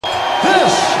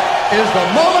is the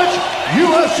moment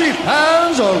UFC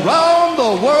fans around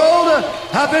the world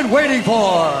have been waiting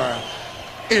for.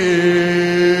 It's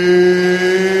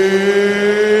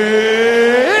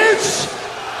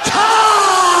time!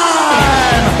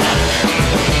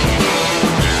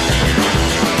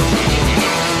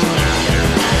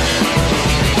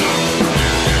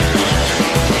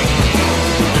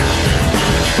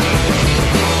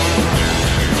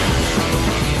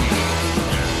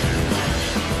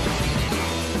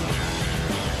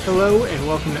 Hello and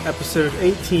welcome to episode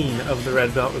 18 of the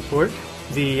Red Belt Report,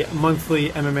 the monthly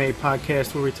MMA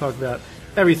podcast where we talk about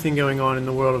everything going on in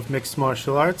the world of mixed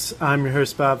martial arts. I'm your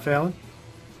host, Bob Fallon.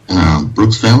 And I'm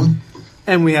Brooks Fallon.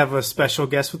 And we have a special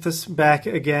guest with us back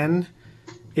again.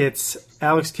 It's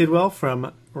Alex Kidwell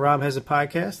from Rob Has a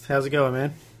Podcast. How's it going,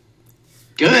 man?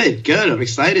 Good. I'm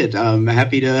excited. I'm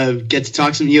happy to get to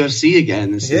talk some UFC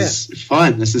again. This is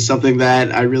fun. This is something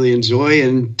that I really enjoy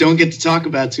and don't get to talk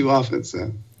about too often,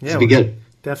 so it'll be good.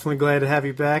 Definitely glad to have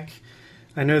you back.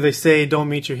 I know they say don't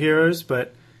meet your heroes,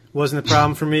 but wasn't a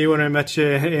problem for me when I met you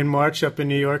in March up in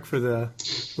New York for the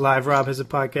live Rob Has a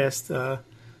Podcast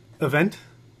event.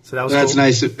 So that was That's cool.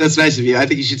 nice. That's nice of you. I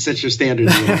think you should set your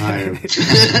standards a little higher.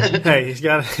 Hey, you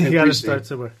got to start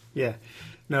somewhere. Yeah.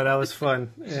 No, that was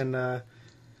fun. And I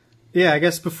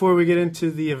guess before we get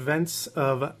into the events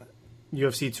of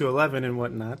UFC 211 and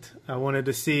whatnot, I wanted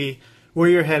to see where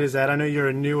your head is at. I know you're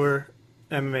a newer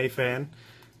MMA fan.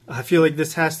 I feel like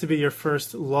this has to be your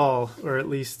first lull, or at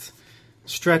least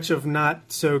stretch of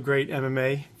not so great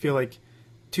MMA. I feel like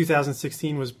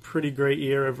 2016 was a pretty great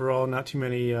year overall, not too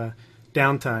many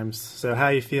downtimes. So how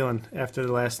are you feeling after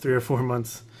the last 3 or 4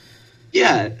 months?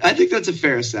 Yeah, I think that's a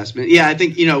fair assessment. Yeah, I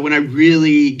think, when I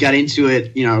really got into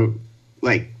it,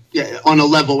 on a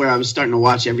level where I was starting to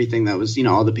watch everything that was,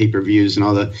 all the pay-per-views and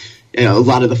all the, a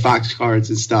lot of the Fox cards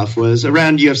and stuff was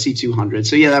around UFC 200.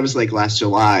 So, that was like last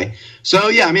July. So,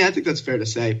 I think that's fair to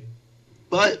say.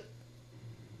 But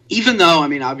even though,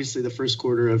 obviously the first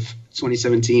quarter of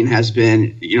 2017 has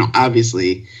been,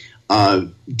 obviously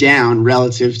down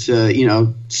relative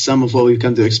to, some of what we've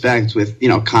come to expect with,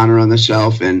 Conor on the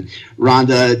shelf and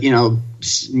Ronda,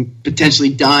 potentially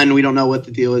done. We don't know what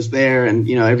the deal is there and,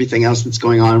 everything else that's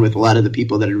going on with a lot of the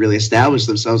people that had really established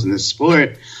themselves in this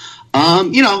sport. I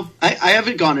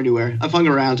haven't gone anywhere. I've hung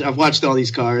around. I've watched all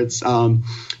these cards.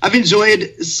 I've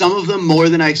enjoyed some of them more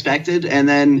than I expected. And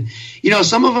then,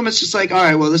 some of them it's just like, all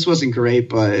right, well, this wasn't great,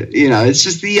 but, it's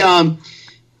just the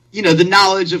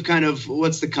knowledge of kind of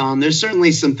what's to come. There's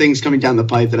certainly some things coming down the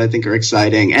pipe that I think are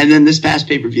exciting. And then this past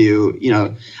pay-per-view,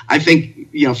 I think,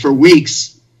 for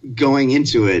weeks going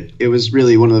into it, it was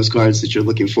really one of those cards that you're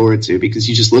looking forward to because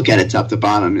you just look at it top to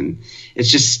bottom and it's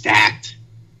just stacked.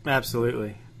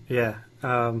 Absolutely. Yeah.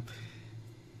 And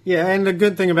the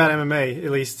good thing about MMA,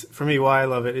 at least for me, why I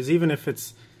love it, is even if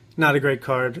it's not a great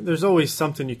card, there's always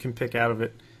something you can pick out of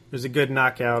it. There's a good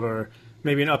knockout or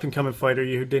maybe an up-and-coming fighter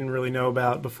you didn't really know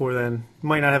about before then.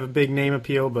 Might not have a big name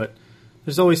appeal, but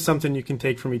there's always something you can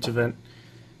take from each event,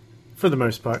 for the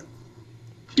most part.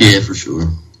 Yeah, for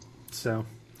sure. So,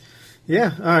 all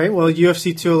right. Well,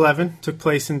 UFC 211 took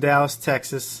place in Dallas,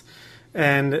 Texas.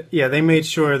 And, they made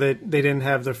sure that they didn't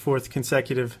have their fourth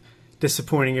consecutive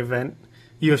disappointing event.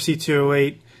 UFC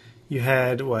 208, you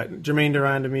had, Jermaine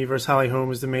Durandamy versus Holly Holm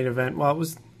was the main event. While it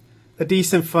was a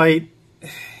decent fight,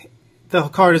 the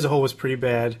card as a whole was pretty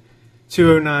bad.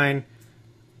 209,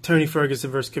 Tony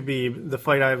Ferguson versus Khabib, the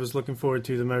fight I was looking forward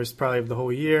to the most probably of the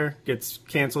whole year, gets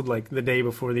canceled like the day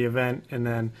before the event. And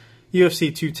then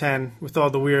UFC 210 with all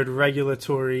the weird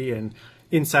regulatory and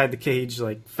inside the cage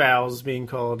like fouls being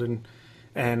called and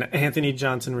Anthony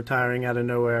Johnson retiring out of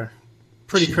nowhere.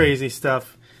 Pretty crazy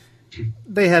stuff.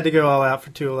 They had to go all out for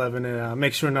 211 and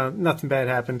make sure nothing bad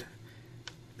happened.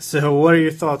 So what are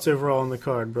your thoughts overall on the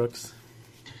card, Brooks?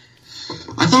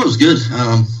 I thought it was good.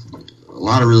 A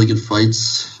lot of really good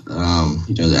fights.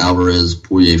 The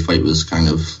Alvarez-Poirier fight was kind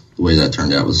of, the way that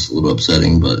turned out was a little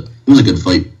upsetting, but it was a good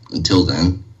fight until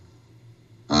then.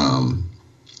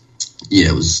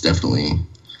 It was definitely,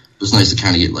 it was nice to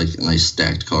kind of get like a nice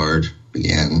stacked card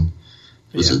again.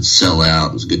 It was a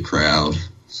sellout. It was a good crowd.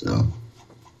 So.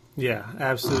 Yeah,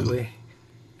 absolutely.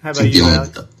 How about you, Alex?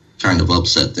 The kind of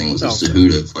upset thing was the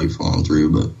Cejudo fight falling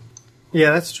through, but.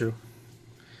 Yeah, that's true.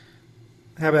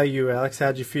 How about you, Alex?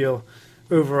 How'd you feel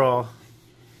overall?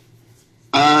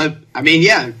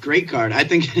 Great card. I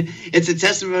think it's a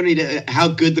testimony to how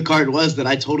good the card was that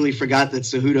I totally forgot that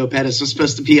Cejudo Pettis was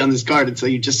supposed to be on this card until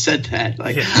you just said that.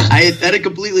 That had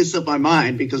completely slipped my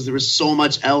mind because there was so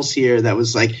much else here that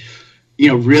was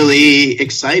really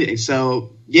exciting.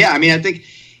 So, I think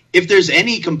if there's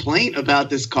any complaint about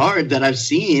this card that I've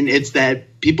seen, it's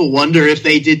that people wonder if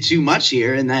they did too much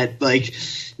here, and that like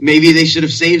maybe they should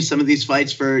have saved some of these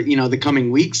fights for, the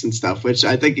coming weeks and stuff, which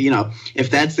I think, if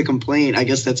that's the complaint, I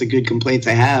guess that's a good complaint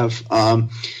to have.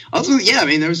 Also, yeah, I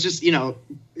mean, there was just,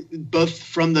 both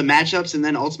from the matchups and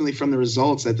then ultimately from the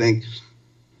results, I think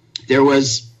there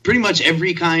was pretty much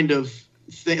every kind of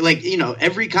thing, like,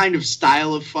 every kind of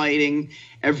style of fighting,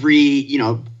 every,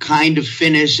 kind of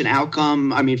finish and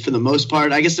outcome. I mean, for the most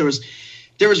part, I guess there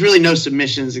was really no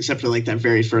submissions except for like that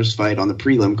very first fight on the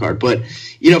prelim card. But,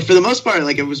 for the most part,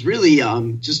 like it was really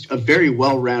just a very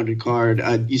well-rounded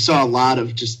card. You saw a lot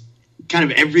of just kind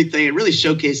of everything. It really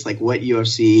showcased like what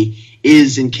UFC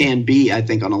is and can be, I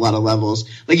think, on a lot of levels.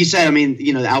 Like you said, I mean,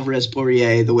 the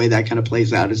Alvarez-Poirier, the way that kind of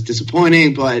plays out is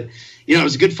disappointing, but it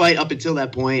was a good fight up until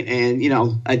that point, and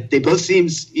they both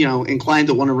seems inclined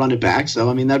to want to run it back. So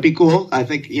I mean, that'd be cool. I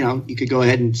think you could go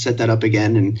ahead and set that up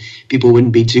again, and people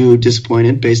wouldn't be too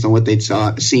disappointed based on what they'd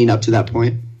seen up to that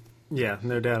point. Yeah,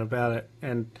 no doubt about it.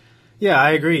 And yeah,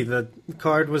 I agree. The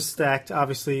card was stacked.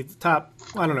 Obviously, the top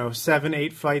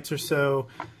 7-8 fights or so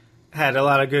had a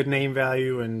lot of good name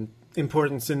value and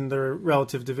importance in their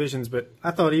relative divisions. But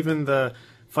I thought even the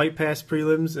Fight Pass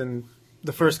prelims and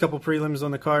the first couple prelims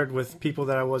on the card with people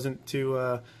that I wasn't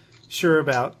too sure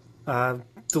about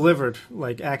delivered,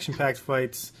 like action-packed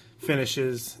fights,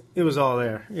 finishes. It was all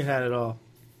there. It had it all.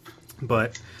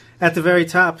 But at the very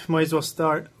top, might as well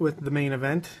start with the main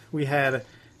event. We had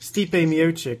Stipe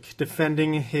Miocic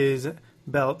defending his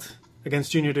belt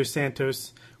against Junior Dos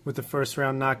Santos with the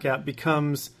first-round knockout.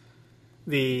 Becomes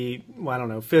the,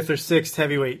 fifth or sixth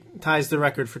heavyweight. Ties the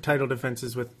record for title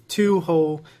defenses with 2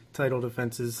 whole title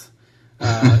defenses.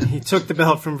 He took the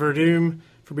belt from Fabricio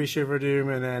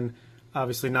Verdum, and then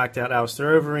obviously knocked out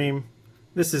Alistair Overeem.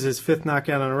 This is his 5th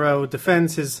knockout in a row.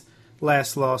 Defends his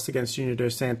last loss against Junior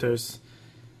Dos Santos.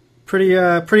 Pretty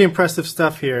impressive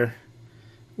stuff here.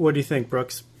 What do you think,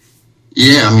 Brooks?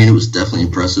 Yeah, I mean, it was definitely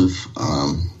impressive.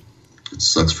 It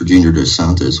sucks for Junior Dos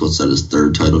Santos. What's that, his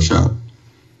 3rd title shot?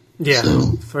 Yeah,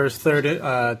 first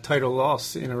 3rd title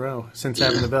loss in a row since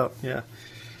having the belt, yeah.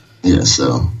 Yeah,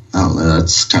 so, I don't know,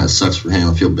 that's kind of sucks for him.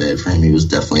 I feel bad for him. He was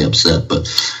definitely upset. But,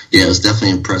 yeah, it was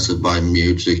definitely impressive by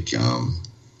Miocic.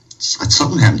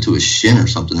 Something happened to his shin or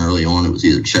something early on. It was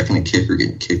either checking a kick or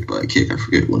getting kicked by a kick. I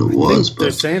forget what it was. But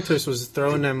Dos Santos was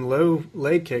throwing them low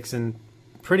leg kicks and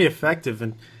pretty effective.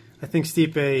 And I think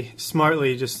Stipe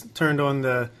smartly just turned on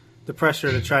the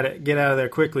pressure to try to get out of there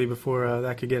quickly before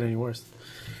that could get any worse.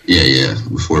 Yeah,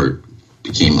 before it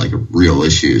became like a real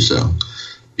issue. So,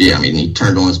 yeah, I mean, he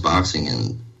turned on his boxing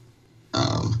and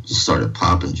just started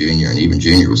popping Junior. And even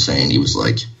Junior was saying, he was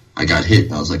like, I got hit.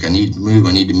 And I was like, I need to move.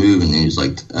 And then he was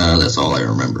like, that's all I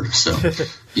remember. So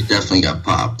he definitely got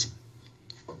popped.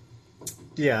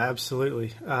 Yeah,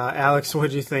 absolutely. Alex, what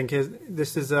do you think?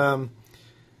 This is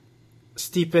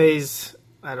Stipe's,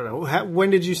 I don't know,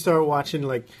 when did you start watching?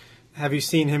 Like, have you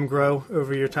seen him grow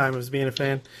over your time as being a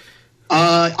fan?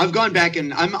 I've gone back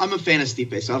and I'm a fan of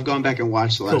Stipe, so I've gone back and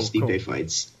watched a lot of Stipe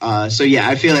fights. So yeah,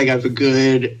 I feel like I have a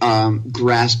good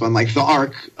grasp on like the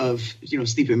arc of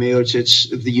Stipe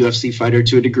Miocic, the UFC fighter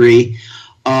to a degree.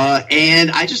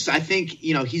 And I think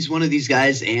he's one of these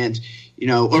guys, and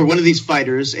or one of these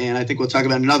fighters, and I think we'll talk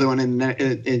about another one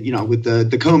with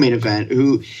the co-main event,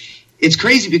 who. It's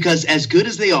crazy because as good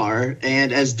as they are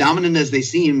and as dominant as they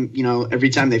seem,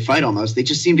 every time they fight almost, they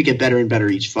just seem to get better and better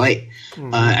each fight. Mm-hmm.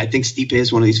 I think Stipe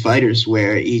is one of these fighters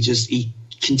where he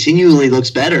continually looks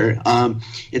better.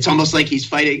 It's almost like he's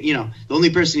fighting, the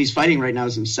only person he's fighting right now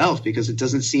is himself, because it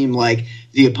doesn't seem like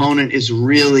the opponent is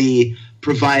really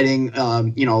providing,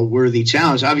 a worthy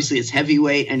challenge. Obviously, it's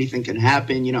heavyweight. Anything can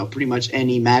happen. Pretty much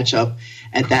any matchup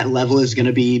at that level is going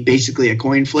to be basically a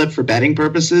coin flip for betting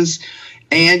purposes.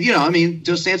 And,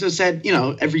 Dos Santos had,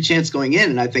 every chance going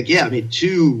in. And I think,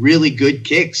 2 really good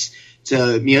kicks to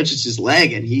Miocic's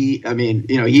leg. And he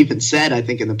even said, I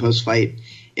think in the post-fight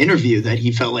interview, that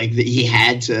he felt like that he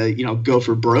had to, go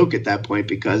for broke at that point,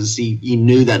 because he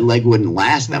knew that leg wouldn't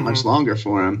last that much longer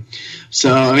for him.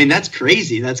 So, that's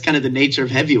crazy. That's kind of the nature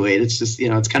of heavyweight. It's just,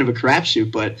 it's kind of a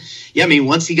crapshoot. But,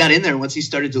 once he got in there, once he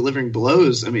started delivering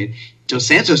blows, Dos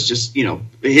Santos just,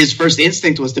 his first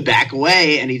instinct was to back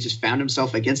away, and he just found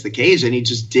himself against the cage, and he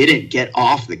just didn't get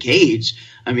off the cage.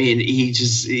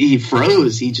 He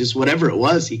froze. He just, whatever it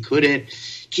was, he couldn't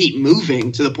keep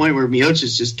moving, to the point where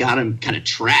Miocic just got him kind of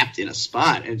trapped in a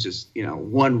spot, and just,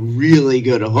 one really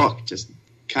good hook just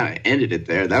kind of ended it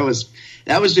there. That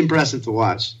was impressive to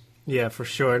watch. Yeah, for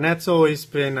sure. And that's always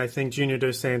been, I think, Junior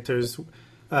Dos Santos'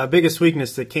 biggest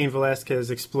weakness that Cain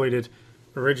Velasquez exploited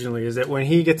originally, is that when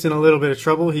he gets in a little bit of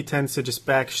trouble, he tends to just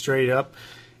back straight up,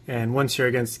 and once you're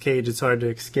against Cage, it's hard to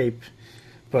escape.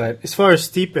 But as far as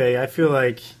Stipe, I feel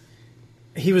like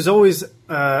he was always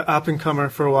up-and-comer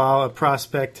for a while, a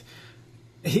prospect.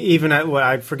 Even at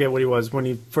I forget what he was when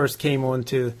he first came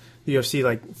onto the UFC,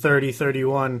 like 30,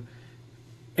 31,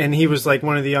 and he was like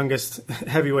one of the youngest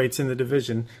heavyweights in the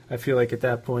division, I feel like, at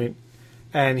that point.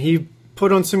 And he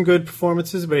put on some good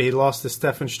performances, but he lost to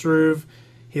Stefan Struve.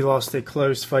 He lost a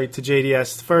close fight to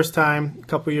JDS the first time a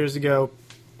couple years ago.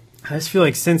 I just feel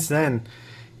like since then,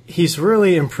 he's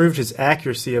really improved his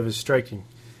accuracy of his striking.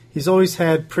 He's always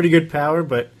had pretty good power,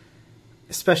 but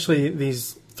especially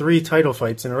these 3 title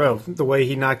fights in a row, the way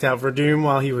he knocked out Verdum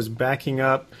while he was backing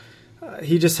up,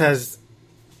 he just has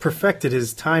perfected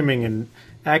his timing and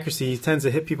accuracy. He tends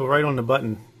to hit people right on the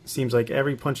button, seems like,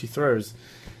 every punch he throws.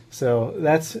 So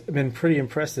that's been pretty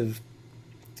impressive.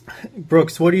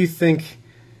 Brooks, what do you think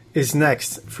is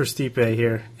next for Stipe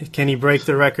here? Can he break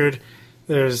the record?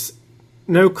 There's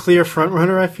no clear front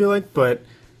runner, I feel like, but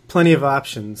plenty of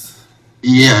options.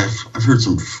 Yeah, I've heard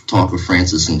some talk of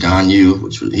Francis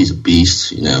Ngannou, he's a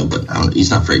beast, but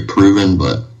he's not very proven.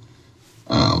 But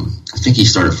I think he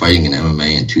started fighting in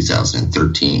MMA in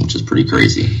 2013, which is pretty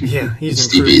crazy. Yeah,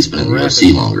 Stipe's been in the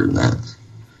UFC longer than that.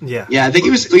 Yeah, I think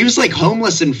he was like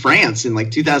homeless in France in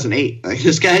like 2008. Like,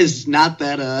 this guy is not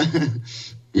that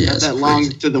not that long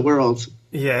to the world.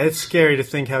 Yeah, it's scary to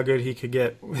think how good he could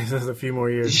get with a few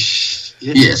more years.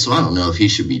 Yeah, so I don't know if he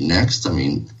should be next. I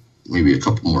mean, maybe a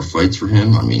couple more fights for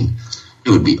him. I mean, it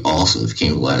would be awesome if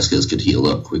Cain Velasquez could heal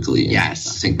up quickly. Yes.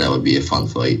 I think that would be a fun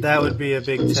fight. That would be a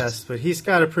big test, but he's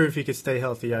got to prove he could stay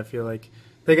healthy, I feel like.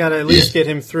 They got to at least get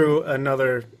him through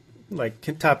another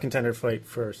top contender fight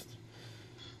first.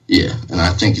 Yeah, and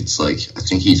I think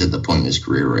he's at the point in his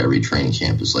career where every training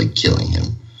camp is like killing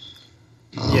him.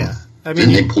 Yeah. I mean,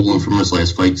 didn't they pull him from his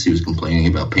last fight because he was complaining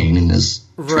about pain in his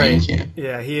training camp?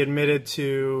 Yeah, he admitted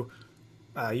to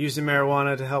using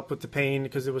marijuana to help with the pain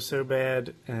because it was so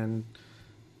bad, and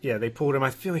yeah, they pulled him. I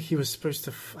feel like he was supposed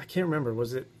to. I can't remember.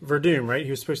 Was it Verdum? Right?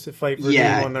 He was supposed to fight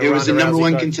Verdum on the it was the number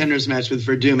one fight. contenders match with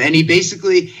Verdum, and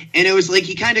it was like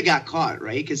he kind of got caught,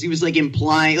 right? Because he was like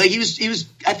implying, like he was.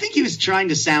 I think he was trying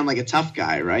to sound like a tough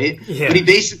guy, right? Yeah. But he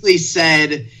basically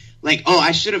said, like, "Oh,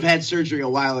 I should have had surgery a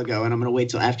while ago, and I'm going to wait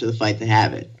till after the fight to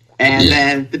have it." And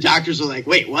then the doctors were like,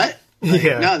 "Wait, what?" Like,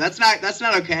 no, that's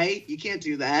not okay. You can't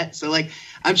do that. So, like,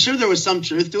 I'm sure there was some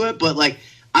truth to it, but like,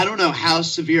 I don't know how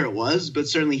severe it was, but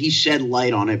certainly he shed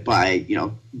light on it by,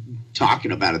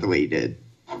 talking about it the way he did.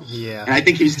 Yeah. And I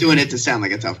think he was doing it to sound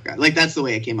like a tough guy. Like, that's the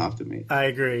way it came off to me. I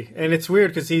agree. And it's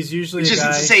weird because he's usually Which a guy...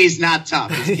 isn't to say he's not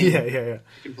tough. Yeah.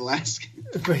 Velasquez.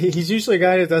 But he's usually a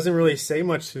guy that doesn't really say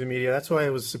much to the media. That's why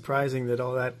it was surprising that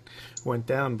all that went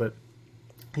down. But,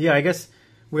 yeah, I guess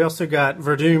we also got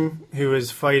Verdum, who is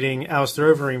fighting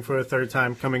Alistair Overeem for a third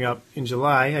time coming up in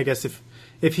July. I guess if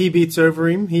he beats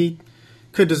Overeem, he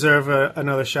could deserve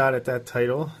another shot at that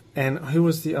title. And who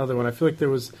was the other one? I feel like there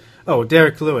was... Oh,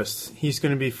 Derek Lewis. He's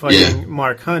going to be fighting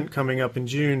Mark Hunt coming up in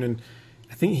June, and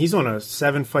I think he's on a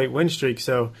 7-fight win streak.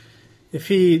 So if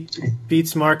he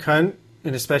beats Mark Hunt,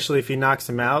 and especially if he knocks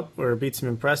him out or beats him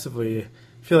impressively, I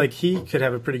feel like he could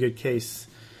have a pretty good case.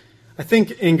 I think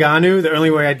Ngannou, the only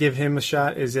way I'd give him a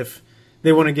shot is if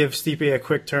they want to give Stipe a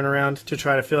quick turnaround to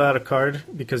try to fill out a card,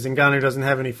 because Ngannou doesn't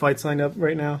have any fights lined up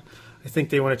right now. I think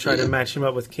they want to try to match him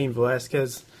up with Cain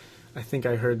Velasquez. I think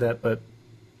I heard that, but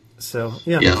so,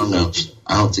 yeah. Yeah, I don't know.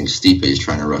 I don't think Stipe is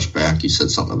trying to rush back. He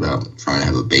said something about trying to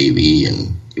have a baby,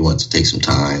 and he wants to take some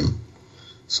time.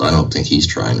 So I don't think he's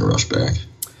trying to rush back.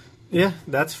 Yeah,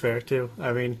 that's fair, too.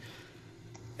 I mean,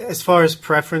 as far as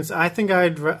preference, I think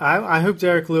I hope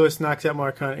Derek Lewis knocks out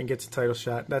Mark Hunt and gets a title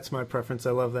shot. That's my preference.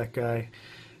 I love that guy.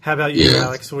 How about you,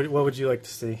 Alex? What would you like to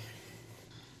see?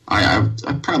 I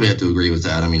probably have to agree with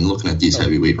that. I mean, looking at these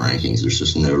heavyweight rankings, there's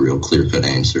just no real clear-cut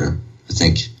answer. I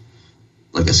think,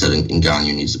 like I said,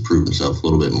 Ngannou needs to prove himself a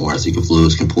little bit more. I think if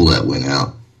Lewis can pull that win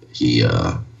out, he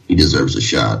deserves a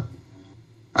shot.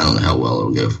 I don't know how well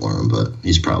it'll go for him, but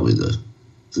he's probably the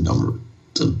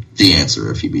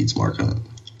answer if he beats Mark Hunt.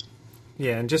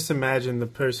 Yeah, and just imagine the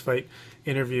post-fight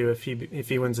interview if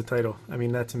he wins the title. I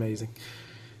mean, that's amazing.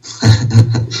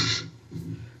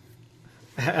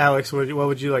 Alex, what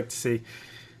would you like to see?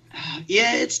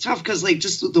 Yeah, it's tough because, like,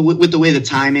 just with the way the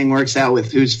timing works out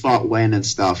with who's fought when and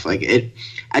stuff. Like,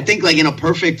 I think, like, in a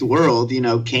perfect world,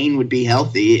 Cain would be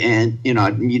healthy, and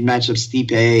you'd match up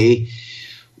Stipe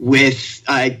with,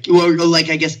 I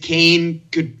guess Cain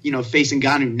could, face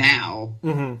Ngannou now,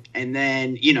 and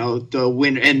then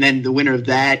the winner of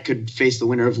that could face the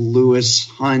winner of Lewis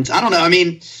Hunt. I don't know. I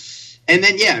mean, And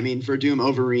then, yeah, I mean, Verdum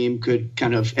Overeem could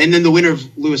kind of, and then the winner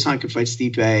of Lewis Hunt could fight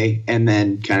Stipe, and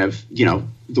then kind of,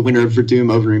 the winner of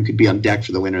Verdum Overeem could be on deck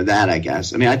for the winner of that, I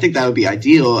guess. I mean, I think that would be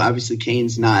ideal. Obviously,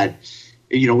 Kane's not,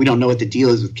 we don't know what the deal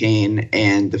is with Kane,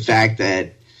 and the fact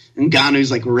that Ngannou's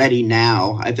like ready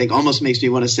now, I think almost makes me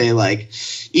want to say, like,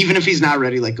 even if he's not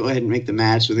ready, like, go ahead and make the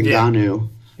match with Ngannou.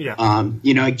 Yeah.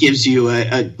 It gives you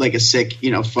a sick,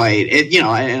 fight. And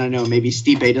I know maybe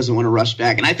Stipe doesn't want to rush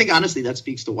back. And I think, honestly, that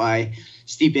speaks to why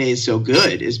Stipe is so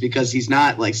good, is because he's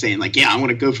not, like, saying, like, yeah, I want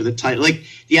to go for the title. Like,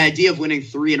 the idea of winning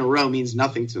 3 in a row means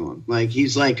nothing to him. Like,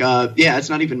 he's like, it's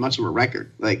not even much of a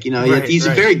record. Like, he's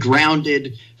a very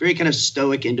grounded, very kind of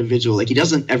stoic individual. Like, he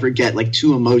doesn't ever get, like,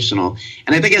 too emotional.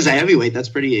 And I think as a heavyweight, that's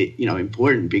pretty,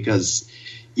 important because –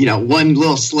 one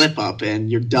little slip up and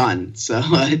you're done. So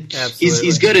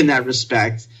he's good in that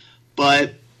respect.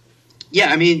 But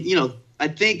yeah, I mean, I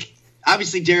think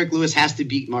obviously Derek Lewis has to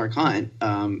beat Mark Hunt.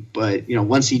 But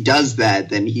once he does that,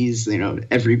 then he's,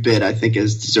 every bit I think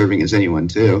as deserving as anyone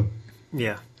too.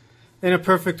 Yeah. In a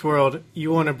perfect world,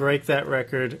 you want to break that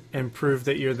record and prove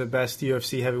that you're the best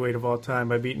UFC heavyweight of all time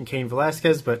by beating Cain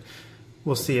Velasquez, but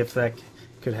we'll see if that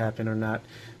could happen or not.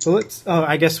 So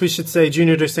I guess we should say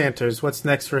Junior Dos Santos. What's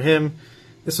next for him?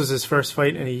 This was his first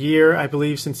fight in a year, I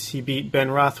believe, since he beat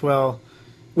Ben Rothwell,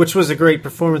 which was a great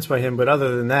performance by him. But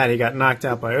other than that, he got knocked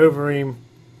out by Overeem,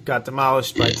 got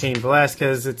demolished by Cain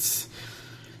Velasquez.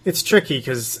 It's tricky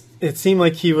because it seemed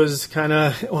like he was kind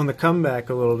of on the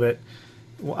comeback a little bit.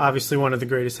 Well, obviously, one of the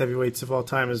greatest heavyweights of all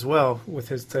time as well with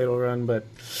his title run. But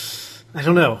I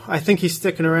don't know. I think he's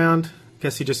sticking around.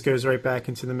 Guess he just goes right back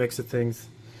into the mix of things.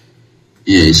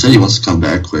 Yeah, he said he wants to come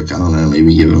back quick. I don't know,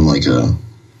 maybe give him like an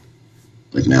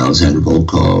Alexander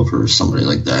Volkov or somebody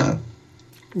like that.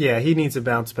 Yeah, he needs a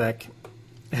bounce back.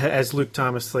 As Luke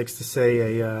Thomas likes to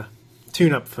say, a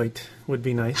tune-up fight would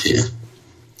be nice. Yeah.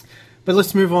 But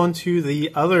let's move on to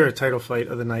the other title fight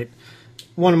of the night.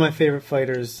 One of my favorite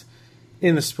fighters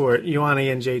in the sport, Joanna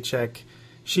Jędrzejczyk.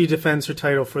 She defends her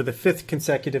title for the 5th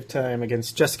consecutive time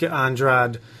against Jessica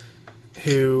Andrade,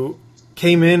 who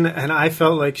came in, and I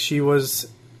felt like she was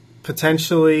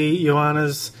potentially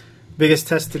Joanna's biggest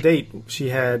test to date. She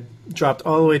had dropped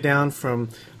all the way down from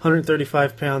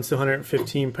 135 pounds to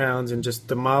 115 pounds and just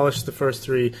demolished the first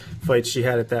 3 fights she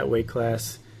had at that weight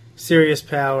class. Serious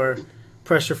power,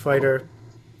 pressure fighter.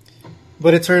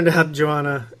 But it turned out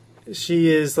Joanna, she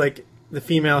is like the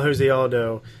female Jose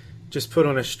Aldo, just put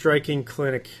on a striking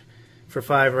clinic for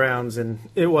 5 rounds, and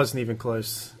it wasn't even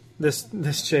close.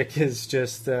 This chick is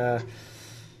just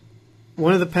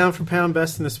one of the pound-for-pound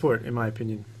best in the sport, in my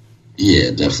opinion. Yeah,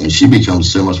 definitely. She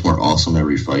becomes so much more awesome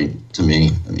every fight to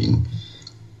me. I mean,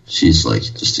 she's like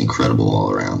just incredible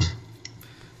all around.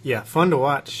 Yeah, fun to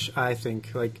watch, I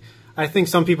think. I think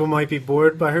some people might be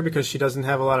bored by her because she doesn't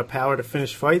have a lot of power to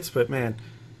finish fights, but man,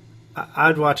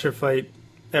 I'd watch her fight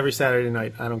every Saturday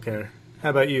night. I don't care. How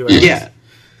about you, Alex?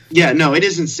 Yeah, no, it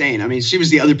is insane. I mean, she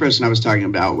was the other person I was talking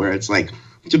about where it's like,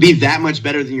 to be that much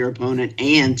better than your opponent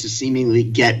and to seemingly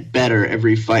get better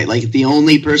every fight. Like, the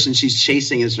only person she's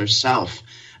chasing is herself.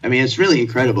 I mean, it's really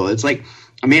incredible. It's like,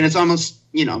 I mean, it's almost,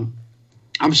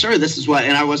 I'm sure this is what,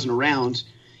 and I wasn't around,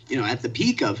 at the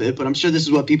peak of it, but I'm sure this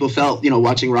is what people felt,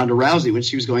 watching Ronda Rousey when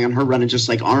she was going on her run and just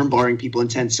like arm barring people in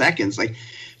 10 seconds. Like,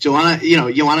 Joanna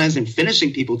isn't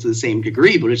finishing people to the same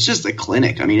degree, but it's just a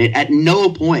clinic. I mean, at no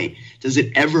point does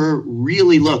it ever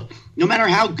really look, no matter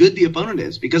how good the opponent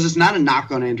is, because it's not a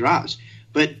knock on Andrade,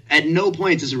 but at no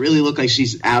point does it really look like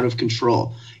she's out of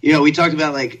control. We talked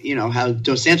about how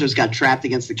Dos Santos got trapped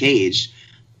against the cage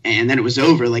and then it was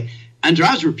over. Like,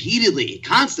 Andrade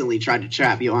constantly tried to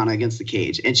trap Joanna against the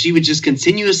cage, and she would just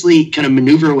continuously kind of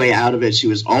maneuver her way out of it. She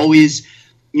was always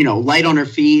light on her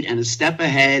feet and a step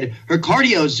ahead. Her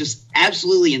cardio is just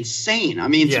absolutely insane. I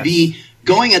mean, to be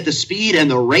going at the speed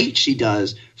and the rate she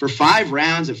does for 5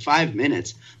 rounds at 5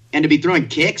 minutes and to be throwing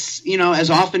kicks, as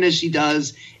often as she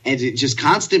does, and just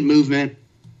constant movement.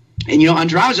 And,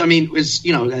 Andrade, I mean, was,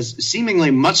 has seemingly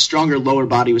much stronger lower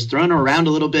body, was throwing her around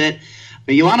a little bit.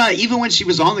 But Joanna, even when she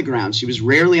was on the ground, she was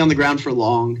rarely on the ground for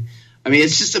long. I mean,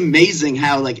 it's just amazing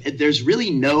how, there's really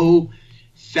no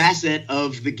facet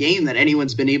of the game that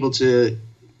anyone's been able to,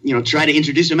 try to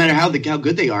introduce, no matter how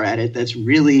good they are at it, that's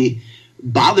really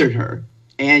bothered her.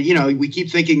 And, we keep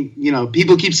thinking,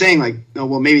 people keep saying oh,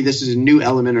 well, maybe this is a new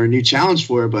element or a new challenge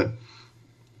for her. But,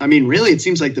 I mean, really, it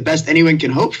seems like the best anyone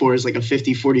can hope for is like a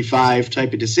 50-45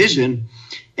 type of decision.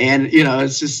 And,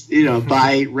 it's just,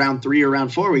 by round 3 or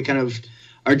round 4, we kind of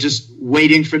are just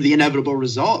waiting for the inevitable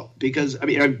result because, I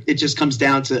mean, it just comes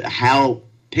down to how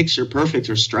picture perfect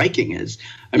her striking is.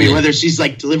 I mean, whether she's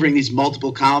like delivering these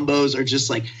multiple combos or just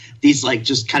like these like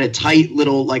just kind of tight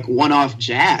little like one-off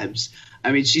jabs.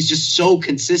 I mean, she's just so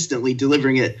consistently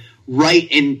delivering it right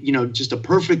in, just a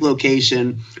perfect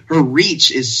location. Her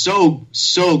reach is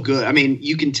so good. I mean,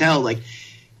 you can tell like,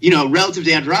 relative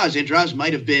to Andrade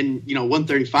might have been,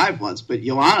 135 once, but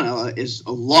Joanna is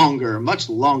a much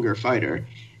longer fighter.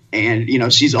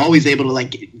 And, she's always able to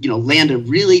like, land a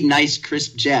really nice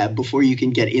crisp jab before you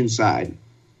can get inside.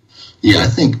 Yeah, I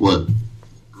think what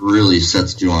really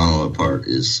sets Joanna apart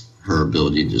is her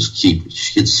ability to she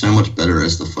gets so much better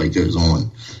as the fight goes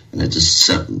on, and it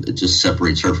just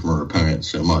separates her from her opponent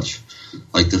so much.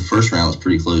 Like the first round was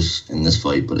pretty close in this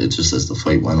fight, but it just as the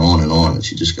fight went on, and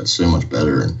she just got so much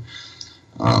better.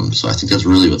 And so I think that's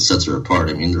really what sets her apart.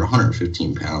 I mean, they're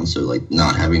 115 pounds, so like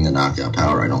not having the knockout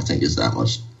power, I don't think is that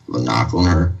much of a knock on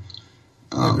her.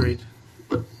 Agreed.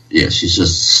 But yeah, she's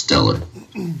just stellar.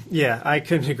 Yeah, I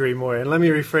couldn't agree more. And let me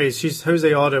rephrase: she's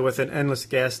Jose Aldo with an endless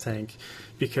gas tank.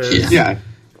 Because well,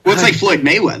 it's like Floyd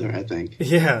Mayweather, I think.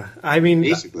 Yeah, I mean,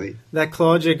 basically that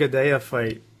Claudia Gadelha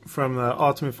fight from the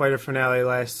Ultimate Fighter finale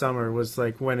last summer was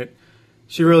like when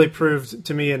she really proved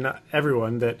to me and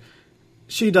everyone that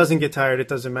she doesn't get tired. It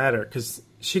doesn't matter because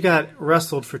she got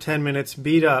wrestled for 10 minutes,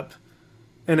 beat up,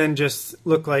 and then just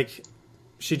looked like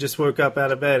she just woke up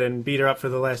out of bed and beat her up for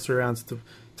the last 3 rounds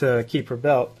to keep her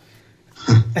belt.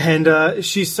 And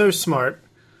she's so smart.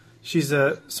 She's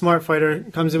a smart fighter,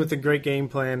 comes in with a great game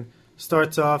plan,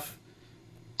 starts off,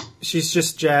 she's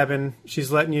just jabbing,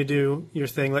 she's letting you do your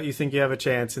thing, let you think you have a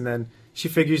chance, and then she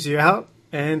figures you out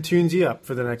and tunes you up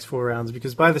for the next 4 rounds.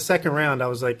 Because by the second round, I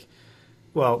was like,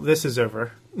 well, this is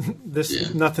over.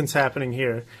 Nothing's happening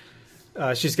here.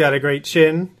 She's got a great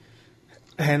chin,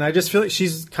 and I just feel like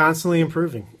she's constantly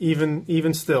improving.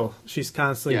 Even still, she's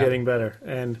constantly getting better.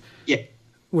 And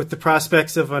with the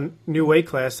prospects of a new weight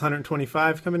class,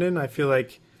 125 coming in, I feel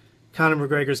like Conor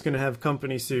McGregor's going to have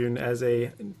company soon as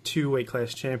a 2 weight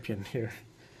class champion here.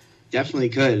 Definitely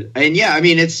could. And I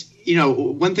mean, it's,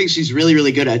 one thing she's really,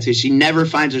 really good at too, she never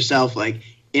finds herself like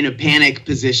in a panic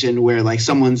position where like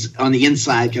someone's on the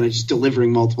inside kind of just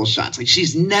delivering multiple shots. Like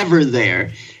she's never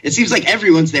there. It seems like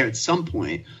everyone's there at some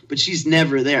point, but she's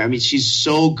never there. I mean, she's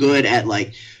so good at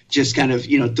like, just kind of,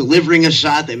 delivering a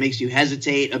shot that makes you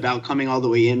hesitate about coming all the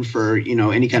way in for,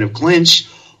 any kind of clinch.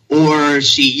 Or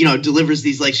she, delivers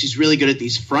these, like, she's really good at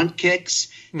these front kicks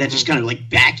that just kind of, like,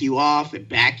 back you off and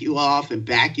back you off and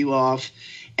back you off.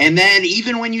 And then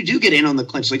even when you do get in on the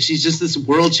clinch, like, she's just this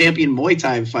world champion Muay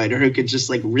Thai fighter who could just,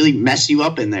 like, really mess you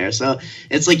up in there. So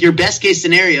it's like your best case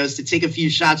scenario is to take a few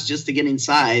shots just to get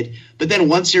inside. But then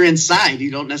once you're inside,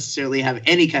 you don't necessarily have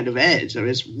any kind of edge. I mean,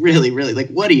 it's really, really, like,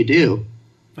 what do you do?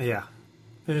 Yeah,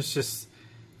 it's just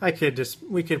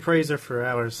we could praise her for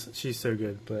hours. She's so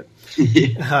good, but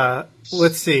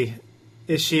let's see,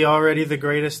 is she already the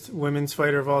greatest women's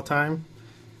fighter of all time,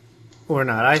 or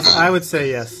not? I would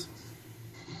say yes.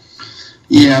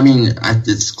 Yeah, I mean,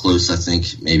 it's close. I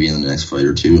think maybe in the next fight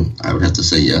or two, I would have to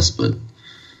say yes. But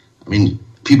I mean,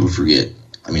 people forget.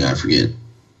 I mean, I forget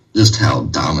just how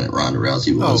dominant Ronda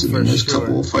Rousey was in those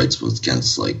couple of fights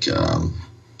against like.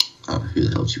 Who the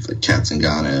hell did she fight? Kat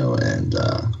Zingano and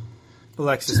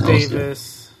Alexis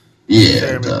Davis.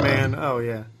 Sarah McMahon. Oh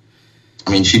yeah.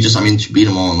 I mean, she beat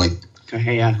them all in like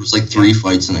it was like 3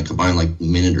 fights in a combined like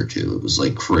minute or two. It was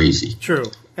like crazy. True.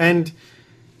 And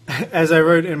as I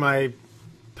wrote in my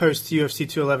post UFC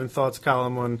 211 thoughts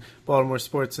column on Baltimore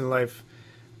Sports and Life,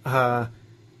 I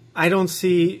don't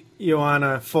see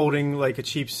Joanna folding like a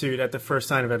cheap suit at the first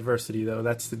sign of adversity, though.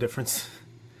 That's the difference.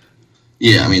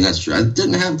 Yeah, I mean, that's true. It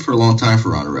didn't happen for a long time for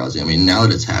Ronda Rousey. I mean, now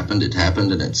that it's happened,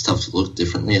 and it's tough to look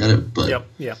differently at it, but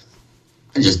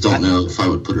I just don't know if I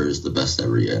would put her as the best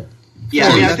ever yet. Yeah,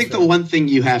 I mean, I think the one thing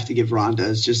you have to give Ronda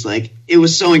is just, like, it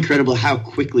was so incredible how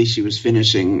quickly she was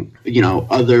finishing,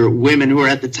 other women who are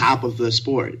at the top of the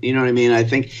sport. You know what I mean? I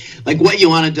think, like, what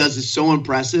Joanna does is so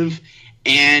impressive.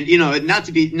 And, not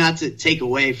to take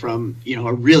away from,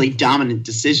 a really dominant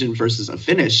decision versus a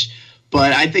finish,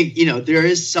 but I think,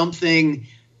 there's some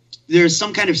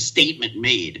kind of statement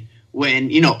made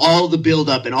when, all the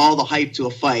buildup and all the hype to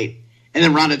a fight, and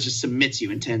then Ronda just submits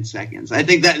you in 10 seconds. I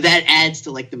think that adds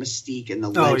to, like, the mystique and the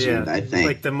legend, I think.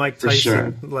 Like the Mike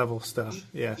Tyson level stuff,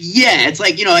 yeah. Yeah, it's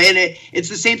like, and it's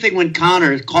the same thing when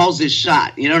Conor calls his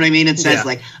shot, you know what I mean? It says,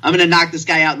 like, I'm going to knock this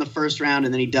guy out in the first round,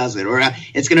 and then he does it. Or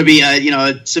it's going to be,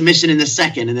 a submission in the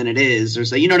second, and then it is. Or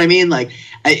so, you know what I mean? Like,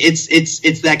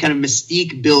 it's that kind of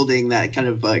mystique building that kind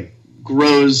of, like,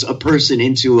 grows a person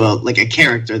into, a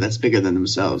character that's bigger than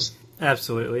themselves.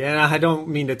 Absolutely, and I don't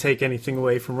mean to take anything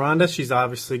away from Ronda. She's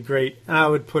obviously great. I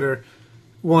would put her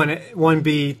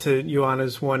 1B to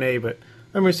Joanna's 1A, but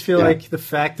I almost feel like the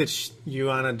fact that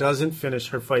Joanna doesn't finish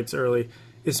her fights early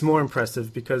is more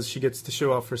impressive because she gets to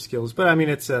show off her skills. But I mean,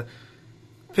 it's a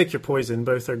pick your poison.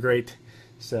 Both are great.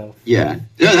 So yeah,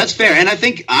 no, that's fair. And I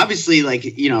think obviously, like,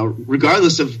 you know,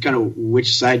 regardless of kind of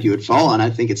which side you would fall on, I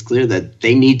think it's clear that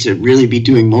they need to really be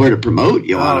doing more to promote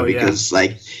Joanna because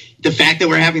like the fact that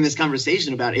we're having this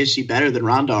conversation about is she better than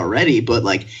Ronda already, but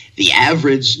like the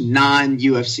average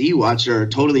non-UFC watcher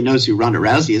totally knows who Ronda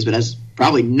Rousey is, but has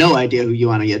probably no idea who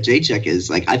Joanna Jędrzejczyk is.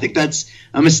 Like, I think that's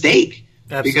a mistake.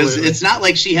 Absolutely. Because it's not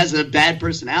like she has a bad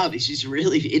personality. She's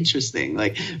really interesting.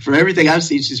 Like, from everything I've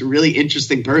seen, she's a really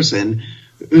interesting person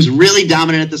who's really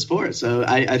dominant at the sport. So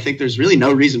I think there's really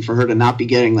no reason for her to not be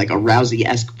getting like a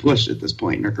Rousey-esque push at this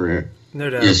point in her career. No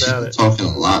doubt she's about it. She's talking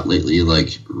a lot lately,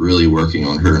 like really working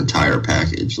on her entire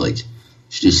package. Like,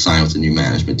 she just signed with a new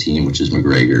management team, which is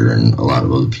McGregor and a lot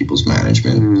of other people's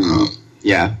management.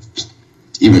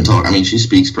 She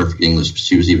speaks perfect English.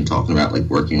 She was even talking about like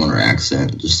working on her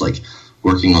accent, just like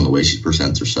working on the way she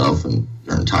presents herself and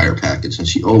her entire package. And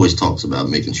she always talks about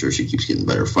making sure she keeps getting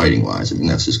better fighting wise. I mean,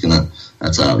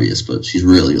 that's obvious, but she's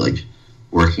really like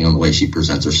working on the way she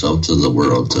presents herself to the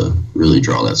world to really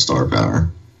draw that star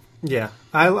power. Yeah,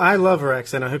 I love her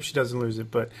accent. I hope she doesn't lose it,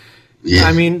 but yeah.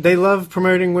 I mean, they love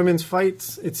promoting women's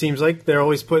fights. It seems like they're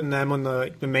always putting them on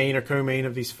the main or co-main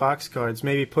of these Fox cards.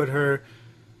 Maybe put her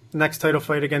next title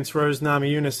fight against Rose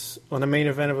Namajunas on the main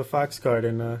event of a Fox card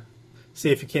and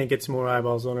see if you can't get some more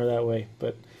eyeballs on her that way.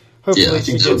 But hopefully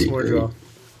she gets more draw.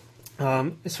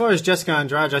 As far as Jessica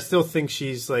Andrade, I still think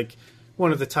she's like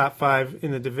one of the top 5 in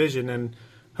the division, and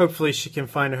hopefully she can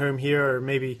find a home here or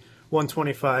maybe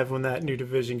 125 when that new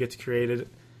division gets created.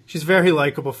 She's a very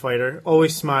likable fighter,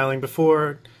 always smiling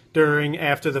before, during,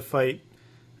 after the fight.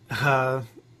 Not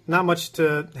much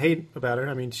to hate about her.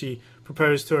 I mean, she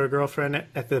proposed to her girlfriend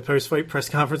at the post-fight press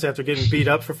conference after getting beat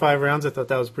up for 5 rounds. I thought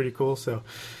that was pretty cool. So,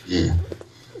 yeah.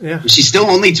 She's still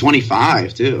only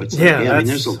 25 too. It's I mean,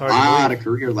 there's a lot of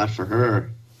career left for her.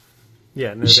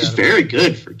 Yeah, no she's doubt very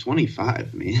good for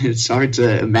 25. I mean, it's hard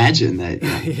to imagine that.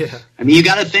 Yeah. I mean, you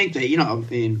got to think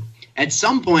that, at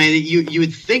some point you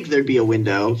would think there'd be a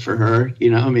window for her.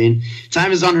 I mean,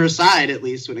 time is on her side at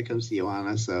least when it comes to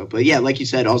Joanna. So, but yeah, like you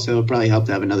said, also it'll probably help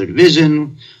to have another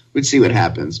division. We'd see what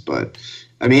happens, but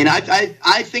I mean,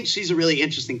 I think she's a really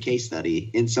interesting case study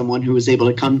in someone who was able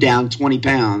to come down 20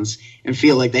 pounds and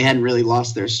feel like they hadn't really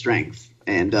lost their strength.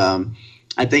 And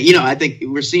I think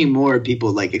we're seeing more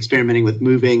people like experimenting with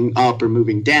moving up or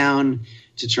moving down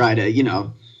to try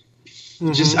to,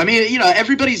 just, I mean,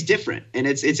 everybody's different. And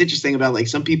it's interesting about like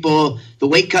some people, the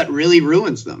weight cut really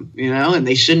ruins them, and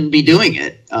they shouldn't be doing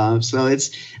it. So I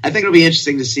think it'll be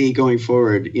interesting to see going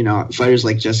forward, fighters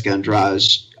like Jessica Andrade,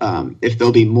 if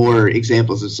there'll be more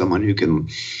examples of someone who can,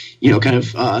 kind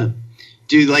of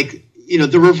do like,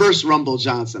 the reverse Rumble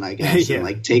Johnson, I guess, and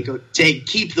like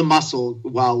keep the muscle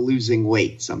while losing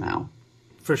weight somehow.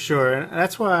 For sure. And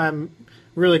that's why I'm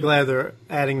really glad they're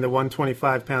adding the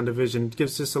 125-pound division. It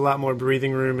gives us a lot more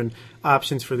breathing room and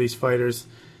options for these fighters.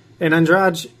 And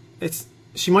Andrade,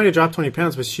 she might have dropped 20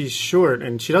 pounds, but she's short,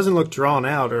 and she doesn't look drawn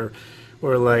out or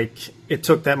like it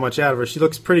took that much out of her. She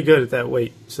looks pretty good at that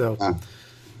weight. So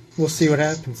we'll see what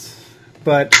happens.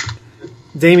 But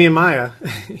Damian Maia,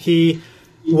 he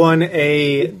won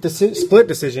a split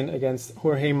decision against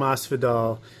Jorge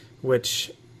Masvidal,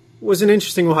 which was an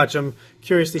interesting watch. I'm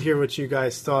curious to hear what you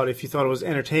guys thought, if you thought it was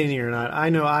entertaining or not. I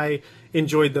know I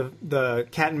enjoyed the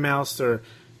cat and mouse or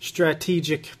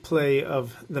strategic play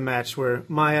of the match where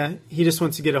Maia, he just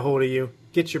wants to get a hold of you,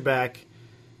 get your back,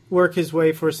 work his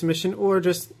way for a submission, or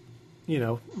just,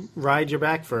 ride your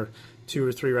back for 2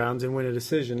 or 3 rounds and win a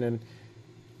decision. And,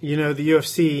 the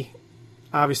UFC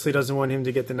obviously doesn't want him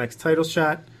to get the next title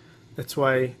shot. That's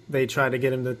why they tried to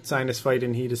get him to sign this fight,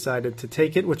 and he decided to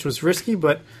take it, which was risky,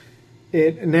 but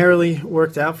it narrowly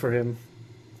worked out for him.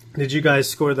 Did you guys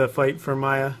score the fight for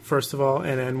Maia, first of all,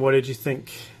 and then what did you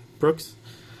think, Brooks?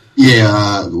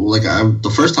 Yeah,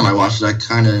 the first time I watched it, I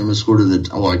kind of almost scored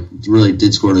it. Well, I really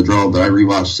did score the draw, but I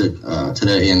rewatched it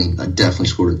today, and I definitely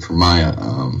scored it for Maia.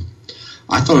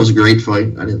 I thought it was a great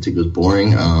fight. I didn't think it was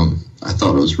boring. I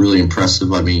thought it was really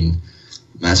impressive. I mean,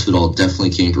 Masvidal definitely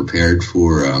came prepared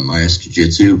for Maia's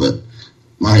jiu-jitsu, but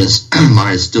Maia's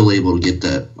still able to get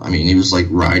that. I mean, he was like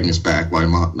riding his back while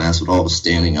Masvidal was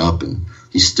standing up, and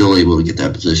he's still able to get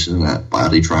that position in that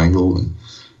body triangle. And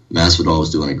Masvidal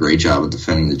was doing a great job of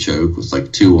defending the choke with like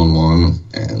 2-on-1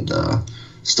 and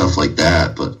stuff like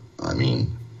that. But I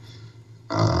mean,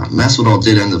 Masvidal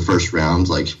did end the first round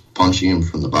like punching him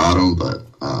from the bottom, but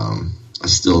I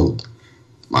still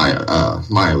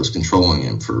Maia was controlling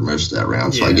him for most of that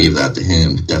round, so Yeah. I gave that to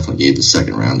him. Definitely gave the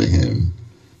second round to him.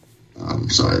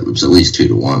 So it was at least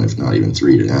 2-1, if not even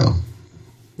 3-0.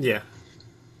 Yeah.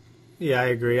 Yeah, I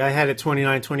agree. I had it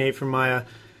 29-28 for Maia.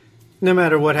 No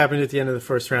matter what happened at the end of the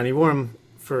first round, he wore him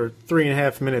for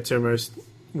 3.5 minutes almost,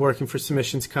 working for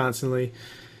submissions constantly.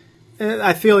 And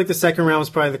I feel like the second round was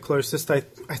probably the closest. I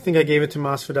think I gave it to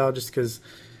Masvidal just because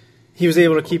he was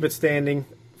able to keep it standing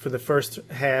for the first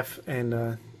half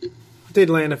and did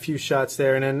land a few shots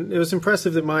there. And then it was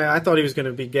impressive that Maia, I thought he was going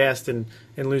to be gassed and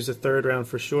lose the third round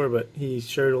for sure, but he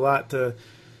showed a lot to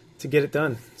get it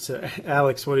done. So,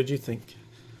 Alex, what did you think?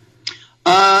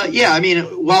 Yeah, I mean,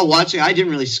 while watching, I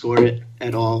didn't really score it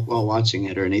at all while watching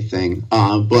it or anything.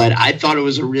 But I thought it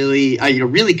was a really,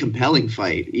 really compelling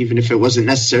fight, even if it wasn't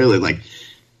necessarily like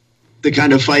the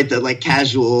kind of fight that like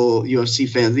casual UFC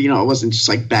fans, it wasn't just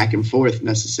like back and forth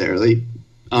necessarily.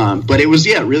 But it was,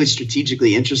 really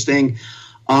strategically interesting.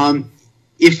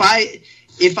 If I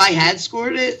had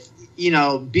scored it,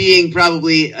 being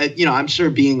probably, I'm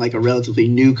sure being like a relative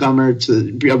newcomer to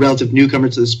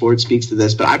the sport speaks to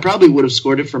this, but I probably would have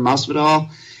scored it for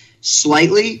Masvidal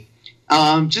slightly,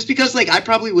 just because like I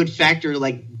probably would factor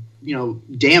like,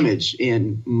 damage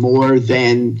in more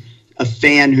than a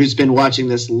fan who's been watching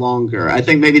this longer. I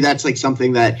think maybe that's like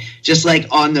something that just like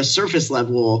on the surface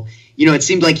level, it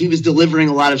seemed like he was delivering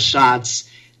a lot of shots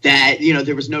that,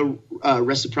 there was no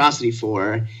reciprocity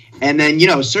for. And then,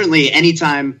 certainly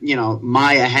anytime,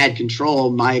 Maia had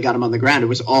control, Maia got him on the ground. It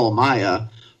was all Maia.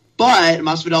 But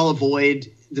Masvidal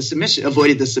avoided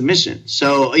the submission.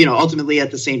 So, ultimately at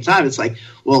the same time, it's like,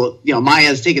 well, Maia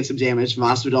has taken some damage.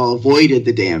 Masvidal avoided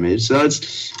the damage. So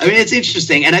it's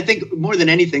interesting. And I think more than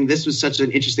anything, this was such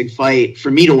an interesting fight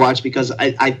for me to watch because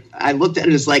I looked at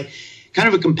it as like kind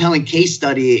of a compelling case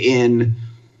study in,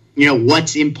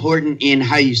 what's important in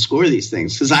how you score these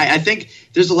things. Because I think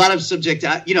there's a lot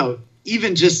of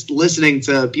even just listening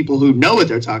to people who know what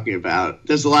they're talking about,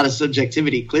 there's a lot of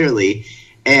subjectivity clearly.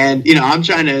 And, I'm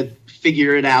trying to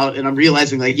figure it out. And I'm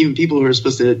realizing like even people who are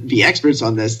supposed to be experts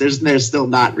on this, there's still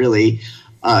not really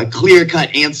clear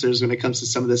cut answers when it comes to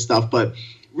some of this stuff. But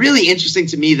really interesting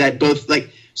to me that both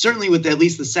like certainly with at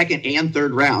least the second and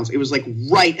third rounds, it was like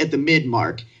right at the mid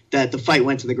mark that the fight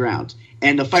went to the ground.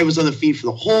 And the fight was on the feet for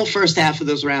the whole first half of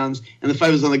those rounds, and the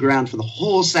fight was on the ground for the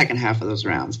whole second half of those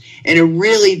rounds. And it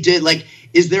really did, like,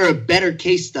 is there a better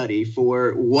case study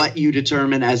for what you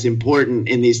determine as important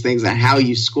in these things and how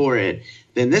you score it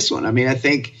than this one? I mean, I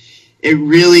think it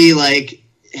really, like,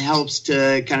 helps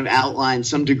to kind of outline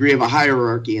some degree of a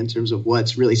hierarchy in terms of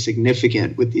what's really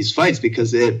significant with these fights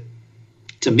because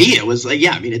to me, it was like,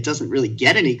 it doesn't really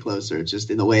get any closer just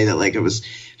in the way that like it was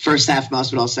first half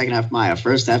Masvidal, second half Maia,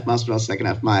 first half Masvidal, second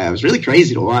half Maia. It was really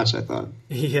crazy to watch, I thought.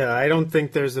 Yeah, I don't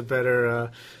think there's a better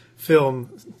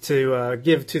film to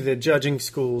give to the judging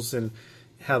schools and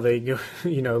how they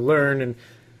learn. And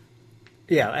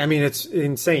it's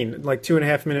insane. Like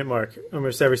 2.5 minute mark,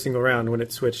 almost every single round when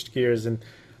it switched gears. And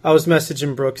I was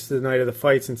messaging Brooks the night of the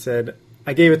fights and said,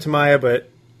 I gave it to Maia, but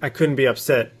I couldn't be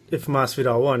upset if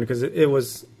Masvidal won because it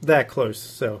was that close.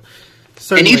 So,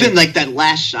 certainly. And even like that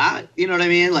last shot, you know what I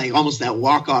mean? Like almost that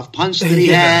walk-off punch that he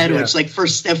had, which like for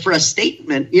a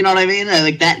statement, you know what I mean?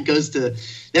 Like that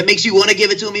makes you want to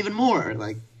give it to him even more.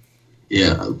 Like,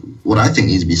 yeah, what I think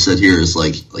needs to be said here is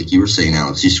like you were saying,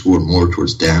 Alex, he scored more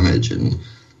towards damage, and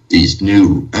these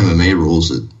new MMA rules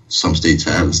that some states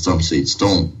have and some states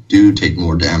don't do take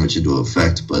more damage into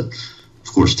effect, but.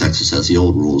 Of course, Texas has the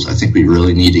old rules. I think we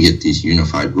really need to get these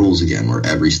unified rules again where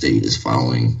every state is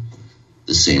following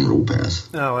the same rule path.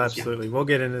 Oh, absolutely. We'll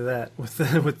get into that with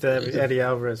the Eddie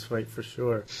Alvarez fight for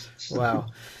sure. Wow.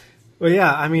 Well,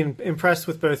 yeah, I mean, impressed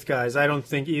with both guys. I don't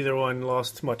think either one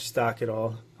lost much stock at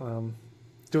all.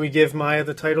 Do we give Maia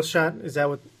the title shot? Is that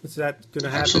going to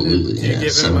happen? Absolutely. Do you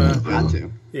give him got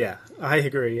to. Yeah, I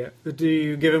agree. Yeah. Do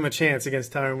you give him a chance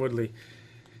against Tyron Woodley?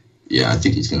 Yeah, I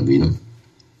think he's going to beat him.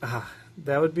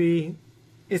 That would be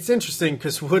 – it's interesting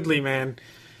because Woodley, man,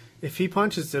 if he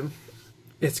punches him,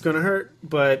 it's going to hurt.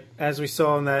 But as we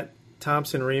saw in that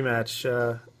Thompson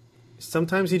rematch,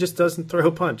 sometimes he just doesn't throw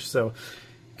a punch. So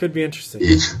it could be interesting.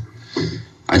 Yeah.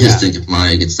 I just think if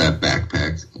Maia gets that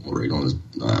backpack right on his,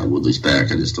 Woodley's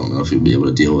back, I just don't know if he'll be able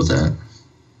to deal with that.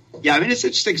 Yeah, I mean, it's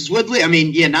interesting because Woodley, I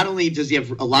mean, not only does he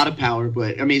have a lot of power,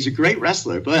 but, I mean, he's a great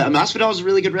wrestler. But Masvidal is a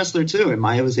really good wrestler, too, and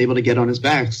Maia was able to get on his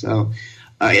back. So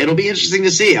it'll be interesting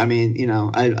to see. I mean,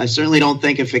 I certainly don't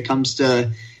think if it comes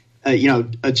to,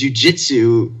 a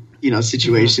jiu-jitsu,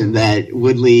 situation that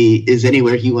Woodley is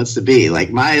anywhere he wants to be.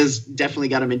 Like, Maia's definitely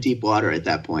got him in deep water at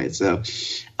that point. So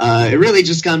it really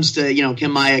just comes to,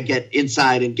 can Maia get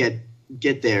inside and get,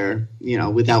 get there,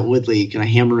 without Woodley kind of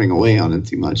hammering away on him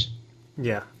too much.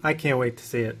 Yeah, I can't wait to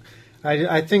see it.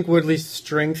 I think Woodley's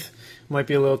strength might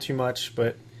be a little too much,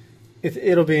 but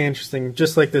it'll be interesting,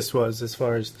 just like this was, as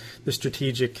far as the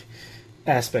strategic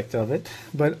aspect of it.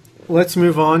 But let's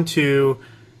move on to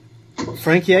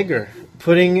Frankie Edgar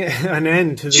putting an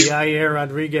end to the Yair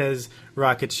Rodriguez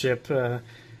rocket ship.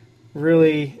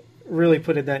 Really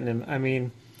put a dent in him. I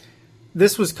mean,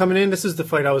 this was coming in. This is the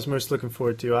fight I was most looking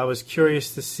forward to. I was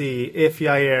curious to see if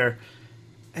Yair,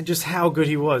 and just how good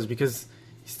he was, because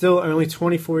he's still only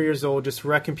 24 years old, just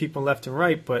wrecking people left and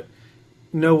right, but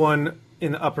no one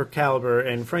in the upper caliber,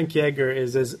 and Frankie Edgar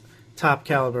is as top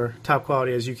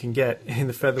quality as you can get in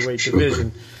the featherweight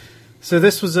division. So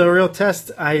this was a real test.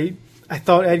 I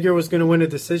thought Edgar was going to win a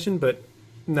decision, but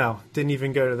no, didn't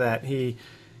even go to that. He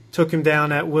took him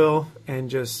down at will and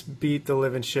just beat the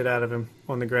living shit out of him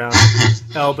on the ground.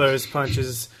 Elbows,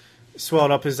 punches, swelled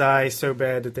up his eye so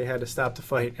bad that they had to stop the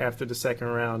fight after the second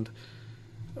round.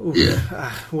 Oof.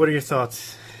 Yeah. What are your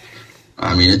thoughts?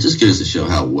 I mean, it just goes to show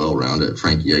how well-rounded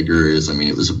Frankie Edgar is. I mean,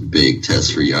 it was a big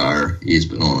test for Yair. He's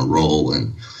been on a roll,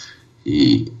 and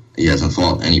he hasn't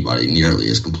fought anybody nearly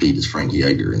as complete as Frankie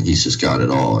Edgar, and he's just got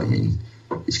it all. I mean,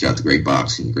 he's got the great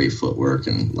boxing, the great footwork,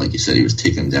 and like you said, he was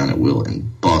taking him down at will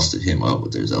and busted him up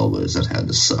with those elbows. That had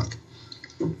to suck.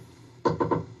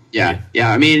 Yeah.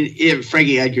 I mean,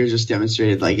 Frankie Edgar just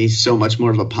demonstrated like he's so much more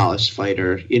of a polished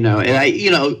fighter,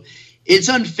 and it's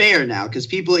unfair now because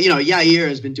people, Yair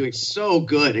has been doing so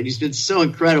good and he's been so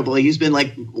incredible. He's been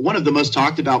like one of the most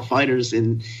talked about fighters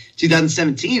in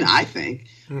 2017, I think.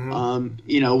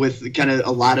 Mm-hmm. With kind of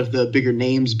a lot of the bigger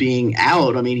names being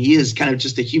out. I mean, he is kind of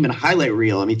just a human highlight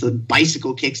reel. I mean, the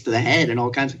bicycle kicks to the head and all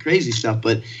kinds of crazy stuff.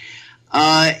 But,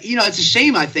 it's a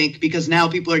shame, I think, because now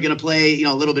people are going to play,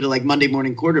 a little bit of like Monday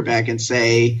morning quarterback and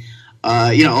say,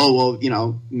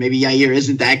 maybe Yair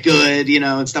isn't that good,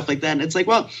 and stuff like that. And it's like,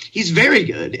 well, he's very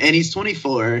good and he's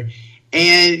 24.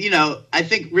 And, I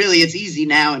think really it's easy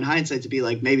now in hindsight to be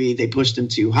like, maybe they pushed him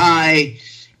too high.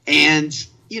 And,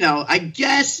 I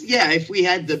guess, if we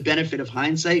had the benefit of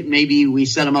hindsight, maybe we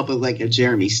set him up with like a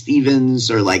Jeremy Stevens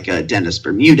or like a Dennis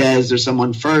Bermudez or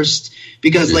someone first.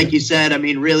 Because like you said, I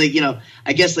mean, really,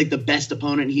 I guess like the best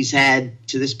opponent he's had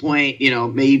to this point,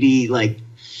 maybe like,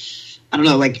 I don't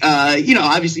know, like,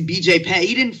 obviously BJ Penn.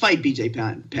 He didn't fight BJ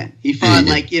Penn. He fought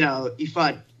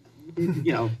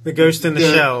the ghost in the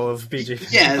shell of BJ Penn.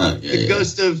 Yeah, the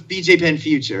ghost of BJ Penn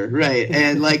future, right.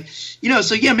 And like,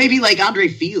 maybe like Andre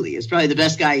Feely is probably the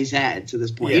best guy he's had to this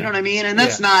point. Yeah. You know what I mean? And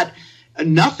that's not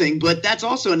nothing, but that's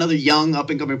also another young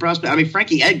up-and-coming prospect. I mean,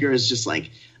 Frankie Edgar is just like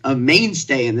a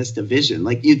mainstay in this division.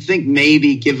 Like, you'd think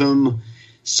maybe give him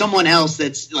someone else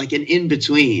that's like an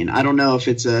in-between. I don't know if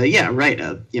it's any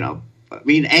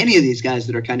of these guys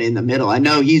that are kind of in the middle. I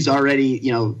know he's already,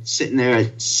 sitting there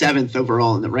at 7th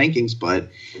overall in the rankings, but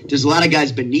there's a lot of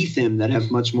guys beneath him that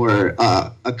have much more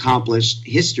accomplished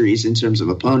histories in terms of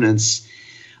opponents.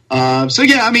 This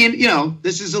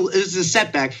is a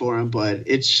setback for him, but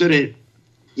it shouldn't,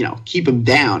 keep him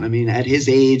down. I mean, at his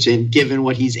age and given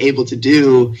what he's able to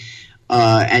do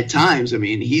at times, I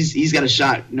mean, he's got a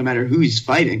shot no matter who he's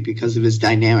fighting because of his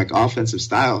dynamic offensive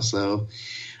style. So,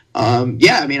 I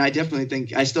definitely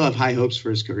think I still have high hopes for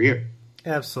his career.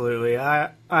 Absolutely.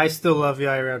 I still love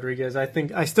Yair Rodriguez.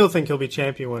 I still think he'll be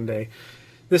champion one day.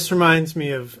 This reminds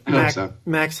me of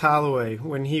Max Holloway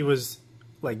when he was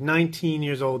like 19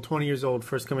 years old, 20 years old,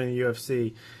 first coming to the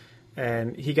UFC,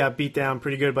 and he got beat down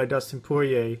pretty good by Dustin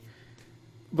Poirier.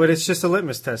 But it's just a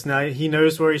litmus test. Now he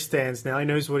knows where he stands. Now he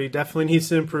knows what he definitely needs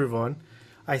to improve on.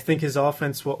 I think his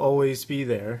offense will always be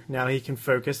there. Now he can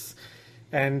focus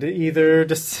and either,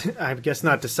 I guess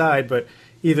not decide, but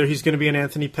either he's going to be an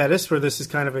Anthony Pettis, where this is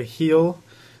kind of a heel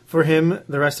for him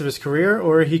the rest of his career,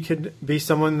 or he could be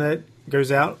someone that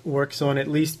goes out, works on at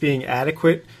least being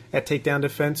adequate at takedown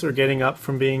defense or getting up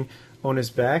from being on his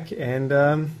back. And,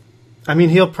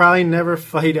 he'll probably never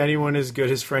fight anyone as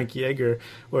good as Frankie Edgar,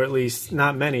 or at least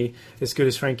not many as good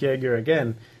as Frankie Edgar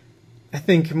again. I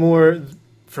think more,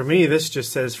 for me, this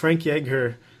just says Frankie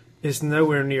Edgar is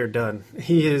nowhere near done.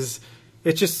 He is...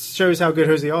 It just shows how good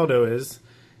Jose Aldo is,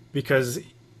 because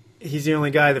he's the only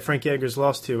guy that Frankie Edgar's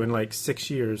lost to in like 6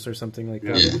 years or something like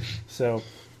that. Yeah. So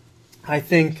I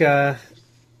think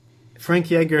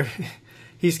Frankie Edgar,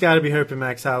 he's got to be hoping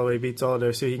Max Holloway beats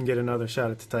Aldo so he can get another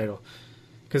shot at the title.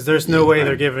 Because there's no way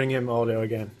they're giving him Aldo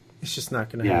again. It's just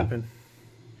not going to happen.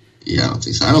 Yeah, I don't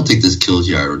think so. I don't think this kills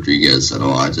Yair Rodriguez at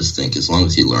all. I just think as long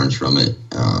as he learns from it,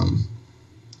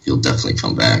 he'll definitely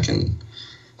come back and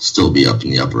still be up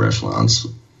in the upper echelons.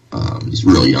 He's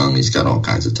real young. He's got all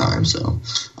kinds of time, so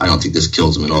I don't think this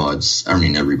kills him at all.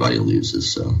 Everybody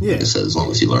loses, so like I said, as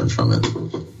long as he learns from it.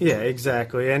 Yeah,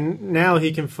 exactly. And now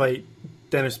he can fight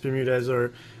Dennis Bermudez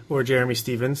or Jeremy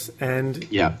Stevens, and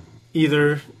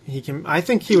either he can. I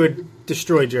think he would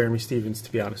destroy Jeremy Stevens,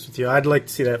 to be honest with you. I'd like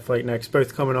to see that fight next,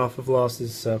 both coming off of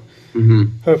losses, so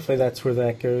hopefully that's where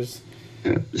that goes.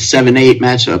 The 7-8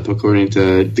 matchup according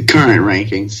to the current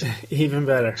rankings. Even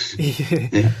better.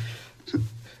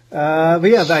 But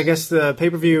yeah, I guess the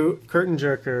pay-per-view curtain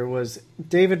jerker was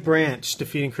David Branch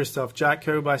defeating Krzysztof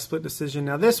Jotko by split decision.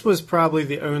 Now, this was probably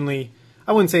the only,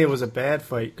 I wouldn't say it was a bad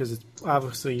fight because it's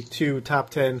obviously 2 top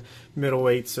 10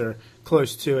 middleweights or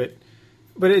close to it.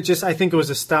 But I think it was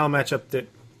a style matchup that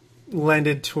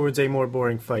lended towards a more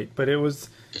boring fight. But it was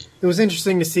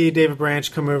interesting to see David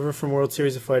Branch come over from World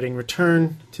Series of Fighting,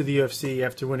 return to the UFC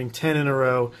after winning 10 in a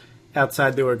row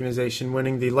outside the organization,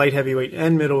 winning the light heavyweight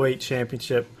and middleweight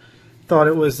championship. Thought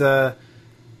it was a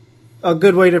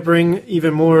good way to bring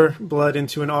even more blood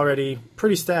into an already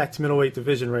pretty stacked middleweight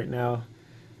division right now.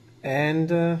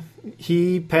 And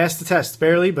he passed the test,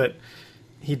 barely, but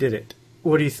he did it.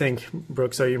 What do you think,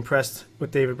 Brooks? Are you impressed with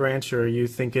David Branch, or are you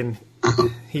thinking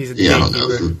he's a I don't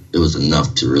know. It was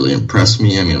enough to really impress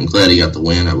me. I mean, I'm glad he got the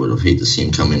win. I would have hated to see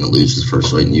him come in and lose his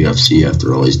first fight in the UFC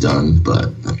after all he's done. But,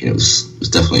 I mean, it was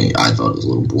definitely, I thought it was a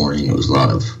little boring. It was a lot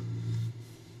of,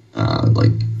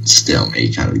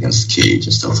 stalemate kind of against the cage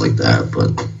and stuff like that.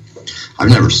 But I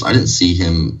didn't see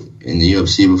him in the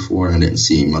UFC before, and I didn't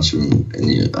see much of him in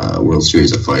the World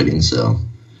Series of Fighting. So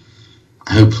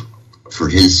I hope for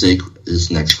his sake,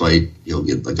 his next fight, he'll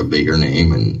get like a bigger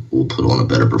name and we'll put on a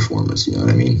better performance. You know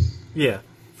what I mean? Yeah,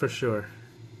 for sure.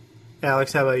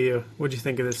 Alex, how about you? What'd you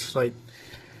think of this fight?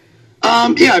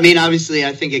 I mean, obviously,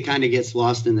 I think it kind of gets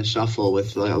lost in the shuffle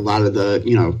with a lot of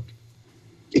the,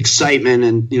 excitement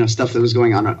and, stuff that was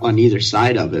going on either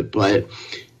side of it. But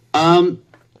while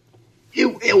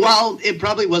it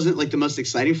probably wasn't like the most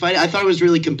exciting fight, I thought it was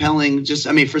really compelling.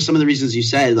 For some of the reasons you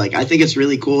said, I think it's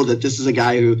really cool that this is a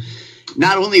guy who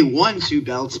not only won 2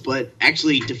 belts, but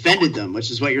actually defended them,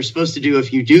 which is what you're supposed to do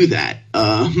if you do that.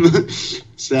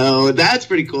 So that's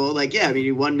pretty cool.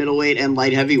 He won middleweight and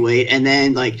light heavyweight, and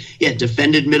then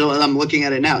defended I'm looking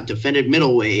at it now, defended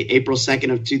middleweight April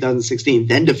 2nd of 2016,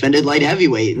 then defended light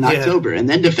heavyweight in October, and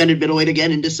then defended middleweight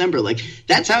again in December.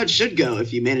 That's how it should go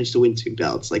if you manage to win 2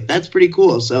 belts. That's pretty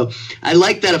cool. So I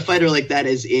like that a fighter like that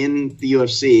is in the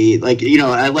UFC.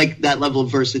 I like that level of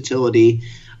versatility.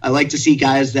 I like to see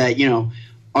guys that, and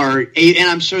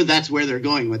I'm sure that's where they're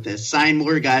going with this. Sign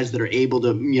more guys that are able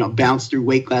to, bounce through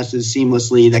weight classes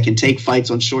seamlessly, that can take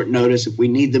fights on short notice if we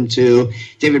need them to.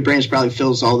 David Branch probably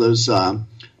fills all those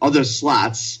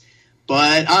slots.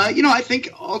 But, I think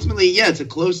ultimately, it's a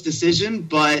close decision.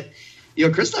 But,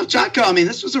 Krzysztof Jotko,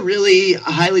 this was a really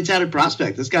highly touted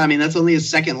prospect. This guy, that's only his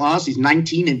second loss. He's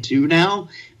 19-2 now.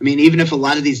 Even if a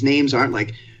lot of these names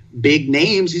aren't big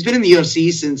names, he's been in the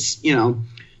UFC since,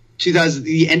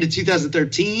 the end of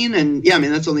 2013, and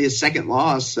that's only his second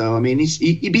loss. So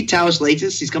he beat Taos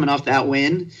Latis. He's coming off that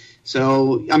win.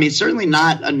 So certainly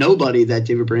not a nobody that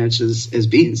David Branch has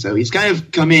beaten. So he's kind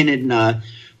of come in and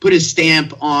put his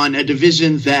stamp on a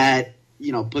division that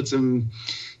puts him.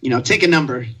 Take a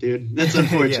number, dude. That's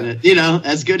unfortunate.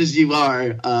 As good as you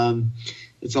are,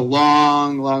 it's a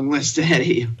long, long list ahead of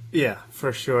you. Yeah,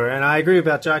 for sure. And I agree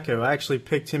about Jotko. I actually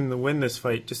picked him to win this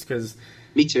fight just because.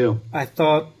 Me too. I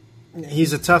thought.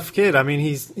 He's a tough kid.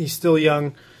 He's still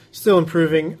young, still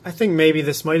improving. I think maybe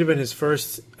this might have been his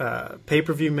first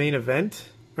pay-per-view main event.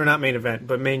 Or not main event,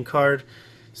 but main card.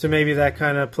 So maybe that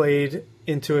kind of played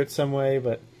into it some way.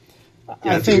 But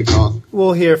I think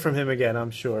we'll hear from him again,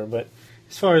 I'm sure. But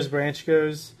as far as Branch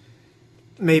goes,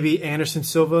 maybe Anderson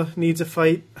Silva needs a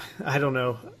fight. I don't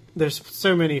know. There's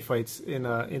so many fights in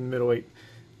middleweight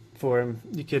for him.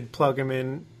 You could plug him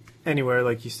in anywhere,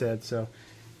 like you said. So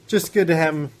just good to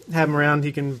have him around.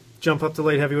 He can jump up to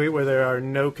light heavyweight where there are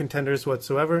no contenders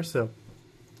whatsoever. So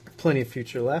plenty of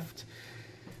future left.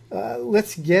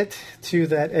 Let's get to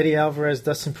that Eddie Alvarez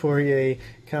Dustin Poirier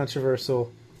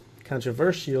controversial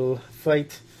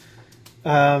fight.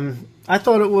 I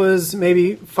thought it was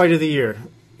maybe fight of the year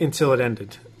until it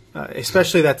ended,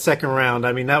 especially that second round.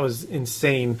 That was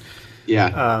insane.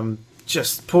 Yeah.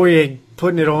 Just Poirier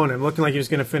putting it on him, looking like he was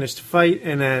going to finish the fight,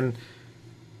 and then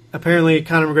apparently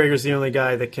Conor McGregor's the only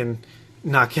guy that can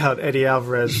knock out Eddie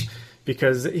Alvarez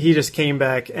because he just came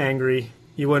back angry.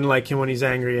 You wouldn't like him when he's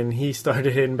angry, and he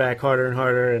started hitting back harder and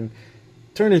harder and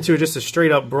turned into just a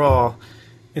straight-up brawl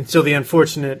until the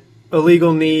unfortunate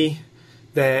illegal knee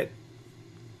that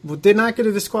did not get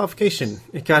a disqualification.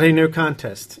 It got a no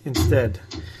contest instead.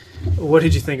 What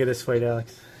did you think of this fight,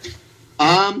 Alex?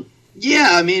 Yeah,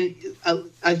 I mean,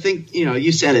 I think,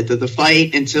 you said it, that the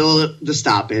fight until the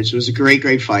stoppage was a great,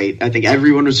 great fight. I think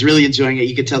everyone was really enjoying it.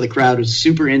 You could tell the crowd was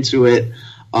super into it.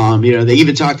 They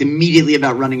even talked immediately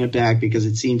about running it back because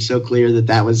it seemed so clear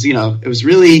that was, it was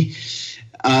really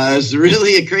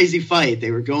a crazy fight.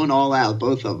 They were going all out,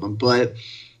 both of them. But,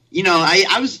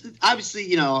 I was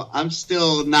obviously, I'm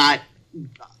still not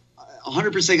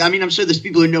 100%. I mean, I'm sure there's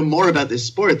people who know more about this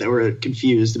sport that were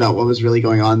confused about what was really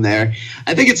going on there.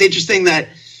 I think it's interesting that,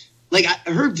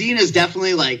 Herb Dean is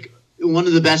definitely, one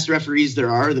of the best referees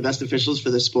there are, the best officials for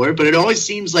the sport. But it always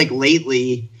seems like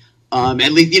lately,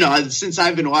 at least, since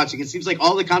I've been watching, it seems like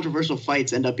all the controversial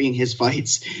fights end up being his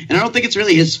fights. And I don't think it's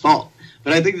really his fault.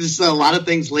 But I think a lot of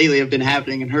things lately have been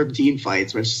happening in Herb Dean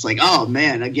fights where it's just like, oh,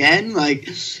 man, again?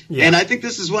 Yeah. And I think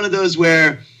this is one of those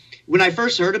where when I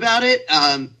first heard about it,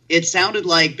 it sounded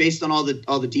like, based on all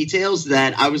the details,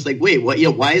 that I was like, wait, what?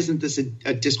 Why isn't this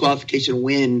a disqualification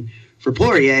win for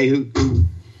Poirier, who,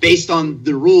 based on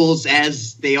the rules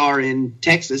as they are in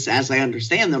Texas, as I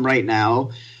understand them right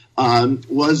now,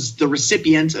 was the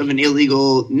recipient of an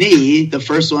illegal knee. The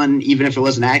first one, even if it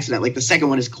was an accident, the second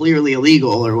one is clearly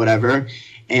illegal or whatever.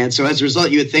 And so as a result,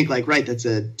 you would think right, that's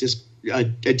a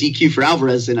DQ for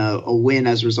Alvarez and a win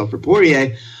as a result for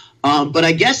Poirier. But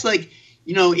I guess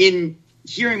in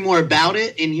hearing more about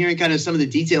it and hearing kind of some of the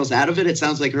details out of it, it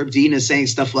sounds like Herb Dean is saying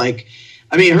stuff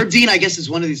Herb Dean, I guess, is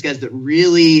one of these guys that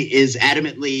really is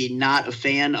adamantly not a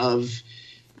fan of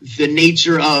the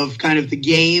nature of kind of the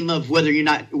game of whether or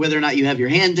not you have your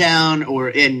hand down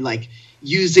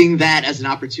using that as an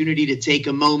opportunity to take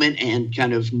a moment and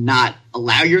kind of not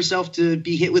allow yourself to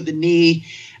be hit with the knee.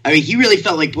 I mean, he really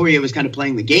felt like Poirier was kind of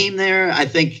playing the game there. I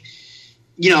think,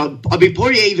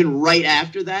 Poirier even right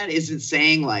after that isn't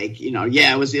saying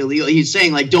it was illegal. He's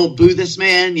saying don't boo this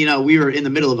man. We were in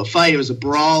the middle of a fight. It was a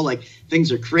brawl.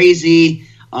 Things are crazy.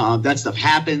 That stuff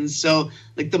happens. So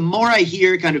the more I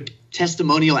hear kind of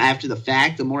testimonial after the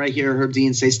fact, the more I hear Herb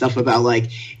Dean say stuff about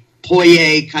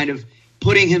Poirier kind of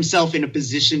putting himself in a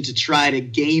position to try to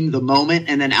game the moment,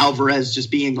 and then Alvarez just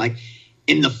being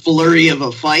in the flurry of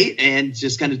a fight and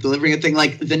just kind of delivering a thing.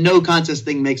 The no contest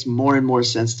thing makes more and more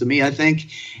sense to me, I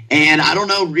think. And I don't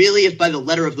know really if by the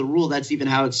letter of the rule that's even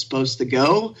how it's supposed to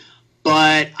go,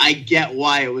 but I get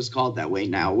why it was called that way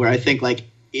now, where I think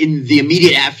in the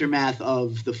immediate aftermath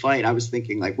of the fight, I was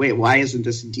thinking wait, why isn't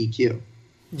this a DQ?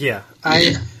 Yeah,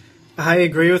 I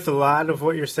agree with a lot of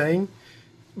what you're saying,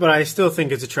 but I still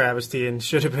think it's a travesty and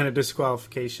should have been a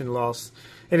disqualification loss.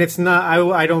 And it's not.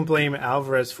 I don't blame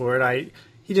Alvarez for it.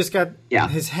 He just got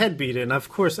his head beaten. Of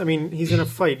course, I mean, he's in a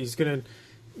fight. He's gonna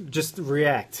just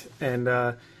react. And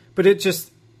but it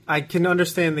just, I can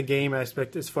understand the game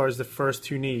aspect as far as the first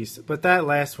two knees, but that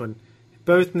last one,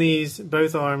 both knees,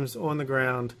 both arms on the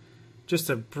ground, just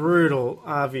a brutal,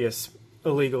 obvious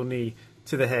illegal knee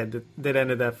to the head that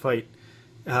ended that fight.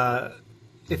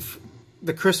 If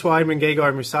the Chris Weidman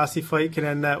Gegard Mousasi fight can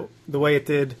end that the way it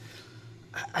did,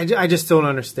 I just don't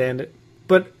understand it.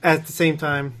 But at the same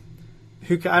time,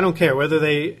 I don't care whether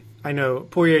I know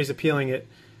Poirier's appealing it,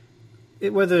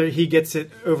 whether he gets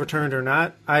it overturned or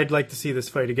not. I'd like to see this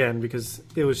fight again because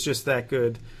it was just that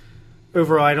good.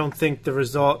 Overall, I don't think the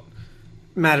result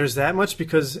matters that much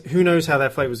because who knows how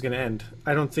that fight was going to end.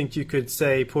 I don't think you could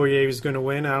say Poirier was going to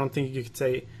win. I don't think you could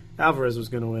say Alvarez was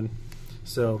going to win.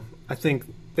 So I think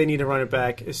they need to run it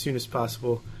back as soon as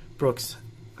possible. Brooks,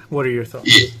 what are your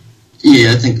thoughts?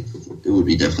 Yeah, I think it would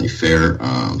be definitely fair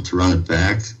to run it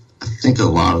back. I think a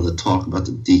lot of the talk about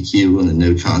the DQ and the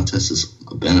no contest has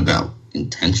been about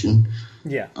intention.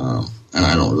 Yeah. And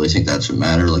I don't really think that should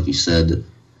matter. Like you said,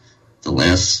 the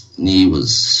last knee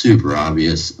was super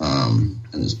obvious and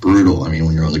it's brutal. I mean,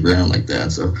 when you're on the ground like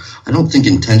that. So I don't think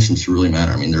intention should really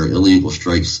matter. I mean, there are illegal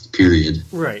strikes, period.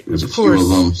 Right. There's a few of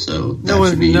them, so that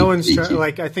should be no one's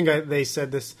I think they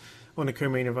said this on the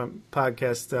Co-Main Event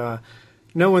podcast.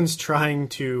 No one's trying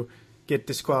to get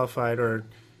disqualified or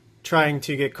trying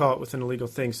to get caught with an illegal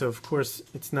thing. So, of course,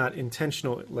 it's not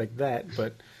intentional like that.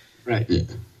 But right. Yeah.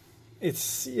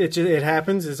 It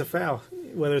happens as a foul,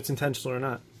 whether it's intentional or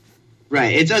not.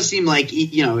 Right. It does seem like,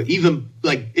 even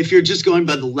if you're just going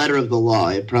by the letter of the law,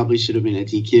 it probably should have been a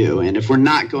DQ. And if we're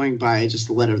not going by just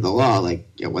the letter of the law,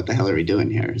 what the hell are we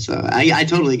doing here? So I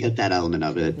totally get that element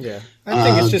of it. Yeah. I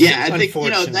think it's just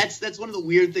unfortunate. That's one of the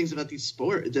weird things about this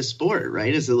sport,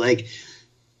 right? Is that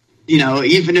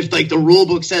even if the rule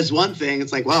book says one thing,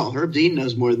 it's well, Herb Dean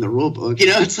knows more than the rule book.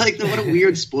 It's what a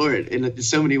weird sport in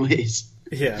so many ways.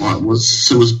 Yeah.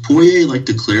 Was Poirier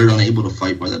declared unable to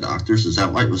fight by the doctors? Is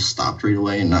that why it was stopped right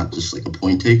away and not just a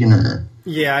point taken? Or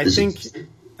yeah, I think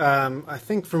I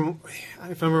think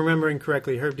if I'm remembering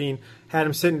correctly, Herb Dean had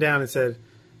him sitting down and said,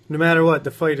 no matter what,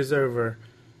 the fight is over.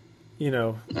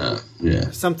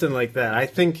 Something like that. I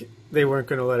think they weren't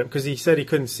going to let him, because he said he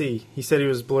couldn't see. He said he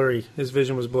was blurry. His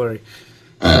vision was blurry.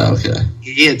 Okay.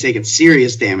 He had taken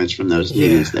serious damage from those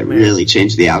knees that really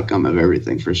changed the outcome of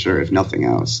everything, for sure, if nothing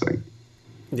else.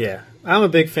 Yeah. I'm a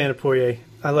big fan of Poirier.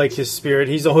 I like his spirit.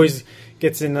 He's always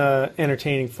gets in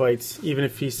entertaining fights, even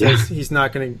if he says he's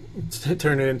not going to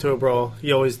turn it into a brawl.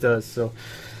 He always does. So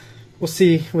we'll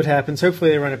see what happens.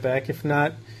 Hopefully they run it back. If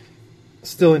not,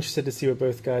 still interested to see what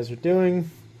both guys are doing.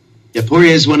 Yeah,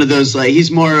 Poirier is one of those,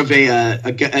 he's more of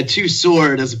a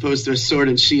two-sword as opposed to a sword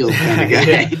and shield kind of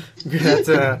guy. That's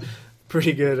a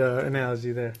pretty good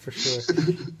analogy there, for sure.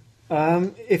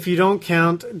 If you don't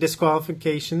count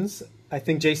disqualifications, I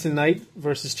think Jason Knight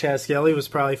versus Chaz Skelly was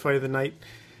probably fight of the night.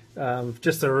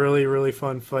 Just a really, really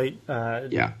fun fight.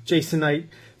 Jason Knight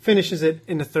finishes it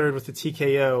in the third with the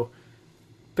TKO.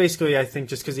 Basically, I think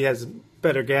just because he has a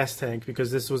better gas tank,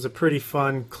 because this was a pretty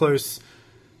fun, close,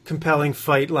 compelling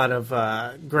fight. A lot of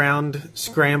ground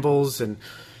scrambles and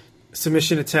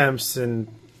submission attempts, and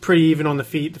pretty even on the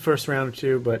feet the first round or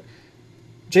two. But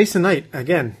Jason Knight,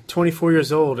 again, 24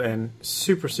 years old and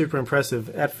super, super impressive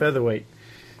at featherweight.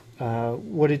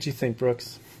 What did you think,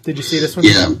 Brooks? Did you see this one?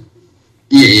 Yeah.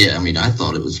 I mean, I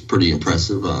thought it was pretty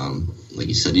impressive. Like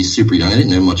you said, he's super young. I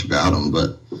didn't know much about him,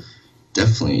 but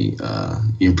definitely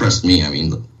he impressed me. I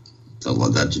mean,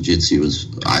 that jiu-jitsu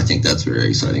I think that's very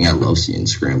exciting. I love seeing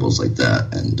scrambles like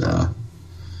that, and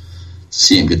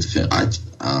see him get the fin. I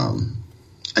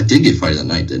did get fight of the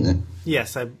night, didn't it?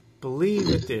 Yes, I believe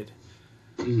it did.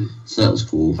 So that was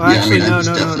cool. Actually, I was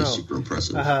no. super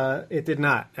impressive. It did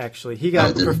not, actually. He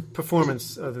got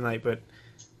performance of the night, but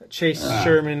Chase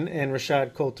Sherman and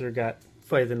Rashad Coulter got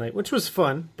fight of the night, which was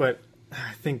fun, but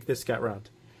I think this got robbed.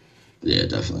 Yeah,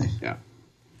 definitely.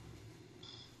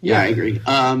 Yeah, I agree.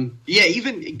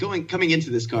 Even coming into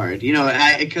this card,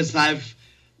 because I've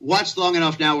watched long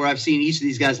enough now where I've seen each of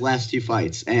these guys' last two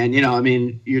fights, and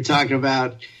you're talking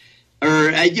about,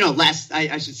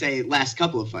 last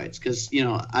couple of fights, because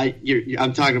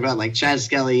I'm talking about like Chaz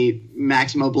Skelly,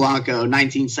 Maximo Blanco,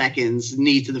 19 seconds,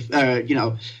 knee to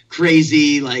the,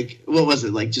 crazy, what was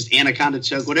it, just anaconda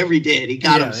choke, whatever he did, he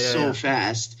got him so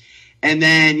fast. And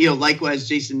then, likewise,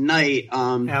 Jason Knight.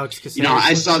 Alex Caceres.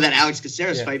 I saw that Alex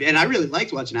Caceres fight, and I really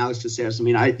liked watching Alex Caceres. I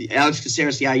mean, Alex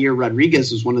Caceres, Yair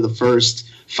Rodriguez was one of the first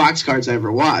Fox cards I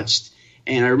ever watched.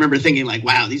 And I remember thinking,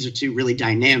 wow, these are two really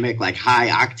dynamic,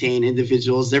 high-octane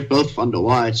individuals. They're both fun to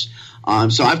watch.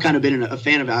 So I've kind of been a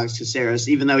fan of Alex Caceres,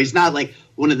 even though he's not,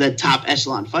 one of the top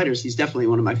echelon fighters. He's definitely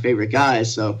one of my favorite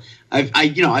guys. So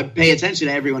I pay attention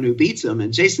to everyone who beats him.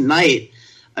 And Jason Knight,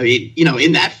 I mean,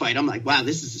 in that fight, I'm like, wow,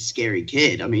 this is a scary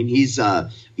kid. I mean, he's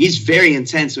very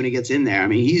intense when he gets in there. I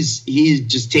mean, he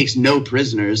just takes no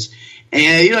prisoners.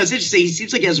 And, it's interesting. He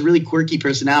seems like he has a really quirky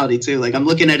personality, too. I'm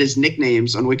looking at his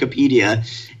nicknames on Wikipedia,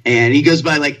 and he goes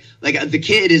by, the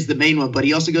kid is the main one, but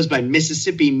he also goes by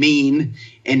Mississippi Mean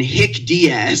and Hick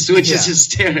Diaz, which is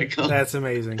hysterical. That's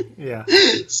amazing. Yeah.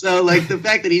 So, the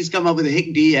fact that he's come up with a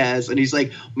Hick Diaz, and he's,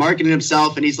 marketing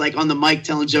himself, and he's, on the mic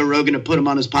telling Joe Rogan to put him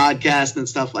on his podcast and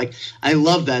stuff. I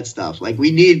love that stuff.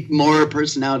 We need more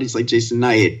personalities like Jason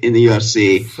Knight in the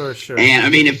UFC. For sure. And, I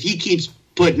mean, if he keeps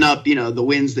putting up, the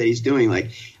wins that he's doing,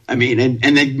 and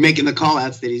then making the call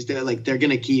outs that he's doing, they're going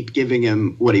to keep giving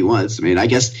him what he wants. I mean, I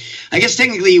guess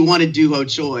technically he wanted Doo Ho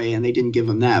Choi and they didn't give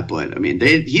him that, but I mean,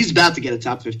 he's about to get a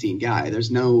top 15 guy. There's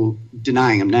no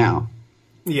denying him now.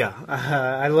 Yeah.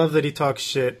 I love that he talks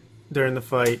shit during the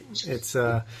fight. It's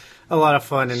a lot of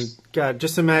fun, and God,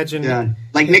 just imagine. Yeah.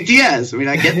 Like Nick Diaz. I mean,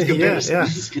 I get the comparison. Yeah.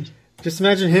 Just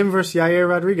imagine him versus Yair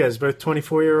Rodriguez, both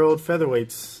 24-year-old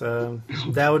featherweights.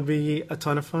 That would be a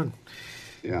ton of fun.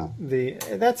 Yeah,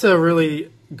 that's a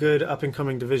really good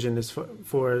up-and-coming division as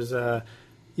far as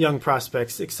young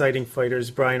prospects, exciting fighters.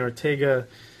 Brian Ortega,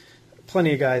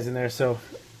 plenty of guys in there. So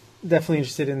definitely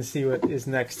interested in to see what is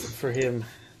next for him.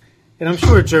 And I'm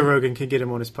sure Joe Rogan could get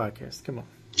him on his podcast. Come on.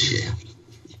 Yeah.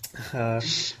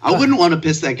 I wouldn't want to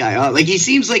piss that guy off. He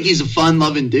seems like he's a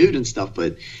fun-loving dude and stuff,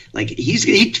 but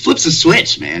he flips a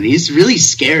switch, man. He's really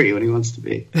scary when he wants to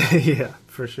be. Yeah,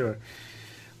 for sure.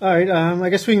 All right, I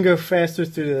guess we can go faster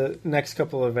through the next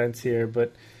couple of events here.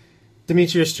 But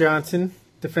Demetrius Johnson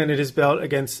defended his belt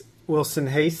against Wilson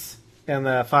Hayes and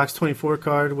the Fox 24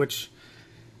 card, which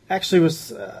actually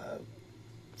was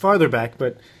farther back,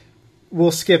 but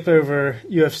we'll skip over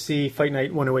UFC Fight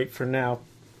Night 108 for now,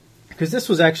 because this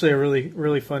was actually a really,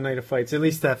 really fun night of fights, at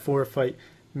least that 4-fight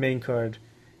main card.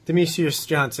 Demetrius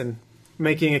Johnson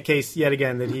making a case yet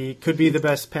again that he could be the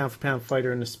best pound-for-pound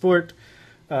fighter in the sport.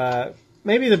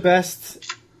 Maybe the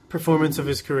best performance of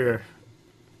his career,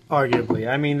 arguably.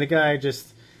 I mean, the guy just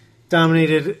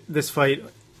dominated this fight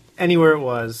anywhere it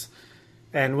was.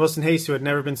 And Wilson Hayes, who had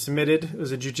never been submitted,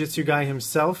 was a jiu-jitsu guy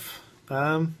himself.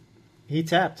 He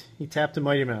tapped a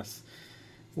Mighty Mouse.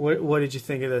 What did you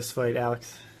think of this fight,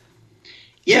 Alex?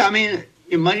 Yeah, I mean,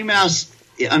 Mighty Mouse,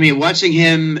 I mean, watching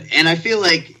him, and I feel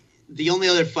like the only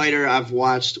other fighter I've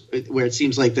watched where it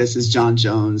seems like this is John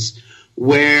Jones,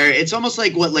 where it's almost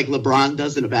like what like LeBron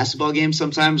does in a basketball game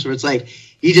sometimes, where it's like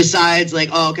he decides like,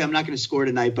 oh, okay, I'm not going to score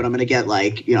tonight, but I'm going to get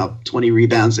like, 20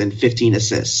 rebounds and 15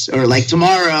 assists. Or like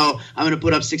tomorrow, I'm going to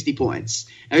put up 60 points.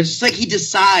 And it's just like he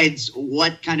decides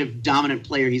what kind of dominant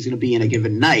player he's going to be in a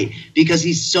given night because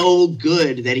he's so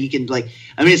good that he can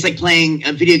it's like playing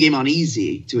a video game on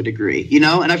easy to a degree,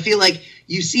 And I feel like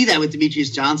you see that with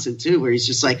Demetrius Johnson too, where he's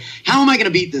just like, how am I going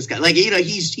to beat this guy? Like,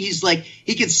 he's like,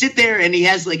 he can sit there and he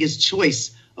has like his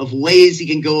choice of ways he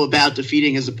can go about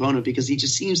defeating his opponent because he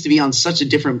just seems to be on such a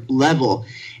different level.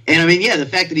 And I mean, the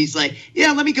fact that he's like,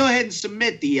 let me go ahead and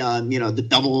submit the, the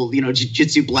double,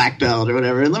 jiu-jitsu black belt or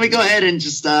whatever. And let me go ahead and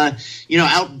just,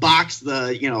 outbox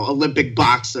the, Olympic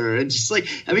boxer. And just like,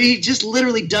 I mean, he just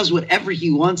literally does whatever he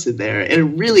wants in there. And it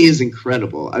really is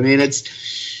incredible. I mean, it's,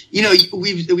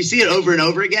 we see it over and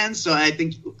over again. So I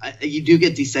think you do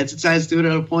get desensitized to it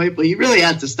at a point, but you really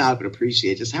have to stop and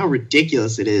appreciate just how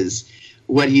ridiculous it is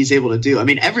what he's able to do. I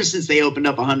mean, ever since they opened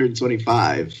up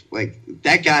 125, like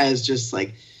that guy is just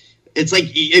like, it's like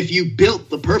if you built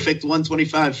the perfect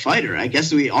 125 fighter, I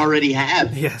guess we already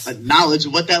have a knowledge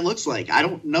of what that looks like. I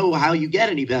don't know how you get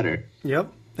any better.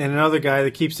 Yep. And another guy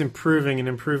that keeps improving, and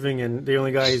the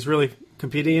only guy he's really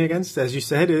competing against, as you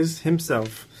said, is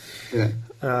himself. Yeah.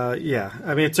 I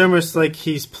mean, it's almost like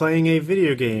he's playing a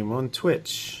video game on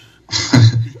Twitch.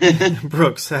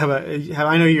 Brooks,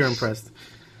 I know you're impressed.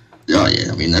 Oh,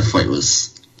 yeah. I mean, that fight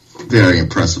was very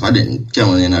impressive. I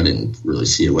didn't really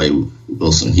see a way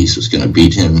Wilson Hayes was going to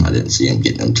beat him. I didn't see him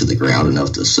getting him to the ground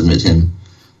enough to submit him.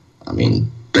 I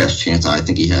mean, best chance I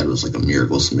think he had was like a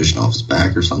miracle submission off his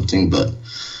back or something. But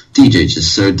DJ's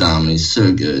just so dominant. He's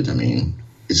so good. I mean,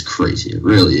 it's crazy. It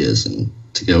really is. And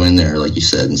to go in there, like you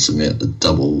said, and submit a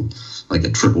double, like a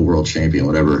triple world champion,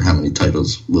 whatever, how many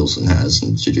titles Wilson has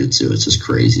in jiu-jitsu, it's just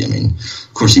crazy. I mean,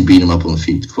 of course, he beat him up on the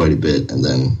feet quite a bit and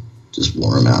then just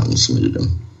wore him out and submitted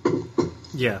him.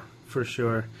 Yeah, for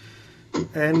sure.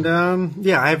 And,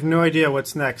 I have no idea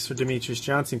what's next for Demetrius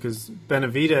Johnson because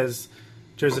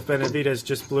Joseph Benavidez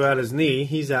just blew out his knee.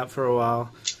 He's out for a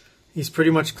while. He's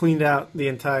pretty much cleaned out the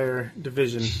entire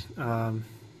division.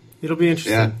 It'll be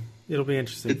interesting. Yeah. It'll be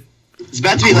interesting. It's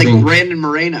about to be like Brandon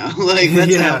Moreno. Like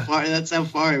that's how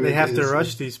far they have to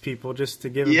rush these people just to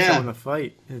give them someone to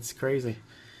fight. It's crazy.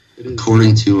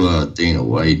 According to Dana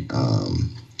White,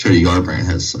 Cody Garbrandt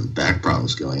has some back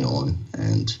problems going on,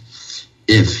 and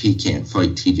if he can't fight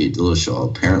TJ Dillashaw,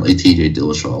 apparently TJ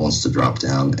Dillashaw wants to drop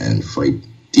down and fight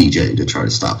DJ to try to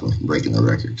stop him from breaking the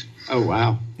record. Oh,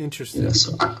 wow. Interesting. Yeah,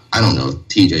 so I don't know if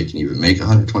TJ can even make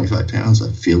 125 pounds.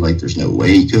 I feel like there's no way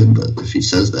he could, but if he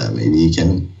says that, maybe he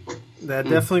can.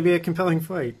 That'd definitely be a compelling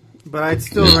fight. But I'd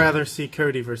still rather see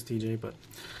Cody versus TJ. But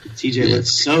TJ looked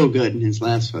so good in his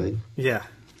last fight. Yeah.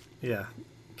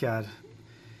 God.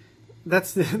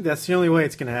 That's the only way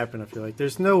it's going to happen, I feel like.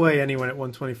 There's no way anyone at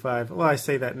 125... Well, I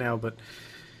say that now, but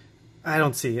I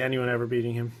don't see anyone ever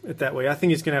beating him at that way. I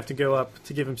think he's going to have to go up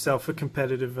to give himself a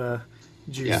competitive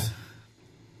juice. Yeah.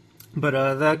 But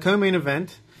the co-main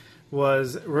event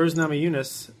was Rose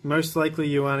Namajunas, most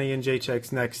likely Joanna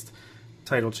Jędrzejczyk's next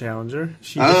title challenger.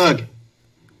 She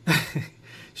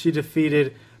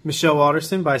defeated Michelle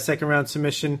Waterson by second-round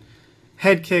submission,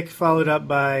 head kick followed up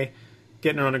by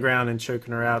getting her on the ground and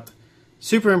choking her out.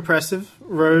 Super impressive.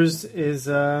 Rose is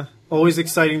always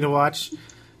exciting to watch.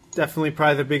 Definitely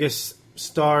probably the biggest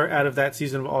star out of that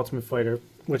season of Ultimate Fighter,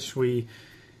 which we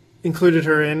included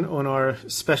her in on our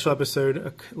special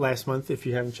episode last month, if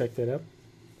you haven't checked that out.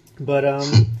 But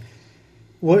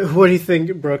what do you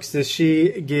think, Brooks? Does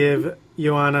she give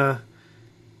Joanna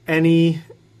any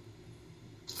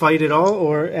fight at all?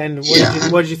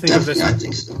 What did you think of this? I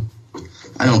think so.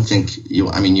 I don't think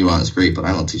Joanna's great, but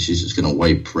I don't think she's just going to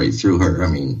wipe right through her. I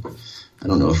mean, I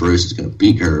don't know if Rose is going to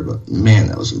beat her, but man,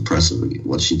 that was impressive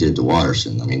what she did to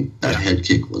Waterson. I mean, that head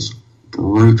kick was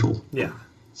brutal. Yeah.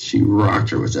 She rocked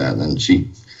her with that, and then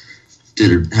she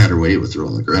had her way with her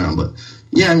on the ground. But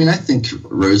yeah, I mean, I think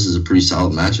Rose is a pretty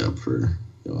solid matchup for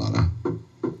Joanna.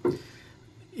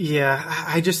 Yeah,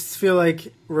 I just feel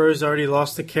like Rose already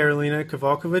lost to Karolina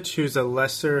Kowalkiewicz, who's a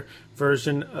lesser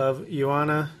version of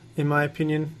Joanna, in my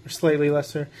opinion, or slightly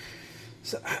lesser.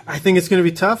 So I think it's going to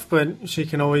be tough, but she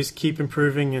can always keep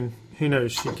improving, and who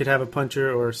knows? She could have a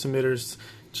puncher or submitter's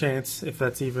chance, if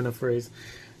that's even a phrase.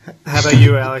 How about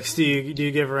you, Alex? Do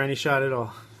you give her any shot at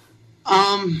all?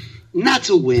 Not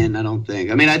to win, I don't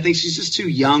think. I mean, I think she's just too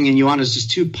young, and Joanna's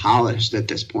just too polished at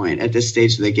this point, at this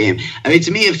stage of the game. I mean,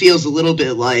 to me, it feels a little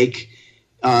bit like,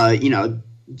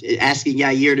 asking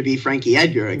Yair to be Frankie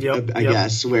Edgar, I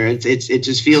guess, where it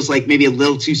just feels like maybe a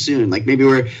little too soon. Like maybe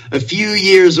we're a few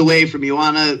years away from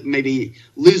Joanna maybe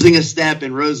losing a step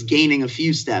and Rose gaining a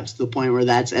few steps to the point where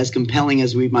that's as compelling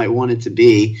as we might want it to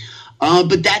be.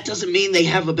 But that doesn't mean they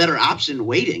have a better option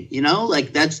waiting,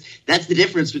 Like that's the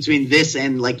difference between this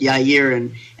and like Yair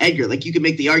and Edgar. Like you could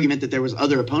make the argument that there was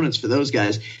other opponents for those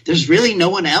guys. There's really no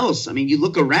one else. I mean, you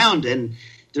look around and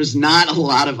there's not a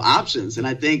lot of options. And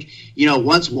I think,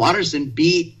 once Waterson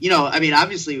beat,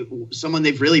 obviously someone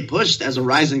they've really pushed as a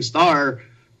rising star,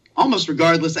 almost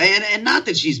regardless, and not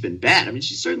that she's been bad. I mean,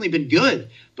 she's certainly been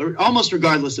good, but almost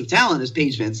regardless of talent is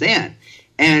Paige Van Zandt.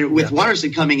 And with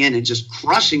Waterson coming in and just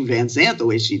crushing Van Zandt the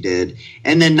way she did,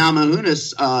 and then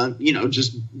Namajunas,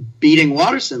 just beating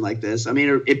Waterson like this, I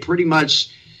mean, it pretty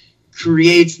much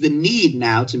creates the need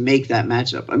now to make that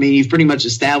matchup. I mean, you've pretty much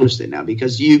established it now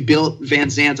because you built Van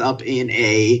Zandt up in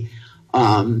a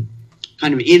kind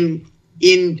of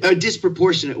in a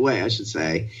disproportionate way, I should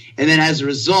say. And then as a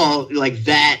result, like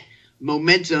that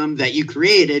momentum that you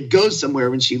created goes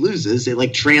somewhere when she loses. It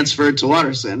like transferred to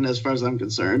Waterson as far as I'm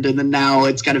concerned. And then now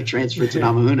it's kind of transferred to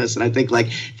Namajunas. And I think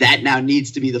like that now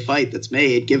needs to be the fight that's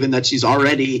made, given that she's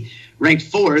already ranked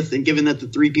fourth and given that the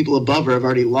three people above her have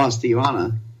already lost to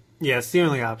Joanna. Yeah, it's the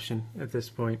only option at this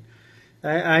point.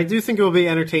 I do think it will be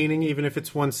entertaining, even if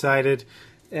it's one-sided.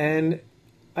 And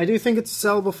I do think it's a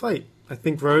sellable fight. I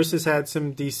think Rose has had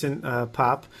some decent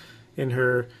pop in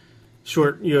her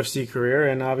short UFC career,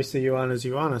 and obviously Joanna's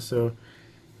Joanna, so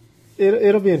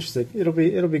it'll be interesting. It'll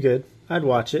be good. I'd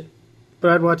watch it,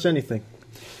 but I'd watch anything.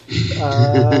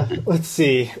 Let's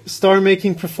see.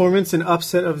 Star-making performance and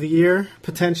upset of the year,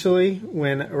 potentially,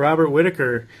 when Robert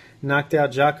Whittaker knocked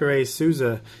out Jacare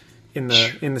Souza in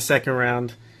the second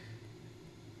round.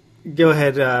 Go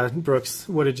ahead, Brooks.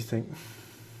 What did you think?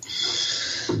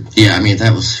 Yeah, I mean,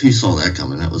 who saw that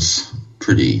coming? That was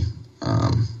pretty.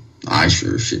 I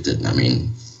sure shit didn't. I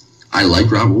mean, I like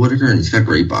Robert Whittaker and he's got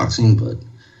great boxing, but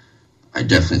I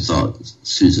definitely thought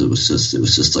Souza was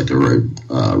just like a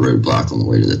roadblock on the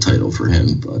way to the title for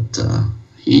him. But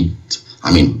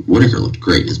Whittaker looked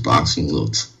great. His boxing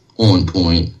looked on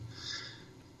point.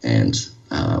 And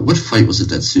what fight was it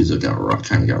that Souza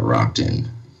kind of got rocked in?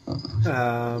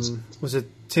 Was it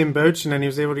Tim Boach and then he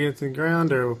was able to get to the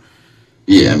ground? Or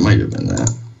yeah, it might have been that.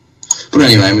 But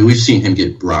anyway, I mean, we've seen him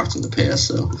get rocked in the past,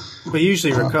 so. But he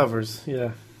usually recovers,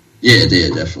 yeah. Yeah,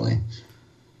 definitely.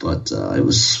 But I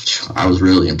was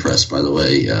really impressed by the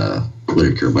way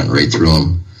Whittaker went right through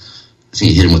him. I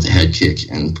think he hit him with a head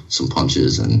kick and some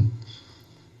punches and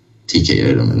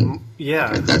TKO'd him. And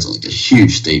yeah, that's like a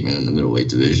huge statement in the middleweight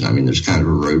division. I mean, there's kind of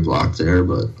a roadblock there,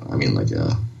 but I mean, like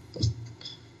a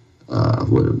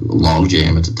log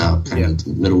jam at the top, kind of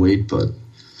middleweight, but.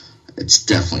 It's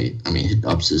definitely, I mean, it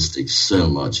ups his stakes so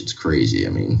much, it's crazy. I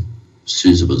mean,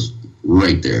 Souza was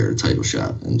right there, title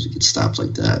shot, and to get stopped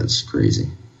like that, it's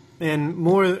crazy. And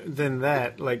more than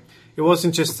that, like, it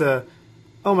wasn't just oh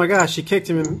my gosh, he kicked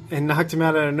him and knocked him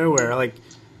out of nowhere. Like,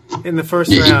 in the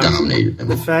first round, he dominated him.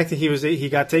 The fact that he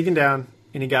got taken down,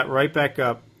 and he got right back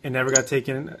up, and never got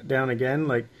taken down again,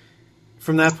 like,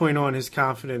 from that point on, his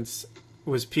confidence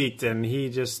was peaked, and he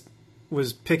just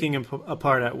was picking him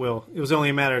apart at will. It was only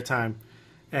a matter of time.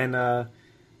 And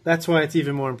that's why it's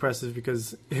even more impressive,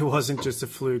 because it wasn't just a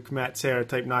fluke Matt Serra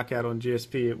type knockout on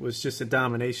GSP. It was just a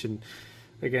domination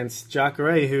against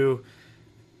Jacare, who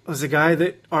was a guy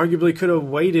that arguably could have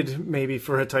waited maybe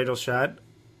for a title shot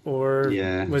or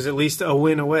was at least a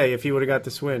win away if he would have got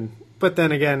this win. But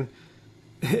then again,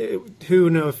 who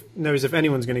knows if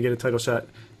anyone's going to get a title shot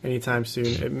anytime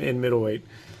soon in middleweight.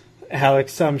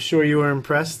 Alex, I'm sure you were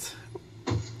impressed.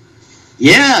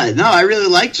 Yeah, no, I really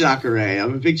like Jacare.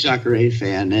 I'm a big Jacare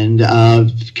fan. And,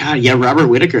 Robert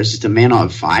Whittaker is just a man on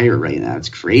fire right now. It's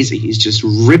crazy. He's just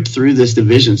ripped through this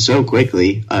division so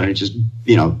quickly.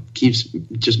 Keeps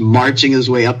just marching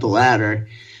his way up the ladder.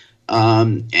 Now,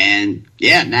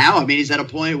 I mean, he's at a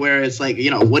point where it's like,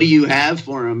 what do you have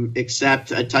for him except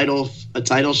a title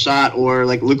shot or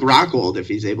like Luke Rockhold if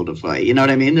he's able to fight? You know what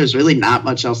I mean? There's really not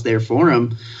much else there for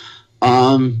him.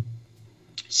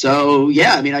 So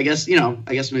yeah, I mean, I guess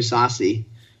Mousasi,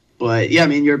 but yeah, I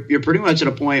mean, you're pretty much at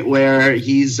a point where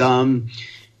he's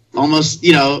almost,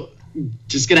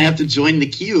 just going to have to join the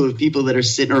queue of people that are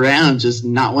sitting around just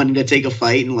not wanting to take a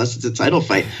fight unless it's a title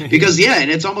fight. Because,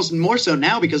 and it's almost more so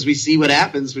now because we see what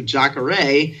happens with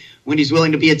Jacare when he's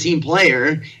willing to be a team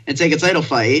player and take a title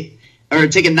fight or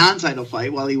take a non-title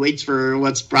fight while he waits for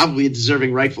what's probably a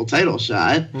deserving rightful title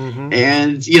shot. Mm-hmm.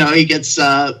 And, he gets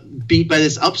beat by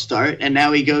this upstart, and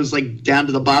now he goes, down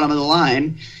to the bottom of the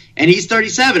line. And he's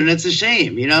 37, and it's a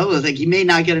shame, he may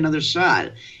not get another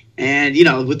shot. And,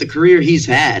 with the career he's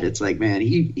had, it's man,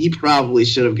 he probably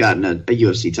should have gotten a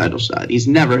UFC title shot. He's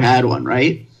never had one,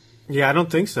 right? Yeah, I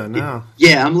don't think so, no.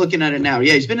 Yeah, I'm looking at it now.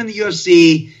 Yeah, he's been in the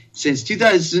UFC since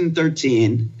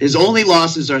 2013. His only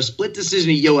losses are split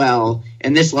decision to Yoel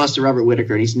and this loss to Robert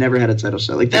Whittaker, and he's never had a title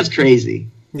shot. That's crazy.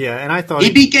 Yeah, and I thought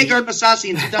he beat Gegard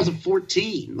Mousasi in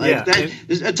 2014.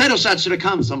 A title shot should have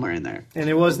come somewhere in there. And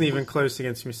it wasn't even close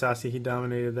against Mousasi. He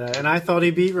dominated that. And I thought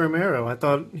he beat Romero. I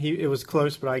thought it was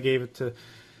close, but I gave it to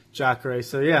Jacare.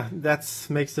 So yeah, that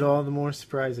makes it all the more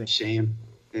surprising. Shame.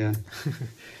 Yeah.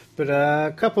 But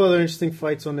a couple other interesting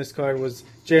fights on this card was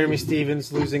Jeremy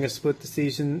Stephens losing a split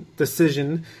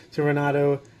decision to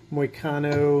Renato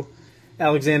Moicano.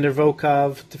 Alexander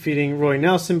Volkov defeating Roy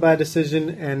Nelson by decision,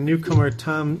 and newcomer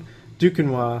Tom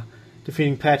Duquesnoy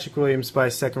defeating Patrick Williams by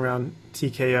second-round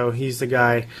TKO. He's the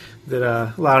guy that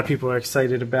a lot of people are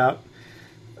excited about.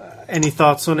 Any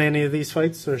thoughts on any of these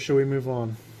fights, or should we move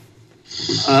on?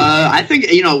 I think,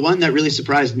 one that really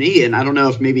surprised me, and I don't know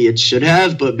if maybe it should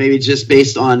have, but maybe just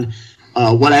based on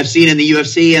what I've seen in the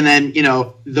UFC, and then,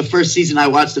 the first season I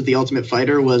watched of The Ultimate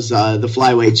Fighter was the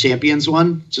Flyweight Champions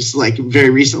one, just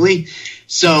very recently.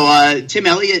 So Tim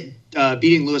Elliott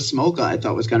beating Louis Smolka I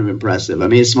thought was kind of impressive. I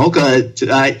mean,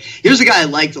 Smolka, here's a guy I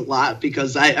liked a lot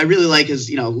because I really like his,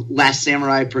 Last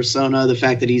Samurai persona, the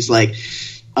fact that he's he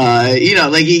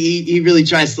really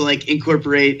tries to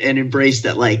incorporate and embrace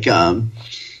that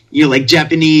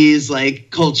Japanese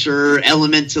culture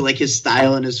element to his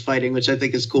style and his fighting, which I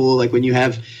think is cool. When you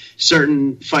have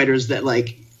certain fighters that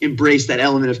embrace that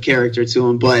element of character to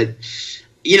them. But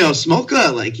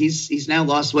Smolka, he's now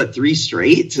lost 3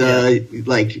 straight,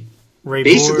 Ray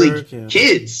basically Borg, yeah.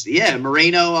 Kids. Yeah,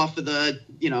 Moreno off of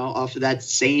that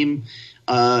same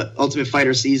Ultimate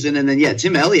Fighter season, and then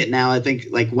Tim Elliott now I think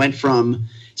went from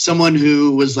someone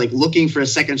who was looking for a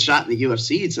second shot in the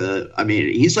UFC to,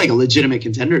 he's a legitimate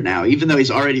contender now, even though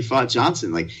he's already fought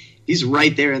Johnson. He's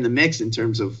right there in the mix in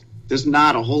terms of there's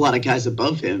not a whole lot of guys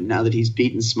above him now that he's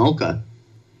beaten Smolka.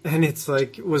 And it's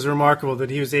was remarkable that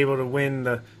he was able to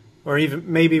win or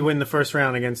even maybe win the first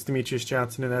round against Demetrius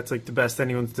Johnson, and that's the best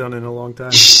anyone's done in a long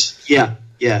time. Yeah.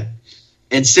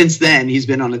 And since then, he's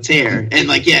been on a tear, and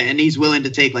and he's willing to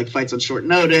take fights on short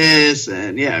notice,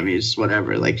 and just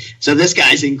whatever. So this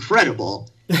guy's incredible,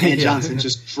 and Johnson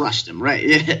just crushed him, right?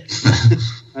 Yeah,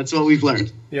 that's what we've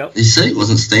learned. Yep. They said he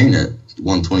wasn't staying at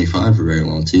 125 for very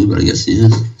long too, but I guess he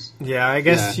is. Yeah, I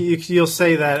guess you'll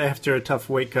say that after a tough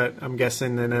weight cut, I'm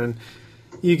guessing, and then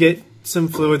you get some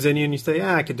fluids in you, and you say,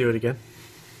 I could do it again.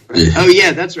 Yeah. Oh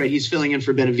yeah, that's right. He's filling in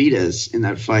for Benavidez in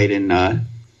that fight in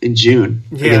June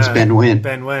against Ben Nguyen.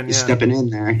 Ben Nguyen, he's stepping in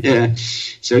there. Yeah,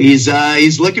 so he's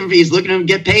looking to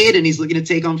get paid, and he's looking to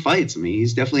take on fights.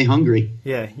 He's definitely hungry.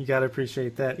 Yeah, you got to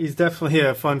appreciate that. He's definitely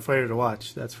a fun fighter to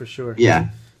watch. That's for sure. Yeah,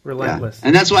 relentless. Yeah.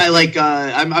 And that's why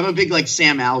I'm a big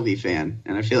Sam Alvey fan,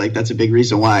 and I feel that's a big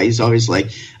reason why he's always I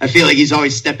feel he's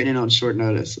always stepping in on short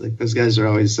notice. Those guys are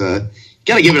always got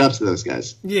to give it up to those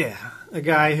guys. Yeah, a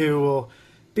guy who will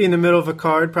be in the middle of a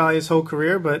card probably his whole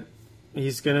career, but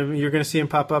you're gonna see him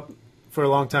pop up for a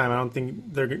long time. I don't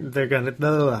think they're the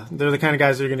kind of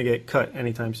guys that are gonna get cut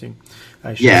anytime soon.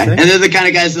 Yeah, and they're the kind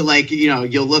of guys that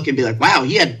you'll look and be wow,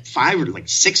 he had 5 or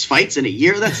 6 fights in a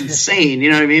year. That's insane. You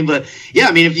know what I mean? But yeah,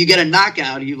 if you get a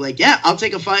knockout, you're I'll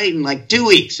take a fight in 2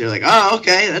 weeks. You're oh,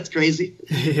 okay, that's crazy.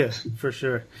 Yeah, for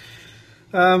sure.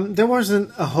 There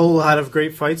wasn't a whole lot of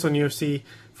great fights on UFC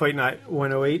Fight Night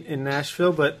 108 in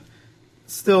Nashville, but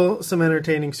still some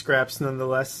entertaining scraps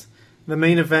nonetheless. The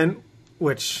main event,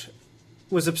 which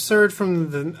was absurd from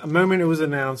the moment it was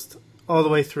announced all the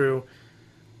way through,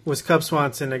 was Cub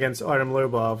Swanson against Artem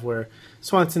Lobov, where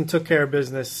Swanson took care of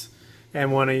business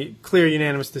and won a clear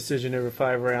unanimous decision over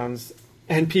 5 rounds.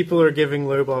 And people are giving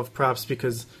Lobov props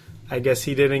because I guess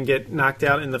he didn't get knocked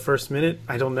out in the first minute.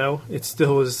 I don't know. It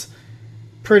still was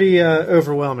pretty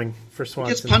overwhelming for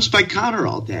Swanson. He gets punched by Conor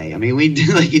all day.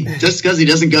 Just because he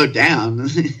doesn't go down.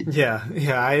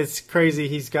 Yeah, it's crazy.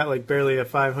 He's got barely a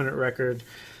 500 record.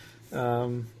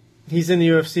 He's in the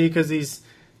UFC because he's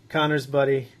Conor's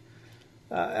buddy.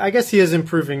 I guess he is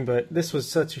improving, but this was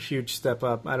such a huge step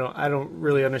up. I don't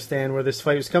really understand where this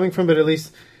fight was coming from, but at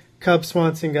least Cub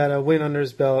Swanson got a win under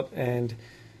his belt, and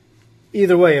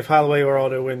either way, if Holloway or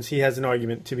Aldo wins, he has an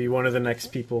argument to be one of the next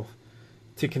people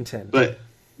to contend. But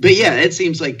yeah, it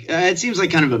seems like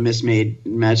kind of a mismade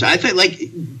match. I think like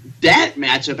that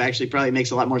matchup actually probably makes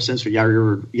a lot more sense for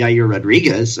Yair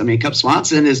Rodriguez. I mean, Cub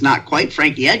Swanson is not quite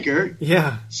Frankie Edgar.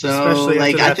 Yeah. So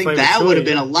like I think that would have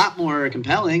been a lot more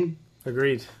compelling.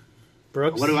 Agreed.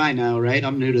 Brooks? What do I know, right?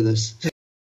 I'm new to this.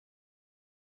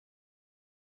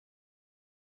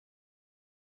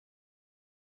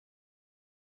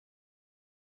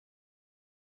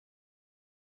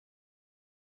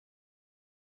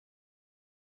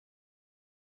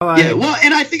 Yeah, well,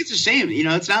 and I think it's a shame. You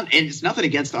know, it's nothing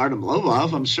against Artem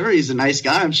Lobov. I'm sure he's a nice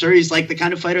guy. I'm sure he's like the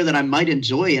kind of fighter that I might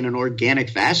enjoy in an organic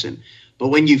fashion. But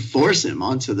when you force him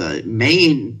onto the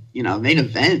main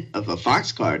event of a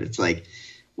Fox card, it's like,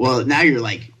 well, now you're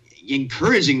like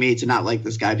encouraging me to not like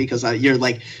this guy because you're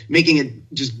like making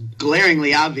it just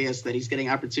glaringly obvious that he's getting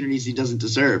opportunities he doesn't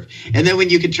deserve. And then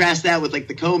when you contrast that with like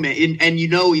the co-main, and you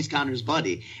know he's Conor's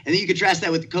buddy, and then you contrast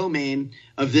that with the co-main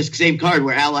of this same card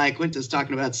where Al Iaquinta's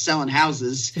talking about selling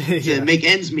houses to make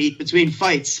ends meet between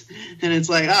fights, and it's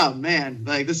like, oh man,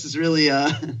 like this is really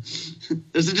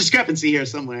there's a discrepancy here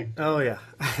somewhere. Oh yeah,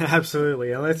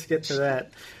 absolutely. And let's get to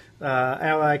that.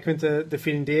 Al Iaquinta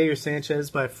defeating Diego Sanchez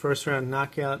by first round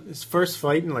knockout. His first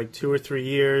fight in like 2 or 3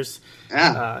 years.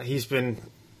 Yeah. He's been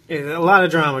a lot of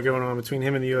drama going on between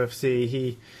him and the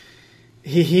UFC.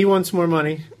 He wants more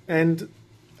money, and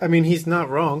I mean he's not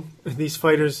wrong. These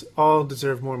fighters all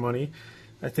deserve more money.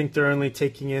 I think they're only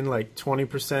taking in like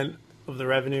 20% of the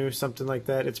revenue, something like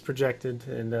that. It's projected,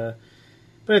 and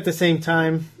but at the same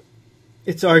time,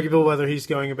 it's arguable whether he's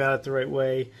going about it the right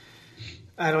way.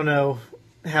 I don't know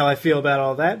how I feel about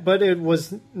all that, but it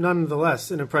was nonetheless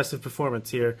an impressive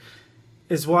performance here.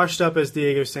 As washed up as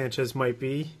Diego Sanchez might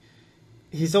be,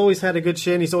 he's always had a good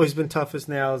chin. He's always been tough as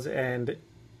nails, and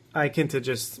Iaquinta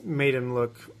just made him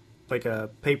look like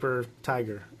a paper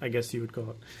tiger, I guess you would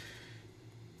call it.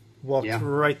 Walked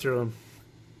right through him.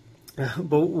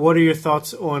 But what are your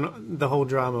thoughts on the whole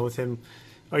drama with him?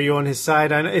 Are you on his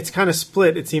side? I know it's kind of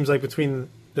split, it seems like, between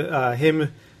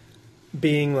him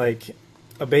being like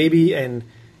a baby and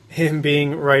him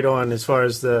being right on as far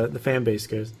as the fan base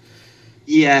goes.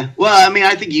 Yeah, well, I mean,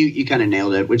 I think you kind of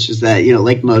nailed it, which is that, you know,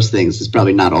 like most things, it's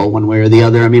probably not all one way or the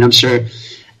other. I mean, I'm sure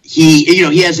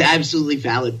he has absolutely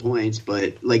valid points,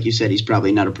 but like you said, he's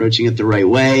probably not approaching it the right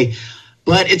way.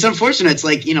 But it's unfortunate. It's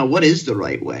like, you know, what is the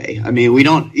right way? I mean, we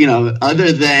don't, you know,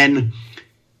 other than,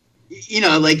 you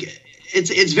know, like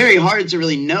it's very hard to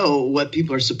really know what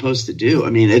people are supposed to do. I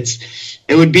mean, it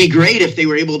would be great if they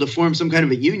were able to form some kind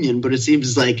of a union, but it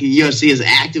seems like UFC is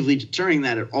actively deterring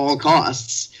that at all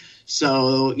costs.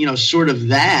 So, you know, short of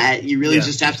that, you really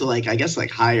just have to, like, I guess, like,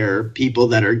 hire people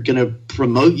that are going to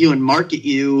promote you and market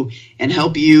you and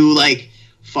help you, like,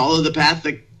 follow the path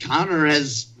that Conor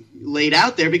has laid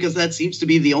out there, because that seems to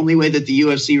be the only way that the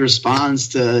UFC responds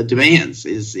to demands,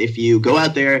 is if you go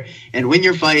out there and win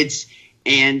your fights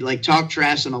and, like, talk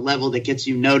trash on a level that gets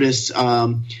you noticed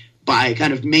by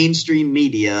kind of mainstream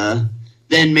media,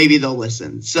 then maybe they'll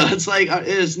listen. So it's like,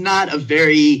 it's not a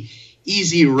very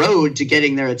easy road to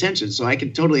getting their attention. So I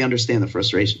can totally understand the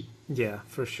frustration. Yeah,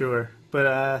 for sure. But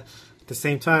at the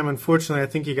same time, unfortunately, I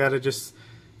think you got to just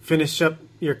finish up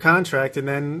your contract and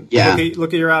then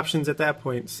look at your options at that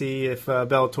point. See if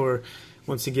Bellator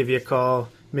wants to give you a call,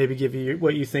 maybe give you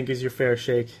what you think is your fair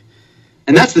shake.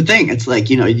 And that's the thing. It's like,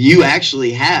 you know, you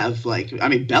actually have, like, I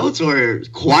mean,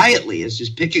 Bellator quietly is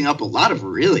just picking up a lot of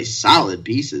really solid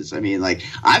pieces. I mean, like,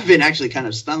 I've been actually kind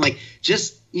of stunned. Like,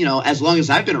 just, you know, as long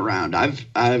as I've been around,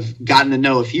 I've gotten to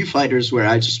know a few fighters where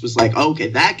I just was like, oh, okay,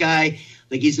 that guy,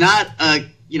 like, he's not,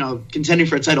 you know, contending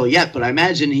for a title yet, but I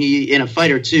imagine he, in a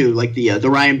fight or two, like the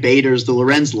Ryan Baders, the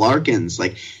Lorenz Larkins,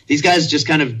 like, these guys just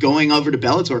kind of going over to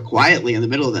Bellator quietly in the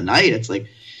middle of the night. It's like,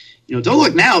 you know, don't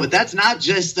look now, but that's not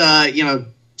just, you know,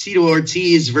 Tito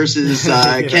Ortiz versus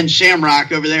Ken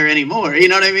Shamrock over there anymore. You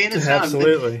know what I mean? It's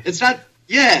Absolutely. It's not,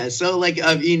 yeah. So, like,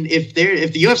 I mean, if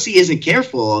the UFC isn't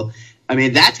careful, I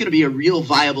mean, that's going to be a real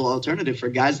viable alternative for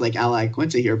guys like Al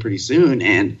Iaquinta here pretty soon.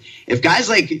 And if guys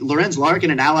like Lorenz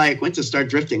Larkin and Al Iaquinta start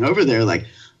drifting over there, like,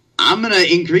 I'm going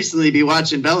to increasingly be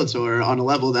watching Bellator on a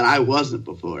level that I wasn't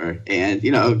before. And,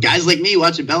 you know, guys like me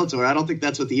watching Bellator, I don't think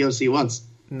that's what the UFC wants.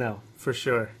 No, for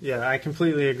sure. Yeah, I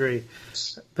completely agree.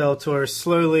 Bellator is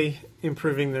slowly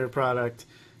improving their product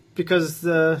because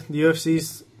the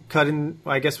UFC's cutting,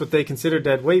 I guess, what they consider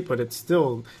dead weight, but it's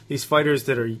still these fighters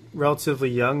that are relatively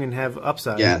young and have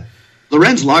upside. Yeah.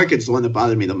 Lorenz Larkin's the one that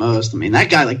bothered me the most. I mean, that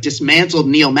guy, like, dismantled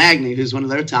Neil Magny, who's one of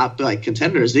their top, like,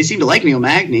 contenders. They seem to like Neil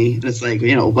Magny. And it's like,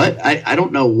 you know, what? I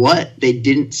don't know what they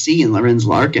didn't see in Lorenz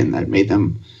Larkin that made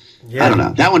them I don't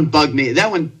know. That one bugged me.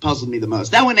 That one puzzled me the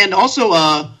most. That one, and also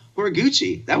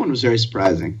Horiguchi. That one was very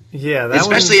surprising. Yeah,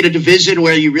 especially in a division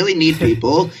where you really need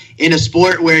people, in a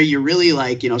sport where you're really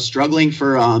like, struggling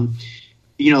for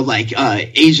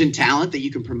Asian talent that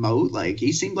you can promote. Like,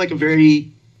 he seemed like a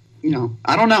very,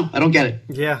 I don't know. I don't get it.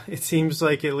 Yeah, it seems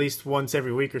like at least once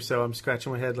every week or so I'm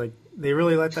scratching my head like, they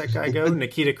really let that guy go?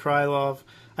 Nikita Krylov.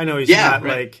 I know he's not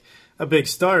like a big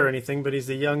star or anything, but he's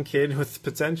a young kid with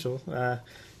potential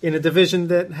in a division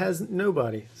that has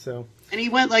nobody. So. And he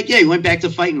went back to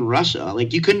fight in Russia.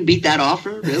 Like, you couldn't beat that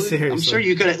offer, really? Seriously. I'm sure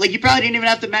you could. Like, you probably didn't even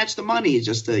have to match the money.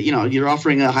 Just to, you're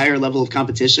offering a higher level of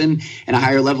competition and a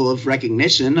higher level of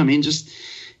recognition. I mean, just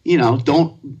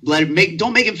don't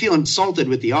make him feel insulted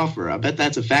with the offer. I bet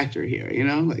that's a factor here.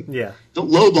 Don't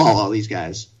lowball all these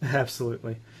guys.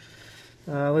 Absolutely.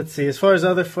 Let's see. As far as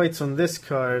other fights on this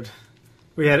card,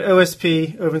 we had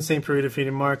OSP, Ovince St. Preux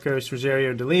defeated Marcos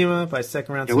Rogerio de Lima by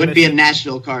second round submission. It wouldn't be a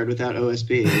Nashville card without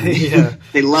OSP. Yeah.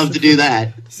 They love to do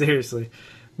that. Seriously.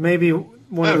 Maybe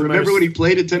one of the remember when he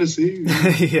played at Tennessee?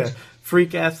 Yeah.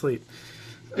 Freak athlete.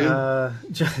 Yeah.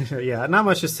 Not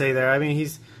much to say there. I mean,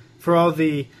 he's, for all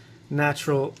the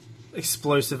natural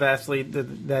explosive athlete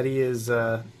that he is,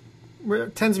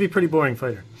 tends to be a pretty boring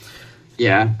fighter.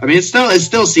 Yeah, I mean, it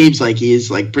still seems like he's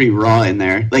like pretty raw in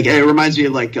there. Like, it reminds me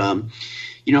of like, when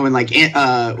like,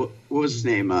 what was his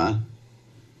name?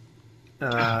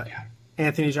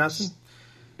 Anthony Johnson.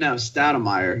 No,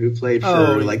 Stoudemire, who played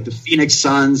for like the Phoenix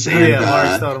Suns and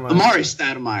Amari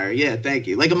Stoudemire. Yeah, thank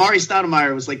you. Like, Amari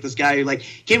Stoudemire was like this guy who like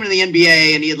came into the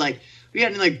NBA and we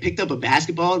hadn't like picked up a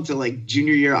basketball until like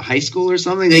junior year of high school or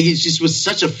something. Like, he just was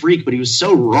such a freak, but he was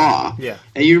so raw. Yeah,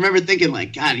 and you remember thinking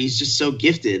like, God, he's just so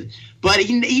gifted. But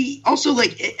he also,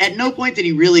 like, at no point did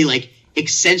he really, like,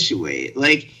 accentuate.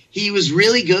 Like, he was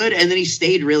really good, and then he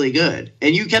stayed really good.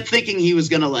 And you kept thinking he was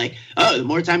going to, like, the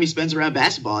more time he spends around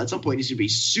basketball, at some point he's going to be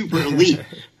super elite.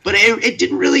 But it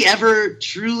didn't really ever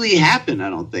truly happen, I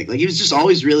don't think. Like, he was just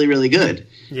always really, really good.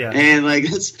 Yeah. And, like,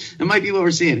 that might be what we're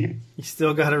seeing here. You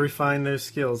still got to refine those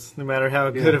skills, no matter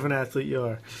how good of an athlete you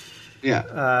are. Yeah.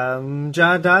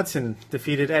 John Dodson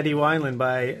defeated Eddie Wineland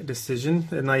by decision.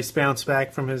 A nice bounce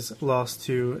back from his loss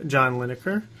to John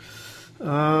Lineker.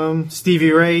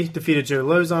 Stevie Ray defeated Joe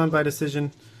Lozon by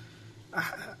decision.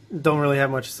 Don't really have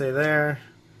much to say there.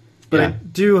 But I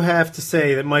do have to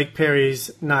say that Mike Perry's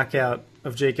knockout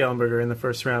of Jake Ellenberger in the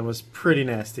first round was pretty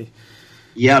nasty.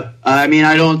 Yep. I mean,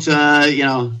 I don't,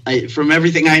 from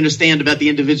everything I understand about the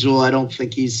individual, I don't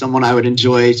think he's someone I would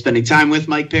enjoy spending time with,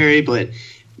 Mike Perry, but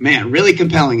man, really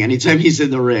compelling anytime he's in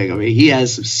the ring. I mean, he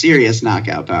has some serious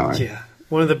knockout power. Yeah,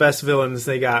 one of the best villains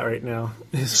they got right now.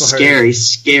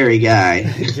 Scary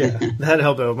guy. Yeah, that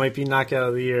elbow might be knockout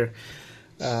of the year.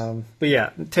 But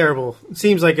yeah, terrible.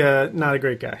 Seems like not a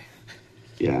great guy.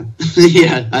 Yeah,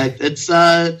 yeah. It's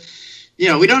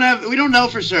we don't know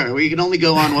for sure. We can only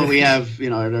go on what we have,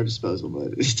 at our disposal.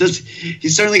 But it's just,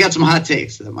 he's certainly got some hot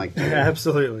takes. That Mike Perry.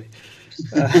 Absolutely.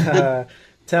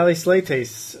 Tally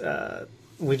Slates.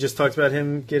 We just talked about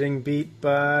him getting beat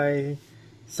by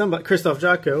Christoph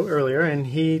Jocko earlier, and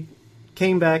he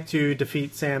came back to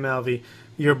defeat Sam Alvey,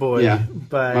 your boy. Yeah,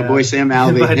 my boy Sam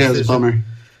Alvey. Yeah, it was a bummer.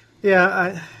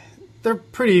 Yeah, they're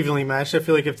pretty evenly matched. I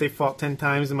feel like if they fought 10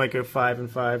 times, it might go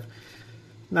 5-5.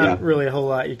 Not really a whole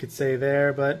lot you could say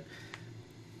there, but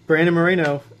Brandon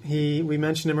Moreno, we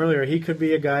mentioned him earlier. He could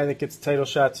be a guy that gets a title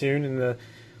shot soon in the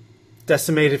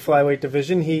decimated flyweight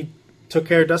division. He took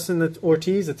care of Dustin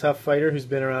Ortiz, a tough fighter who's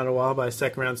been around a while, by a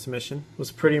second-round submission. Was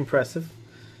pretty impressive.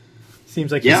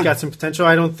 Seems like he's got some potential.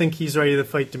 I don't think he's ready to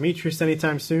fight Demetrius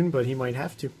anytime soon, but he might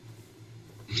have to.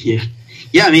 Yeah.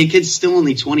 Yeah, I mean, kid's still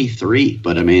only 23,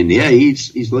 but I mean, yeah,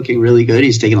 he's looking really good.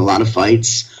 He's taking a lot of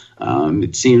fights.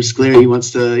 It seems clear he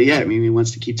wants to, he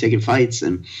wants to keep taking fights.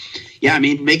 And, yeah, I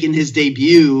mean, making his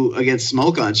debut against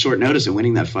Smolka on short notice and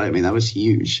winning that fight, I mean, that was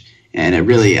huge. And it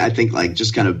really, I think, like,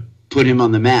 just kind of put him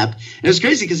on the map. And it was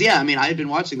crazy because, I mean, I had been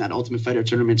watching that Ultimate Fighter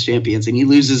Tournament Champions, and he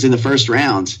loses in the first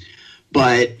round.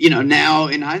 But, now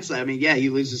in hindsight, I mean, he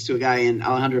loses to a guy in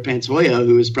Alejandro Pantoja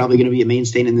who is probably going to be a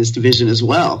mainstay in this division as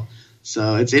well.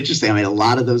 So it's interesting. I mean, a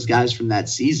lot of those guys from that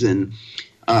season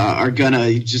are going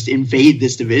to just invade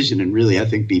this division and really, I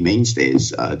think, be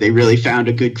mainstays. They really found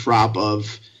a good crop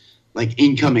of, like,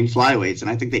 incoming flyweights, and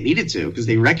I think they needed to because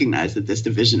they recognize that this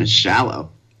division is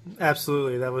shallow.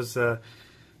 Absolutely. That was a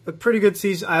pretty good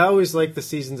season. I always like the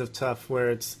seasons of TUF where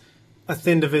it's a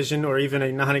thin division or even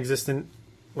a non-existent,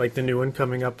 like the new one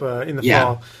coming up in the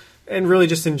fall, and really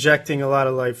just injecting a lot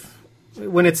of life.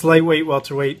 When it's lightweight,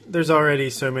 welterweight, there's already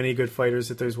so many good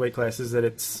fighters at those weight classes that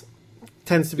it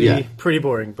tends to be pretty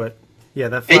boring. But Yeah,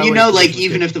 that. And like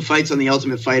even if the fights on the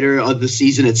Ultimate Fighter of the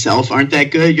season itself aren't that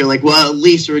good, you're like, well, at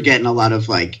least we're getting a lot of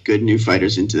like good new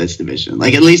fighters into this division.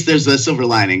 Like at least there's a silver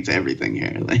lining to everything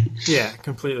here. Like, yeah,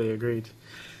 completely agreed.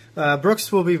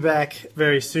 Brooks will be back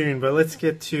very soon, but let's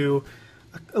get to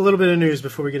a little bit of news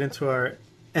before we get into our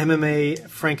MMA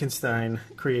Frankenstein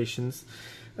creations.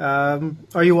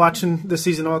 Are you watching the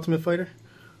season of Ultimate Fighter?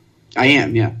 I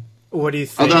am, yeah. What do you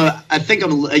think? Although I think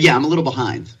I'm a little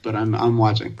behind, but I'm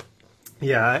watching.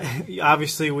 Yeah,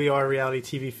 obviously we are reality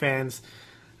TV fans.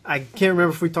 I can't remember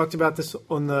if we talked about this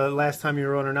on the last time you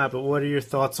were on or not, but what are your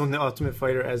thoughts on the Ultimate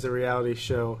Fighter as a reality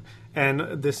show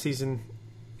and this season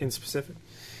in specific?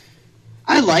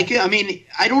 I like it. I mean,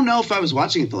 I don't know if I was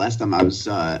watching it the last time I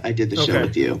did the show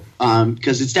with you,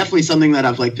 because it's definitely something that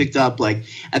I've like picked up. Like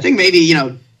I think maybe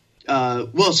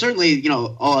certainly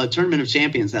Tournament of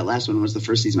Champions. That last one was the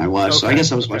first season I watched, so I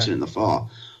guess I was watching it in the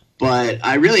fall. But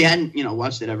I really hadn't,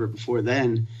 watched it ever before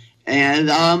then.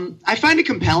 And I find it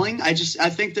compelling. I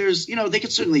think there's, they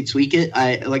could certainly tweak it.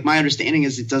 My understanding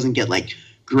is it doesn't get like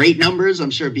great numbers. I'm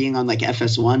sure being on like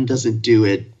FS1 doesn't do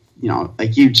it, a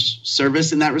huge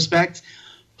service in that respect.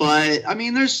 But I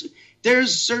mean,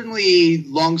 there's certainly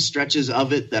long stretches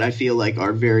of it that I feel like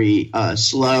are very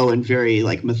slow and very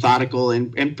like methodical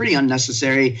and pretty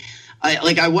unnecessary.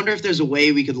 I wonder if there's a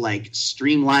way we could like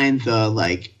streamline the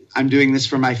like I'm doing this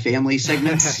for my family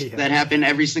segments that happen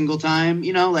every single time.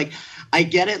 I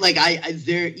get it. Like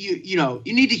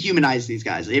you need to humanize these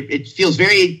guys. It feels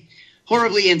very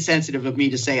horribly insensitive of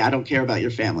me to say I don't care about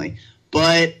your family.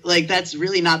 But like that's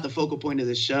really not the focal point of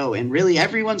this show, and really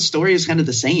everyone's story is kind of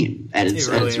the same at its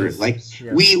root. Like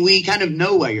we kind of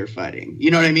know why you're fighting.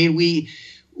 You know what I mean?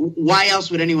 Why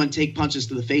else would anyone take punches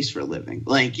to the face for a living?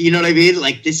 Like, you know what I mean?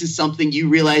 Like this is something you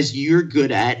realize you're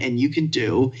good at and you can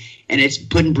do, and it's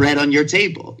putting bread on your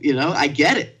table. I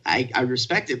get it. I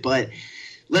respect it, but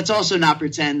let's also not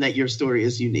pretend that your story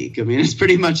is unique. I mean, it's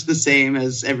pretty much the same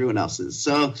as everyone else's.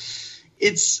 So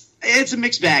it's a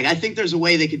mixed bag. I think there's a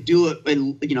way they could do it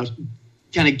and,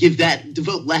 kind of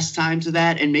devote less time to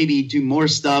that and maybe do more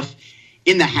stuff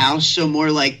in the house, show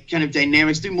more like kind of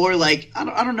dynamics, do more like,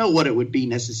 I don't know what it would be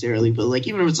necessarily, but like,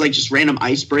 even if it's like just random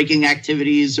ice breaking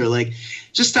activities or like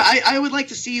just, I would like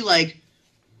to see like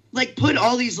put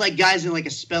all these like guys in like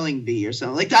a spelling bee or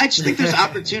something. Like I just think there's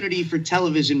opportunity for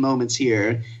television moments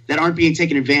here that aren't being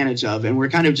taken advantage of. And we're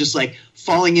kind of just like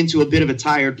falling into a bit of a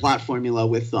tired plot formula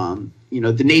with,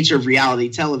 the nature of reality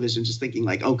television, just thinking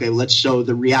like, okay, let's show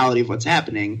the reality of what's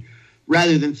happening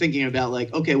rather than thinking about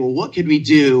like, okay, well, what could we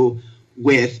do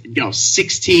with,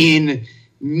 16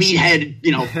 meathead,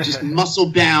 just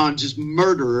muscle bound, just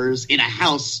murderers in a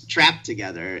house trapped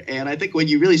together. And I think when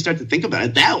you really start to think about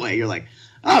it that way, you're like,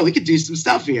 oh, we could do some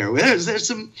stuff here. There's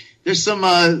some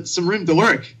room to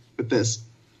work with this.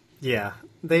 Yeah,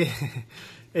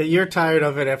 you're tired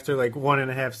of it after like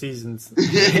 1.5 seasons.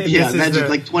 Yeah, imagine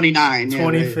like 29.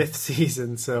 25th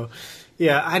season. So,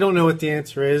 yeah, I don't know what the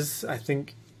answer is. I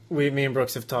think me and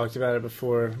Brooks have talked about it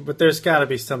before, but there's got to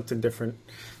be something different.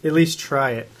 At least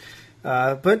try it.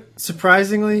 But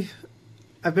surprisingly,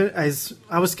 I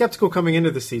was skeptical coming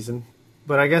into the season,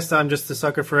 but I guess I'm just a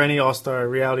sucker for any all-star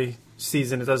reality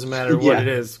season. It doesn't matter what it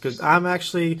is, because I'm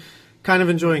actually kind of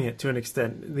enjoying it to an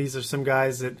extent. These are some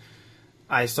guys that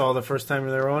I saw the first time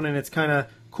they were on, and it's kind of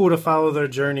cool to follow their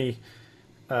journey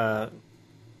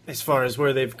as far as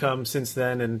where they've come since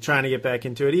then and trying to get back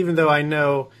into it, even though I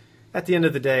know at the end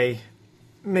of the day,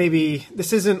 maybe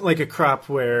this isn't like a crop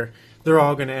where they're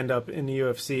all going to end up in the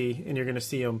UFC and you're going to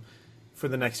see them for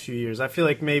the next few years. I feel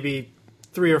like maybe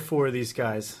 3 or 4 of these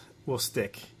guys will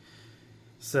stick.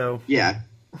 So yeah.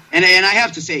 And I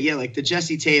have to say, like the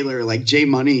Jesse Taylor, like J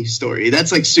Money story,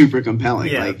 that's like super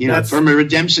compelling. Yeah, like, from a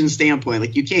redemption standpoint,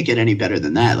 like you can't get any better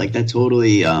than that. Like that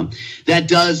totally, that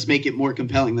does make it more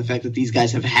compelling. The fact that these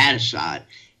guys have had a shot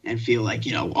and feel like,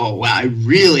 oh wow, I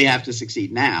really have to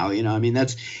succeed now. I mean,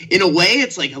 that's in a way,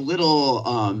 it's like a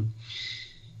little,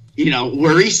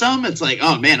 worrisome. It's like,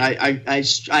 oh man,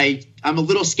 I'm a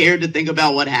little scared to think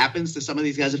about what happens to some of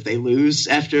these guys if they lose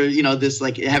after, this,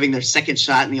 like having their second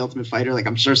shot in the Ultimate Fighter. Like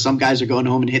I'm sure some guys are going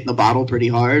home and hitting the bottle pretty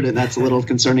hard, and that's a little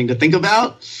concerning to think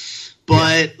about.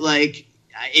 But like,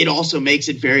 it also makes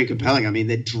it very compelling. I mean,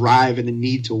 the drive and the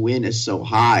need to win is so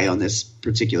high on this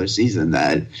particular season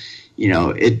that,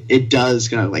 it does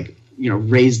kind of like,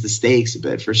 raise the stakes a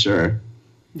bit for sure.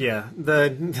 Yeah.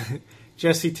 The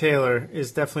Jesse Taylor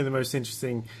is definitely the most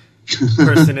interesting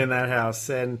person in that house.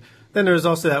 And then there was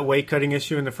also that weight cutting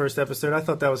issue in the first episode. I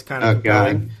thought that was kind of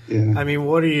compelling. Yeah. I mean,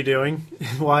 what are you doing?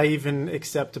 Why even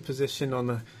accept a position on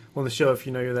the show if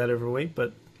you know you're that overweight?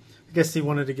 But I guess he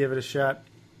wanted to give it a shot.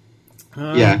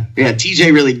 Yeah.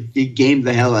 TJ really gamed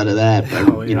the hell out of that,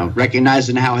 by, you know,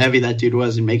 recognizing how heavy that dude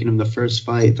was and making him the first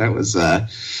fight. That was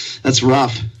that's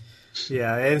rough.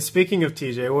 Yeah, and speaking of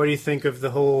TJ, what do you think of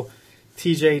the whole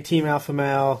TJ Team Alpha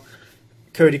Male,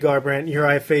 Cody Garbrandt,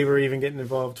 Uriah Faber even getting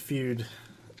involved feud?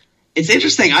 It's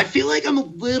interesting. I feel like I'm a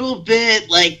little bit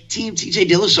like Team TJ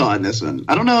Dillashaw in this one.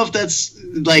 I don't know if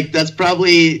that's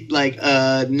probably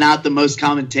not the most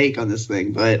common take on this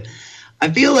thing, but I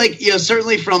feel like, you know,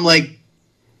 certainly from like,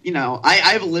 you know, I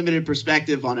have a limited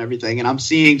perspective on everything, and I'm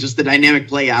seeing just the dynamic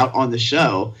play out on the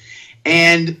show.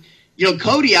 And, you know,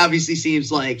 Cody obviously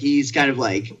seems like he's kind of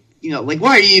like, you know, like,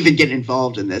 why are you even getting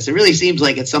involved in this? It really seems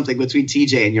like it's something between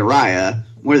TJ and Uriah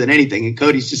more than anything. And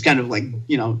Cody's just kind of like,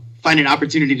 you know, find an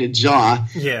opportunity to jaw.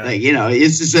 Yeah. Like, you know,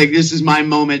 it's just like, this is my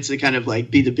moment to kind of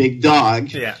like be the big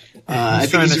dog. Yeah. I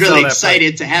think he's really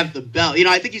excited to have the belt. You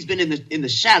know, I think he's been in the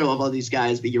shadow of all these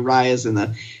guys, the Uriahs and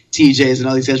the TJs and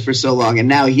all these guys for so long, and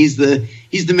now he's the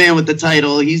man with the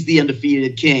title. He's the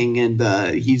undefeated king,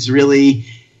 and he's really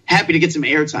happy to get some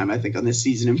airtime, I think, on this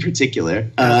season in particular.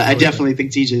 I definitely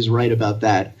think TJ is right about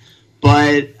that.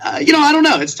 But you know, I don't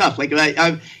know. It's tough. Like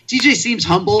TJ seems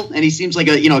humble, and he seems like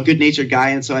a good-natured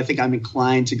guy, and so I think I'm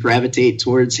inclined to gravitate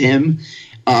towards him.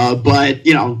 But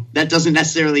you know, that doesn't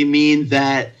necessarily mean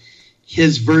that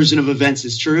his version of events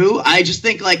is true. I just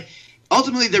think, like,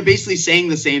 ultimately they're basically saying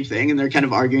the same thing, and they're kind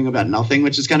of arguing about nothing,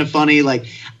 which is kind of funny. Like,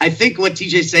 I think what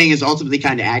TJ's saying is ultimately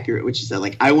kind of accurate, which is that,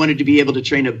 like, I wanted to be able to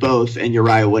train at both, and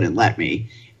Uriah wouldn't let me.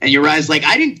 And Uriah's like,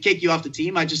 I didn't kick you off the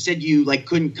team. I just said you, like,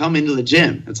 couldn't come into the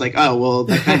gym. It's like, oh, well,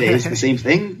 that kind of is the same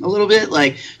thing a little bit.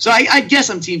 Like, so I guess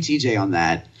I'm Team TJ on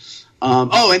that.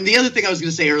 And the other thing I was going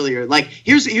to say earlier, like,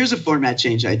 here's a format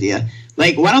change idea.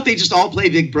 Like, why don't they just all play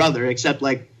Big Brother, except,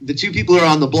 like, the two people who are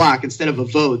on the block, instead of a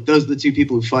vote, those are the two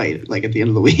people who fight, like, at the end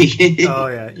of the week. Oh,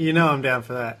 yeah. You know I'm down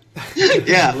for that.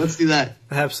 Yeah, let's do that.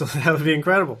 Absolutely. That would be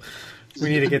incredible. We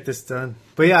need to get this done.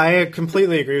 But, yeah, I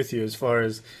completely agree with you as far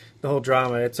as the whole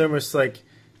drama. It's almost like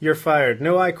you're fired.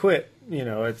 No, I quit. You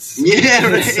know, it's... Yeah,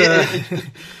 right.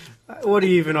 It's, what are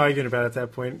you even arguing about at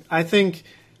that point? I think...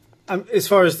 as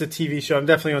far as the TV show, I'm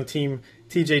definitely on Team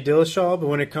TJ Dillashaw, but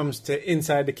when it comes to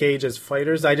inside the cage as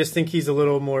fighters, I just think he's a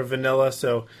little more vanilla,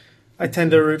 so I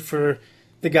tend to root for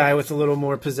the guy with a little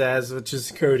more pizzazz, which is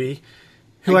Cody,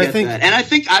 who I think... That. And I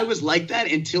think I was like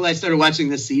that until I started watching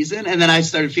this season, and then I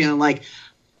started feeling like,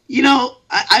 you know,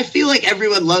 I feel like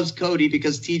everyone loves Cody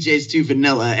because TJ's too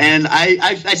vanilla, and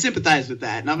I sympathize with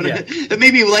that. And it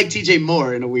made me like TJ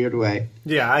more in a weird way.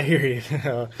 Yeah, I hear you.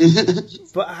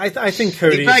 But I think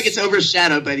Cody... He probably gets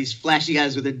overshadowed by these flashy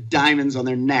guys with their diamonds on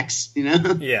their necks, you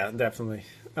know? Yeah, definitely.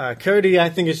 Cody, I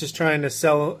think, is just trying to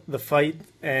sell the fight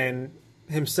and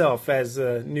himself as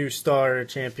a new star or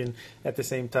champion at the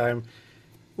same time,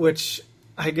 which...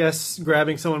 I guess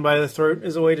grabbing someone by the throat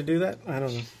is a way to do that. I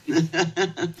don't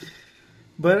know.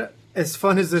 But as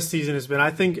fun as this season has been, I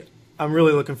think I'm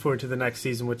really looking forward to the next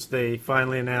season, which they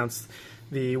finally announced.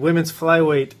 The women's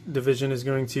flyweight division is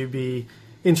going to be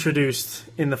introduced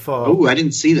in the fall. Oh, I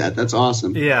didn't see that. That's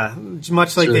awesome. Yeah,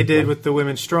 much like they did with the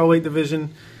women's strawweight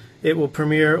division. It will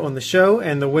premiere on the show,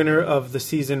 and the winner of the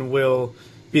season will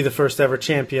be the first ever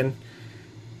champion.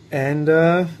 And,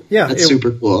 that's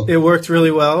super cool. It worked really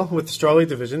well with the strawweight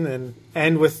division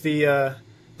and with the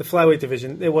flyweight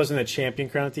division. It wasn't a champion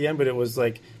crown at the end, but it was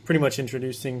like pretty much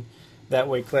introducing that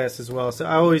weight class as well. So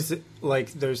I always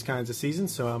like those kinds of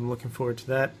seasons, so I'm looking forward to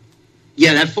that.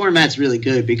 Yeah, that format's really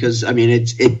good because, I mean,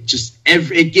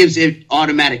 it gives it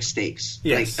automatic stakes.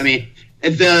 Yes. Like, I mean,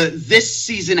 this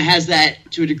season has that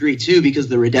to a degree too because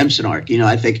of the redemption arc. You know,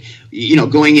 I think, you know,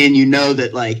 going in, you know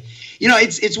that, like, you know,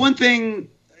 it's one thing.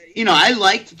 You know, I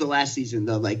liked the last season,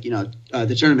 though, like, you know,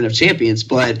 the Tournament of Champions.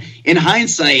 But in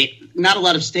hindsight, not a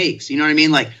lot of stakes. You know what I mean?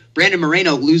 Like, Brandon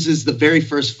Moreno loses the very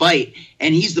first fight,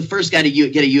 and he's the first guy to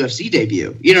get a UFC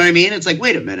debut. You know what I mean? It's like,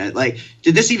 wait a minute. Like,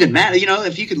 did this even matter? You know,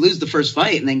 if you could lose the first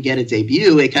fight and then get a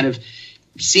debut, it kind of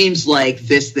seems like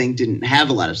this thing didn't have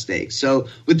a lot of stakes. So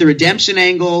with the redemption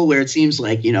angle, where it seems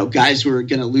like, you know, guys who are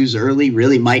going to lose early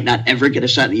really might not ever get a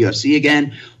shot in the UFC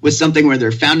again, with something where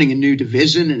they're founding a new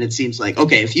division, and it seems like,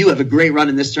 okay, if you have a great run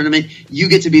in this tournament, you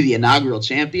get to be the inaugural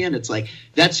champion. It's like,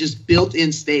 that's just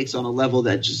built-in stakes on a level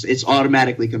that just, it's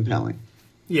automatically compelling.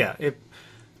 Yeah,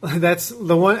 that's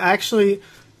the one. Actually,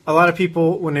 a lot of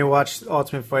people, when they watch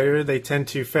Ultimate Fighter, they tend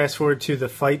to fast forward to the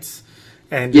fights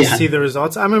and just see the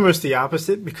results. I'm almost the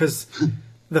opposite because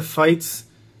the fights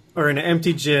are in an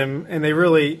empty gym and they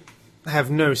really have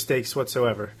no stakes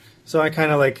whatsoever. So I'll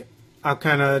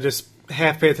kind of just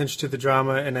half pay attention to the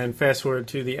drama and then fast forward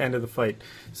to the end of the fight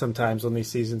sometimes on these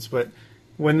seasons. But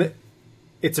when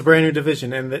it's a brand new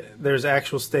division, and there's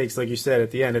actual stakes, like you said,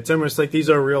 at the end. It's almost like these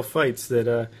are real fights that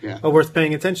are worth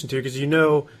paying attention to, because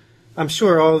I'm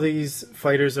sure all these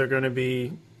fighters are going to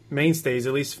be mainstays,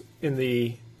 at least in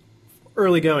the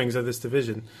early goings of this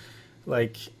division.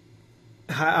 Like,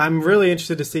 I'm really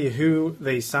interested to see who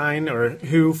they sign or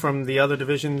who from the other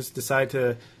divisions decide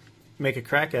to make a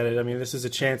crack at it. I mean, this is a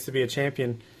chance to be a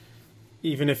champion.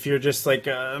 Even if you're just like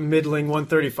a middling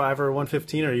 135 or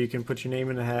 115, or you can put your name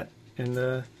in a hat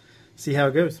and see how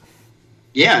it goes.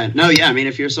 Yeah, no, yeah. I mean,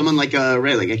 if you're someone like a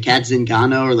Kat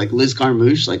Zingano or like Liz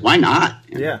Carmouche, like, why not?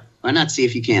 Yeah. Why not see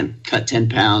if you can cut 10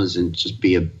 pounds and just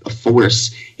be a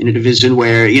force in a division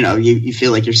where, you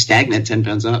feel like you're stagnant 10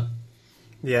 pounds up?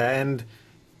 Yeah, and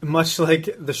much like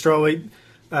the strawweight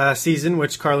season,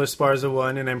 which Carlos Esparza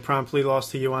won and then promptly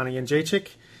lost to Joanna Jędrzejczyk,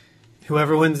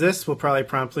 whoever wins this will probably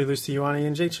promptly lose to Joanna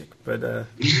Jędrzejczyk, but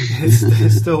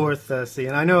it's still worth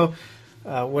seeing. I know,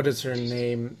 what is her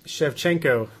name?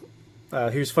 Shevchenko,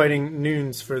 who's fighting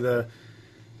Nunes for the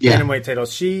bantamweight title.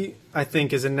 She, I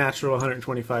think, is a natural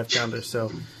 125-pounder,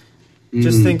 so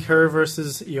just think her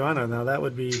versus Joanna. Now, that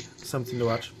would be something to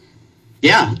watch.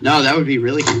 Yeah, no, that would be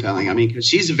really compelling. I mean, because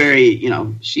she's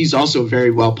she's also a very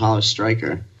well-polished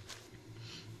striker.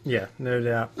 Yeah, no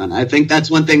doubt. And I think that's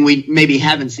one thing we maybe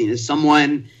haven't seen that's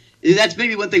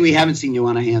maybe one thing we haven't seen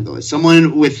Joanna handle is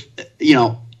someone with,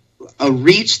 a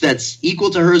reach that's equal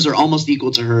to hers or almost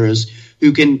equal to hers,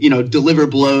 who can, deliver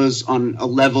blows on a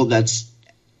level that's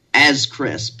as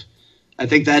crisp. I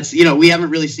think that's, we haven't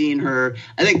really seen her.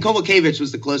 I think Kowalkiewicz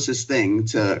was the closest thing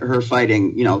to her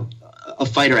fighting, a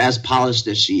fighter as polished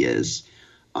as she is.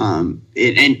 And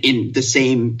in the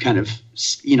same kind of,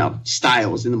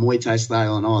 styles, in the Muay Thai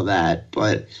style and all of that.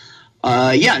 But,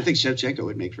 I think Shevchenko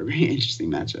would make for a very interesting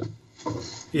matchup.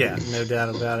 Yeah, no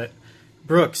doubt about it.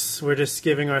 Brooks, we're just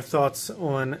giving our thoughts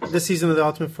on this season of The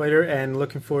Ultimate Fighter and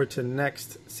looking forward to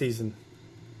next season.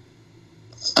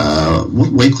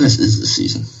 What weight class is this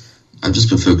season? I've just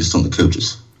been focused on the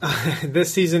coaches.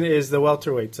 This season is the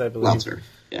welterweights, I believe. Welter,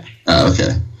 yeah.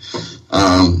 Okay.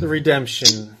 The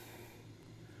Redemption.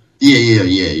 Yeah.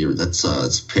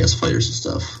 It's past fighters and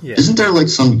stuff. Yeah. Isn't there like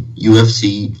some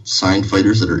UFC signed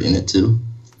fighters that are in it too?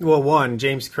 Well, one,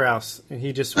 James Krause, and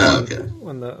he just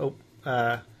won the.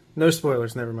 No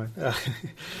spoilers, never mind.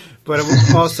 But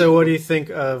also, what do you think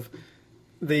of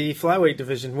the flyweight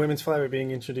division, women's flyweight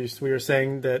being introduced? We were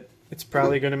saying that it's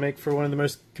probably going to make for one of the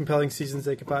most compelling seasons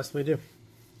they could possibly do.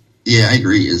 Yeah, I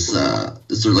agree. Is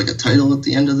there like a title at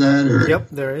the end of that? Or? Yep,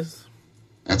 there is.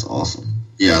 That's awesome.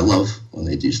 Yeah, I love when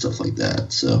they do stuff like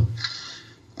that. So,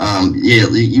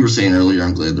 you were saying earlier,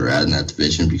 I'm glad they're adding that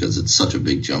division because it's such a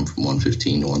big jump from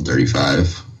 115 to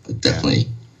 135. It definitely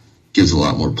gives a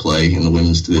lot more play in the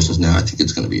women's divisions now. I think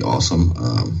it's going to be awesome.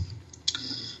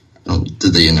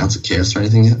 Did they announce a cast or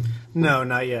anything yet? No,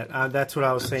 not yet. That's what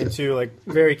I was saying too. Like,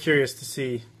 very curious to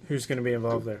see who's going to be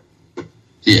involved there.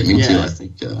 Yeah, me too. I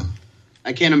think.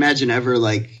 I can't imagine ever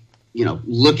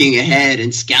looking ahead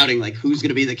and scouting like who's going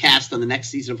to be the cast on the next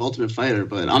season of Ultimate Fighter.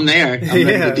 But I'm there. I'm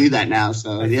ready to do that now.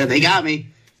 So yeah, they got me.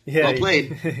 Yeah, well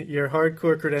played. Your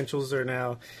hardcore credentials are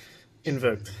now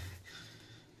invoked.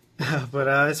 But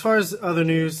as far as other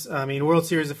news, I mean, World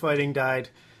Series of Fighting died,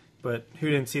 but who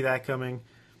didn't see that coming?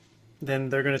 Then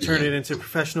they're going to turn it into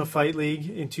Professional Fight League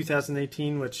in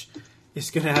 2018, which is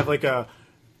going to have like a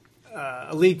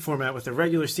league format with a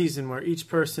regular season where each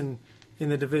person in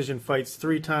the division fights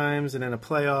 3 times and then a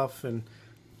playoff. And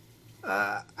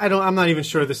I'm not even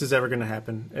sure this is ever going to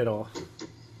happen at all.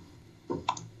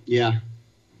 Yeah.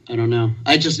 I don't know.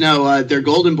 I just know their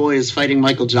golden boy is fighting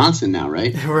Michael Johnson now,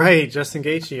 right? Right, Justin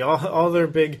Gaethje. All their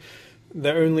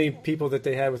the only people that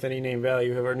they had with any name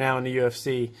value who are now in the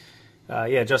UFC.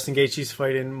 Justin Gaethje's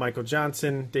fighting Michael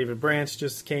Johnson. David Branch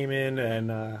just came in, and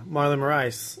Marlon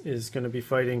Moraes is going to be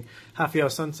fighting Rafael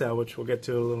Sunsao, which we'll get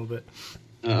to a little bit.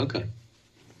 Oh, okay.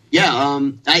 Yeah,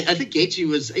 I think Gaethje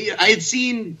was. I had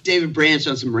seen David Branch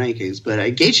on some rankings, but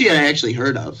Gaethje I actually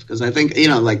heard of because I think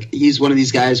he's one of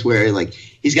these guys where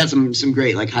he's got some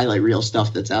great highlight reel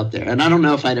stuff that's out there, and I don't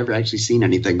know if I'd ever actually seen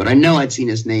anything, but I know I'd seen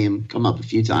his name come up a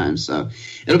few times, so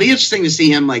it'll be interesting to see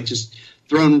him just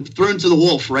thrown to the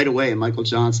wolf right away. Michael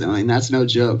Johnson, I mean that's no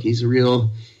joke. He's a real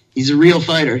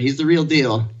fighter. He's the real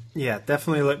deal. Yeah,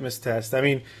 definitely a litmus test. I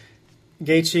mean,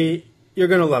 Gaethje. You're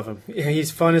going to love him.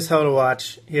 He's fun as hell to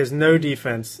watch. He has no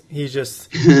defense. He just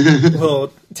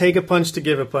will take a punch to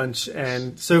give a punch.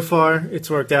 And so far, it's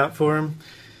worked out for him.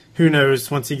 Who knows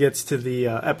once he gets to the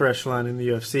upper echelon in the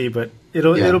UFC. But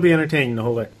it'll be entertaining the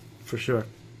whole way, for sure.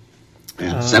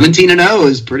 Yeah, 17-0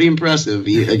 is pretty impressive,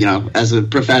 as a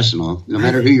professional, no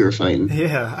matter who you're fighting.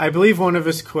 Yeah, I believe one of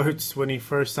his quotes when he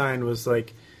first signed was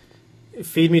like,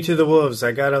 "Feed me to the wolves.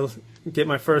 I gotta get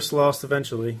my first loss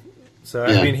eventually." So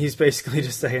I mean, he's basically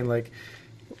just saying like,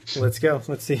 "Let's go.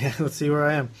 Let's see where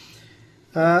I am."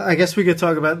 I guess we could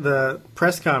talk about the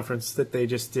press conference that they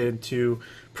just did to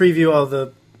preview all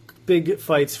the big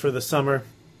fights for the summer.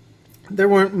 There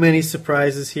weren't many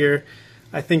surprises here.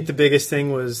 I think the biggest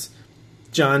thing was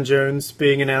Jon Jones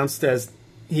being announced as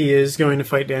he is going to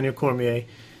fight Daniel Cormier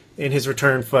in his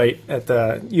return fight at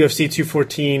the UFC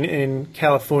 214 in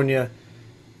California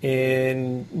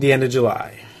in the end of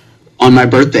July. On my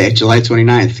birthday, July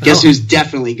 29th. Guess who's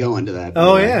definitely going to that?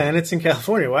 Oh, yeah, and it's in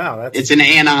California. Wow. It's in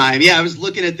Anaheim. Yeah, I was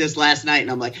looking at this last night, and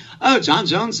I'm like, oh, Jon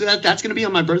Jones, that's going to be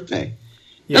on my birthday.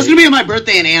 Yeah. That's going to be on my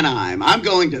birthday in Anaheim. I'm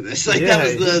going to this.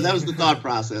 That was the thought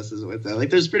process with that. Like,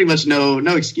 there's pretty much no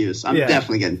excuse. I'm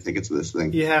definitely getting tickets to this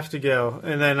thing. You have to go,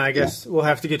 and then I guess we'll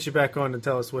have to get you back on to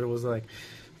tell us what it was like.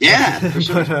 Yeah, for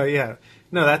sure. But,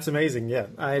 no, that's amazing. Yeah,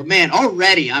 man,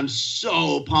 already I'm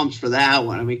so pumped for that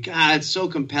one. I mean, God, it's so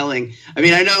compelling. I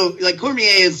mean, I know like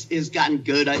Cormier has gotten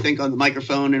good, I think, on the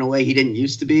microphone in a way he didn't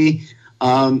used to be.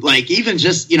 Like even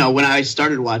just when I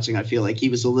started watching, I feel like he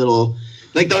was a little.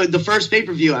 Like the first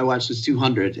pay-per-view I watched was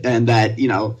 200, and that,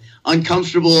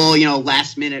 uncomfortable,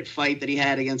 last-minute fight that he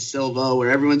had against Silva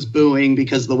where everyone's booing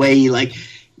because the way he,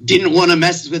 didn't want to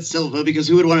mess with Silva because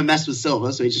who would want to mess with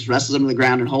Silva? So he just wrestles him to the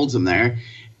ground and holds him there.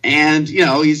 And,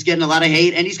 he's getting a lot of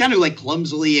hate, and he's kind of,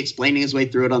 clumsily explaining his way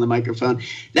through it on the microphone.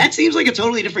 That seems like a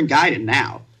totally different guy to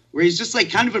now, where he's just,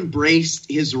 kind of embraced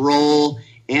his role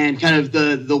and kind of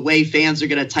the way fans are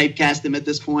going to typecast him at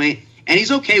this point. And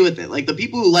he's okay with it. Like, the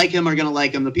people who like him are going to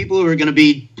like him. The people who are going to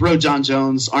be pro Jon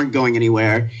Jones aren't going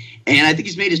anywhere. And I think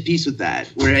he's made his peace with that,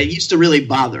 where it used to really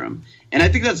bother him. And I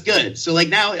think that's good. So,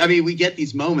 now, I mean, we get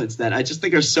these moments that I just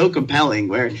think are so compelling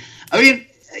where, I mean,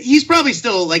 he's probably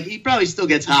still, he probably still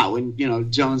gets hot when,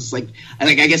 Jones, I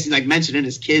guess he's, mentioning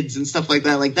his kids and stuff like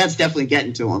that. Like, that's definitely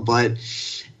getting to him. But,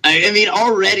 I mean,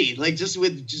 already, just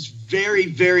with just very,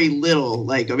 very little,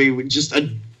 just a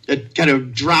kind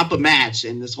of drop a match,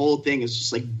 and this whole thing is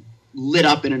just lit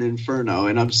up in an inferno,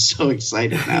 and I'm so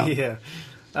excited now. Yeah,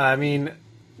 I mean,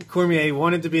 Cormier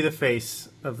wanted to be the face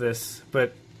of this,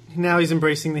 but now he's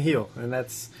embracing the heel, and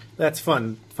that's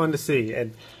fun to see.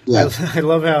 And I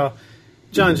love how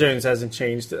Jon Jones hasn't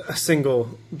changed a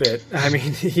single bit. I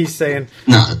mean, he's saying,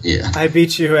 I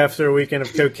beat you after a weekend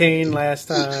of cocaine last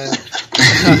time.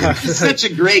 Such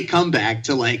a great comeback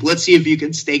to let's see if you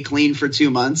can stay clean for 2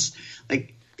 months.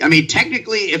 I mean,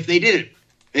 technically, if they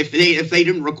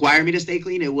didn't require me to stay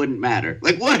clean, it wouldn't matter.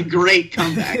 What a great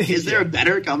comeback! Is there a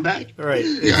better comeback? Right.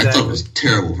 Yeah, exactly. I thought it was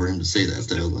terrible for him to say that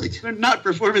though. They're not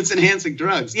performance-enhancing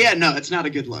drugs. Yeah, no, it's not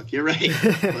a good look. You're right.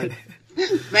 But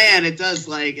man, it does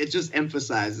it just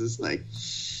emphasizes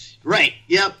right.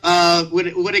 Yep.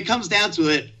 When it comes down to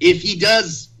it, if he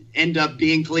does end up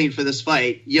being clean for this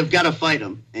fight, you've got to fight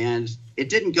him, and it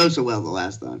didn't go so well the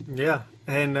last time. Yeah.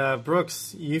 And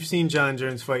Brooks, you've seen Jon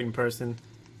Jones fight in person.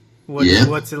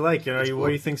 What's it like? What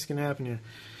do you think's going to happen here?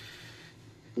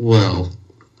 Well,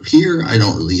 here I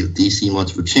don't really give DC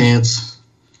much of a chance.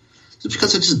 Just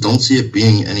because I just don't see it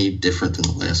being any different than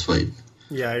the last fight.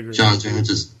 Yeah, I agree. Jon Jones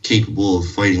is capable of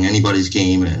fighting anybody's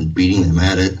game and beating them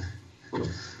at it.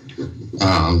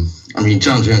 I mean,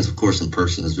 Jon Jones, of course, in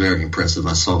person is very impressive.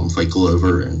 I saw him fight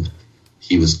Glover, and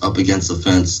he was up against the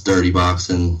fence, dirty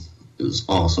boxing. It was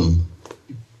awesome.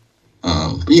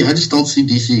 But yeah, I just don't see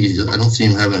DC. I don't see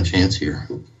him having a chance here.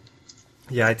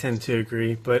 Yeah, I tend to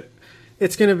agree, but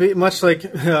it's going to be much like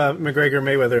McGregor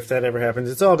Mayweather if that ever happens.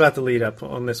 It's all about the lead up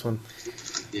on this one.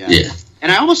 Yeah.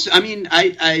 And I he's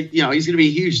going to be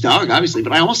a huge dog, obviously,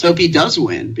 but I almost hope he does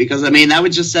win because, I mean, that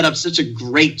would just set up such a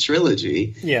great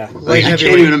trilogy. Yeah. I can't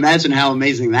even imagine how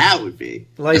amazing that would be.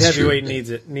 Light heavyweight needs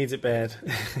it bad.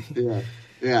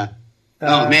 Yeah.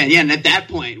 Oh man, yeah, and at that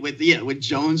point, with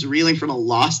Jones reeling from a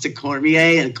loss to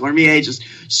Cormier, and Cormier just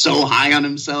so high on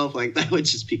himself, that would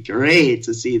just be great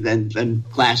to see then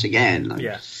clash again.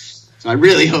 So I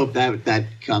really hope that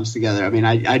comes together. I mean,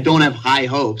 I don't have high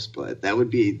hopes, but that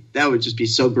would just be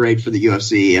so great for the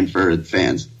UFC and for the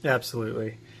fans.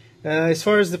 Absolutely. As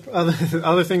far as the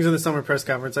other things in the summer press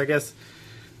conference, I guess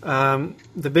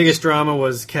the biggest drama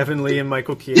was Kevin Lee and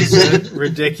Michael Chiesa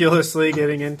ridiculously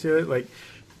getting into it.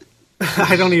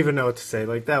 I don't even know what to say.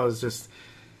 That was just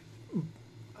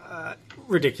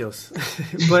ridiculous.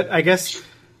 But I guess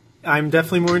I'm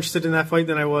definitely more interested in that fight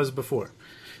than I was before.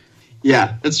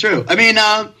 Yeah, that's true. I mean,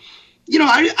 I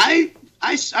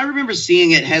remember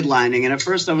seeing it headlining, and at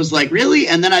first I was like, really?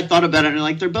 And then I thought about it,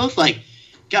 and they're both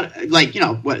got like,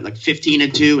 15-2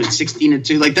 and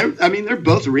 16-2. Like they're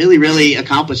both really, really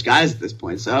accomplished guys at this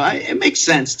point. So it makes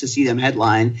sense to see them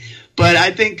headline. But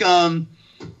I think, even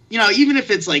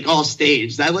if it's like all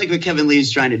staged, I like what Kevin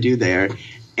Lee's trying to do there.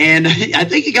 And I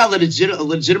think he got a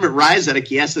legitimate rise out of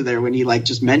Chiesa there when he like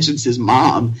just mentions his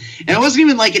mom. And it wasn't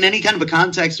even like in any kind of a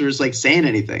context where it's like saying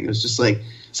anything. It was just like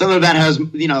something about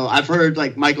how, I've heard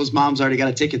like Michael's mom's already got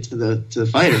a ticket to the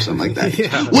fight or something like that.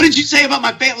 Yeah. What did you say about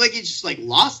my family? Like he just like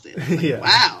lost it. Like, yeah.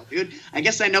 Wow, dude. I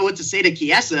guess I know what to say to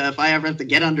Chiesa if I ever have to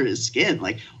get under his skin.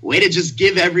 Like, way to just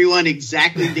give everyone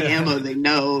exactly the ammo they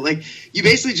know. Like, you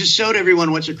basically just showed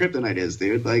everyone what your kryptonite is,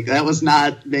 dude. Like, that was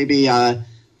not maybe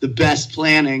the best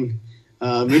planning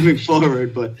moving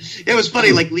forward. But it was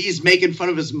funny. Like, Lee's making fun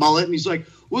of his mullet, and he's like,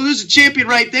 well, there's a champion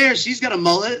right there. She's got a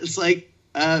mullet. It's like,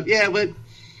 yeah, but...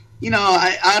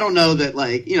 I don't know that,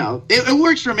 like, it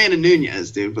works for Amanda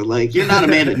Nunes, dude, but, like, you're not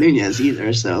Amanda Nunes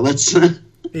either, so let's...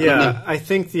 I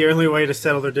think the only way to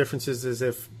settle their differences is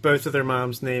if both of their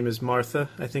mom's name is Martha.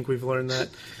 I think we've learned that.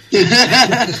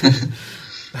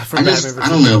 I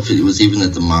don't know if it was even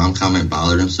that the mom comment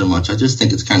bothered him so much. I just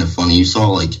think it's kind of funny. You saw,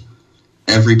 like,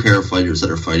 every pair of fighters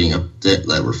that are fighting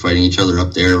that were fighting each other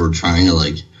up there were trying to,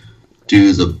 like,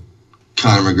 do the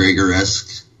Conor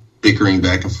McGregor-esque bickering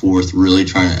back and forth, really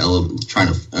trying to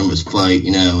end this fight,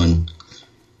 and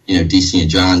DC and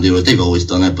John do it. They've always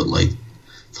done it, but like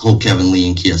the whole Kevin Lee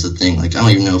and Chiesa thing, like I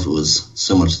don't even know if it was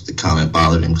so much that the comment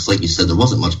bothered him, because like you said, there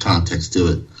wasn't much context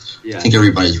to it. Yeah. I think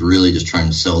everybody's really just trying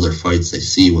to sell their fights. They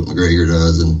see what McGregor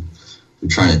does, and they're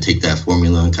trying to take that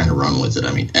formula and kind of run with it.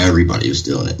 I mean, everybody was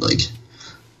doing it. Like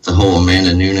the whole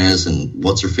Amanda Nunes and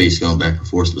what's her face going back and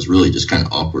forth was really just kind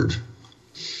of awkward.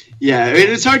 Yeah, I mean,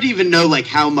 it's hard to even know, like,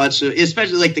 how much,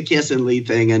 especially, like, the Chiesa and Lee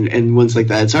thing and ones like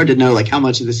that. It's hard to know, like, how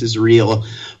much of this is real.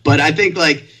 But I think,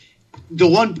 like, the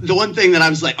one thing that I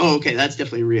was like, oh, okay, that's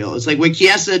definitely real. It's like when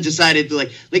Chiesa decided to,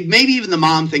 like maybe even the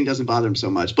mom thing doesn't bother him so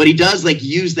much. But he does, like,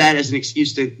 use that as an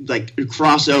excuse to, like,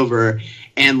 cross over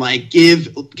and, like,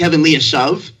 give Kevin Lee a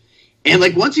shove. And,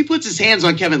 like, once he puts his hands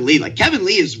on Kevin Lee, like, Kevin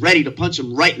Lee is ready to punch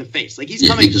him right in the face. Like, he's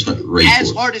coming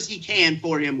as hard as he can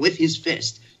for him with his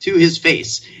fist to his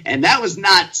face. And that was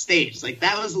not staged. Like,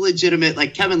 that was legitimate.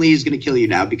 Like, Kevin Lee is going to kill you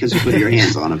now because you put your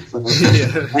hands on him. So,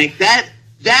 like, that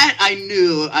I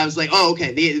knew. I was like, oh,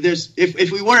 okay.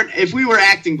 If we were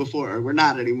acting before, we're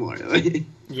not anymore.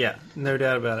 Yeah, no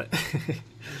doubt about it.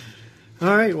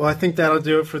 All right. Well, I think that'll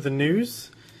do it for the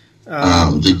news.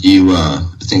 Did you, I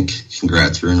think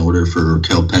congrats are in order for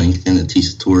Raquel Pennington and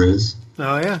Tisa Torres.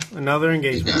 Oh, yeah. Another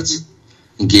engagement. That's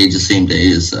engaged the same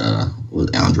day as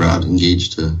with Andrade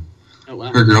engaged to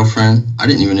her girlfriend. I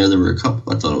didn't even know there were a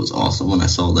couple. I thought it was awesome when I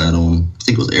saw that on, I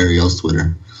think it was Ariel's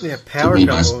Twitter. Yeah, power couple. Took me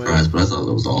by surprise, but I thought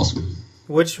it was awesome.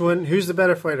 Which one? Who's the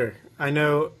better fighter? I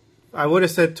know I would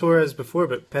have said Torres before,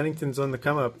 but Pennington's on the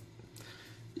come up.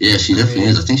 Yeah, she definitely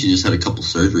is. I think she just had a couple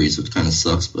surgeries, which kind of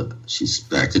sucks, but she's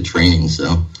back to training. So,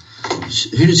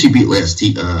 who did she beat last?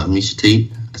 Miesha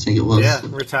Tate, I think it was. Yeah,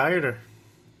 retired her.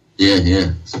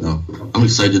 Yeah. So, I'm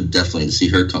excited definitely to see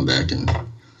her come back. And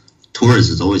Torres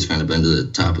has always kind of been to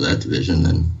the top of that division,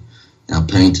 and now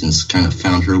Pennington's kind of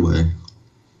found her way.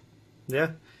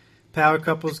 Yeah. Power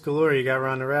couples galore. You got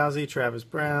Ronda Rousey, Travis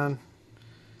Brown.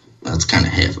 That's kind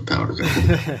of half a power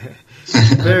couple.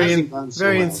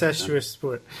 very incestuous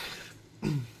sport.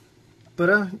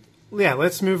 But,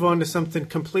 let's move on to something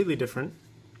completely different.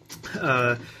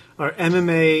 Our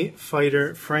MMA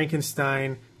fighter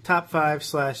Frankenstein top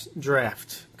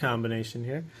 5/draft combination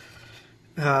here.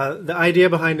 The idea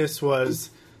behind this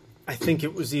was, I think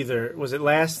it was it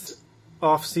last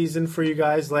off season for you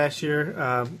guys last year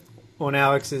on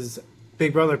Alex's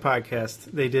Big Brother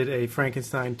podcast. They did a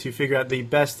Frankenstein to figure out the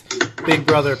best Big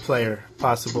Brother player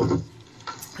possible.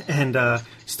 And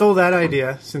stole that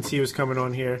idea, since he was coming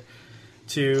on here,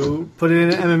 to put it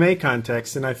in an MMA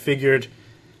context. And I figured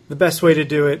the best way to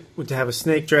do it would to have a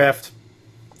snake draft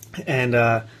and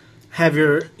have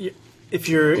if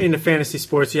you're into fantasy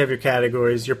sports, you have your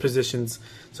categories, your positions.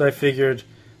 So I figured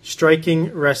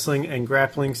striking, wrestling, and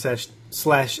grappling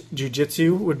slash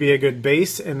jiu-jitsu would be a good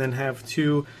base, and then have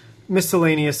 2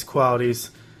 miscellaneous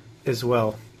qualities as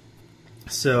well.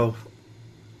 So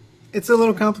it's a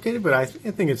little complicated, but I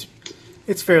think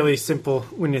it's fairly simple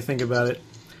when you think about it.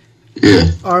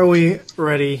 Yeah. Are we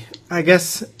ready? I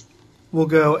guess we'll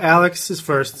go. Alex is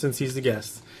first since he's the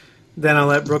guest. Then I'll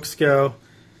let Brooks go.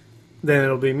 Then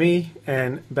it'll be me,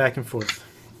 and back and forth.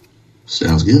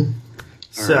 Sounds good.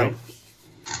 So, right.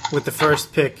 With the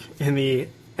first pick in the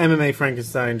MMA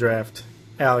Frankenstein draft,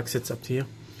 Alex, it's up to you.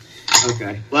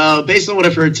 Okay. Well, based on what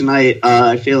I've heard tonight,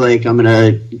 I feel like I'm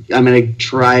gonna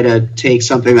try to take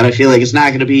something that I feel like is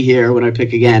not gonna be here when I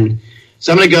pick again.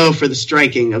 So I'm gonna go for the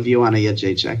striking of Joanna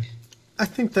Jędrzejczyk. I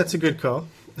think that's a good call.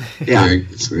 Yeah,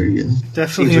 It's very good.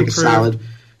 Definitely seems like a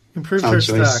improved solid her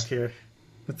choice. stock here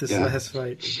with this Yeah. last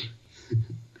fight.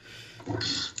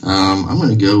 I'm going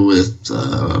to go with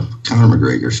Conor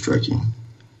McGregor striking.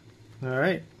 All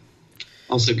right.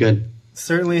 Also good.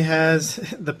 Certainly has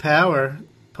the power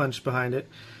punch behind it.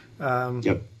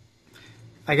 Yep.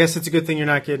 I guess it's a good thing you're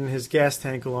not getting his gas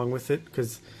tank along with it,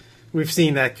 because we've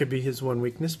seen that could be his one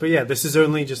weakness. But yeah, this is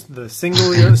only just the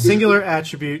singular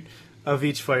attribute of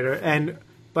each fighter. And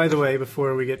by the way,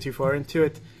 before we get too far into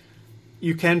it,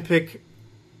 you can pick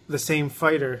the same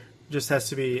fighter, just has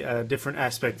to be a different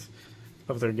aspect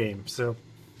of their game. So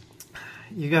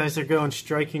you guys are going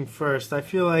striking first. I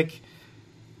feel like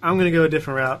I'm going to go a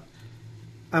different route.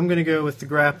 I'm going to go with the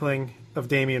grappling of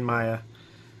Damian Maia.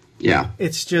 Yeah.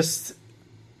 It's just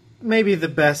maybe the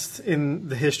best in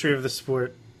the history of the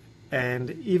sport.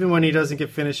 And even when he doesn't get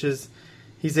finishes,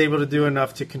 he's able to do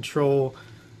enough to control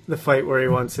the fight where he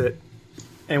wants it.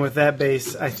 And with that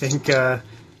base, I think I'll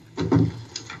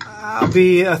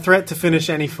be a threat to finish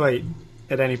any fight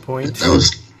at any point. That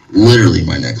was literally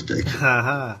my next pick.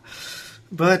 Haha.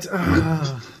 But,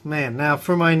 man, now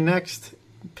for my next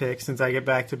pick, since I get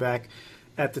back-to-back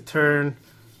at the turn,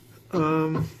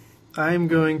 I'm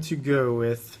going to go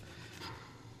with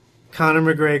Conor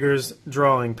McGregor's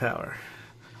drawing power.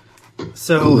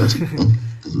 So, Oh, that's a good one.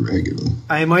 That's a very good one.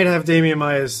 I might have Damian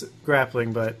Maia's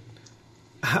grappling, but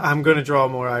I'm going to draw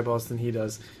more eyeballs than he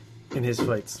does in his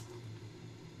fights.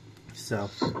 So,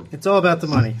 it's all about the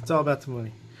money. It's all about the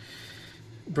money.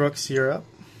 Brooks, you're up.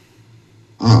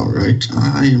 All right,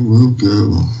 I will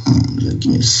go. Give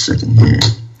me a second here.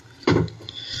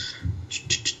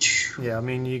 Yeah, I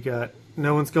mean, you got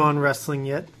no one's gone wrestling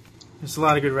yet. There's a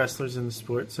lot of good wrestlers in the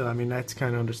sport, so I mean that's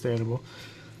kind of understandable.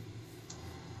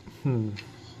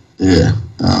 Yeah,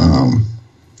 I'm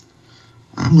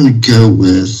gonna go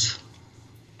with.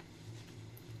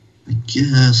 I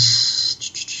guess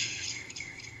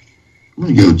I'm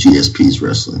gonna go with GSP's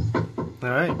wrestling. All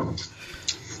right,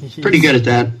 Pretty good at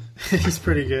that. He's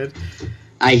pretty good.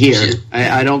 I hear.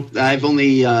 I don't. I've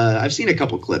only. I've seen a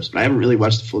couple clips, but I haven't really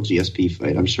watched the full GSP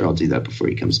fight. I'm sure I'll do that before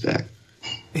he comes back.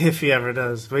 If he ever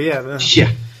does, but yeah,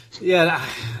 Yeah.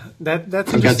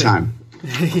 that's I've got interesting. time.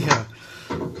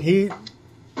 Yeah,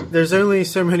 there's only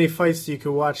so many fights you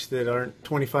could watch that aren't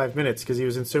 25 minutes because he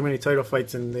was in so many title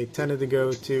fights and they tended to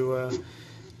go to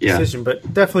decision.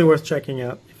 But definitely worth checking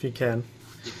out if you can.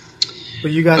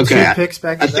 But you got two picks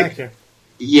back to back here.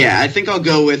 Yeah, I think I'll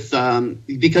go with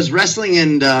because wrestling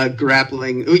and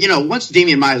grappling. You know, once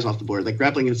Damian Maia's off the board, like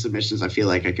grappling and submissions, I feel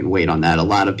like I can wait on that. A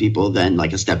lot of people then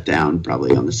like a step down,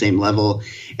 probably on the same level.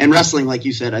 And wrestling, like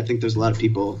you said, I think there's a lot of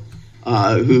people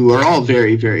who are all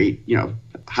very, very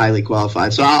highly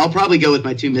qualified. So I'll probably go with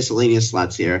my two miscellaneous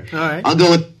slots here. All right. I'll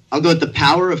go with the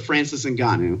power of Francis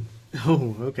Ngannou.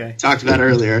 Oh, okay. Talked about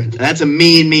earlier. That's a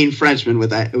mean Frenchman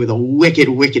with a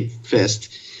wicked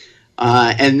fist.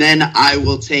 And then I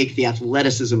will take the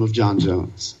athleticism of John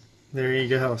Jones. There you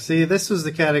go. See, this was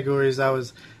the categories I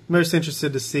was most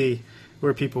interested to see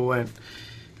where people went.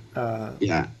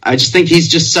 Yeah, I just think he's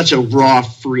just such a raw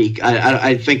freak.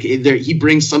 I think he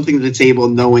brings something to the table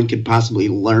no one could possibly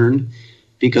learn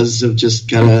because of just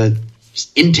kind of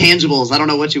intangibles. I don't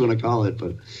know what you want to call it,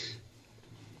 but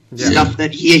stuff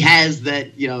that he has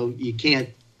that you can't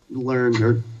learn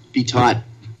or be taught.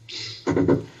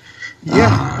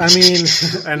 Yeah, I mean,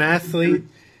 an athlete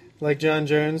like John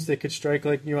Jones that could strike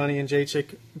like Joanna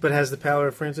Jędrzejczyk, but has the power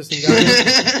of Francis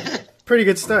Ngannou. Pretty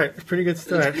good start. That's pretty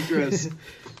gross.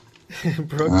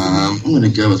 Brooks? I'm going to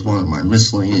go with one of my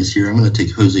miscellaneous here. I'm going to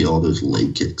take Jose Aldo's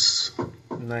leg kicks.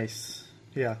 Nice.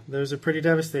 Yeah, those are pretty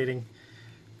devastating.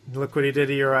 Look what he did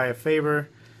to Uriah Faber.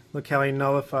 Look how he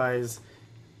nullifies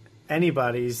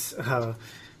anybody's,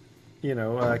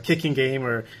 kicking game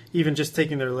or even just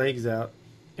taking their legs out.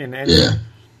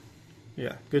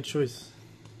 Yeah, good choice.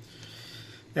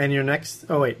 And your next...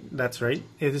 Oh, wait, that's right.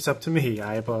 It is up to me.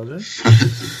 I apologize.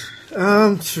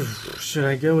 Should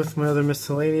I go with my other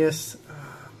miscellaneous?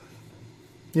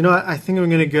 I think I'm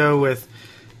going to go with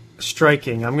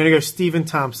striking. I'm going to go Stephen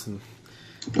Thompson.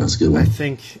 That's a good one. I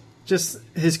think just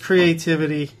his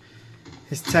creativity,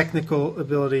 his technical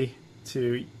ability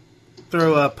to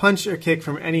throw a punch or kick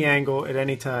from any angle at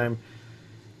any time.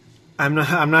 I'm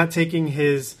not taking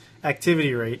his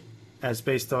activity rate as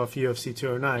based off UFC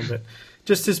 209, but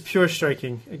just his pure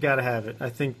striking. I gotta have it. I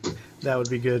think that would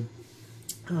be good.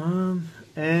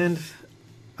 And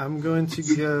I'm going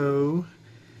to go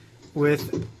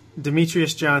with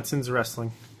Demetrius Johnson's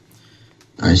wrestling.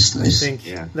 Nice. I think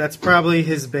that's probably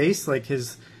his base, like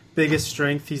his biggest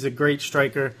strength. He's a great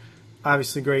striker,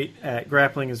 obviously great at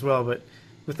grappling as well, but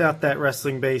without that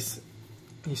wrestling base,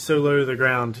 he's so low to the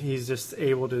ground. He's just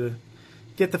able to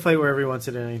get the fight wherever he wants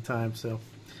it at any time. So,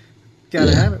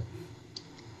 gotta have it.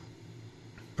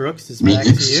 Brooks is back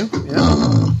to you.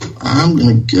 Yeah. I'm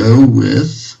gonna go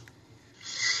with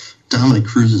Dominic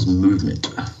Cruz's movement.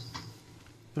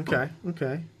 Okay.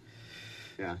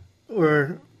 Yeah.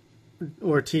 Or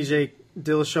TJ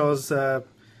Dillashaw's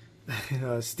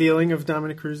stealing of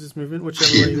Dominic Cruz's movement,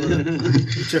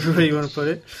 whichever way you want to put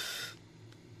it.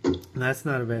 That's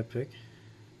not a bad pick.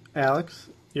 Alex,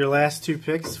 your last two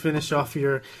picks, finish off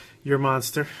your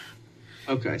monster.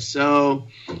 Okay, so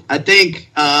I think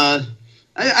I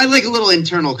like a little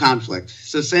internal conflict.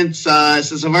 So since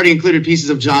I've already included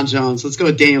pieces of John Jones, let's go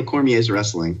with Daniel Cormier's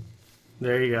wrestling.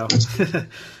 There you go.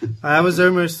 That was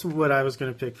almost what I was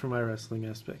going to pick for my wrestling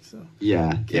aspect. So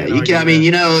yeah.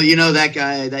 You know that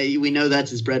guy. We know that's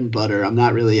his bread and butter. I'm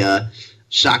not really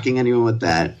shocking anyone with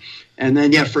that. And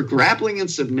then for grappling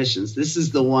and submissions, this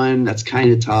is the one that's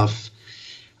kind of tough.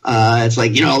 It's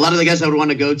like a lot of the guys I would want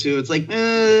to go to. It's like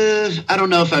I don't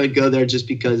know if I would go there just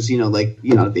because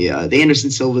the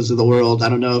Anderson Silvas of the world. I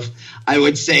don't know if I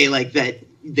would say like that.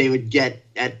 They would get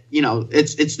at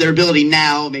it's their ability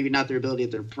now, maybe not their ability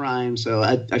at their prime. So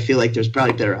I feel like there's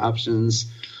probably better options.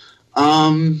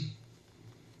 Let's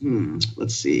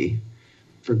see,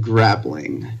 for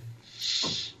grappling.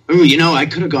 I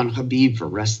could have gone Khabib for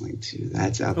wrestling too.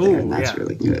 That's out there, and that's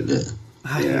really good.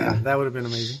 Yeah, that would have been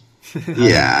amazing.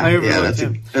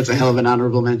 That's a hell of an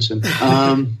honorable mention.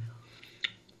 I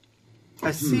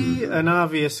see an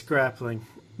obvious grappling,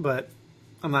 but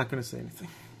I'm not going to say anything.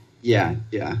 Yeah.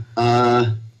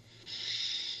 I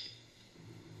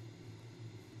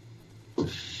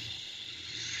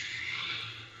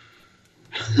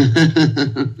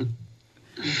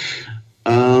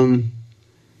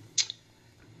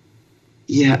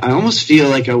almost feel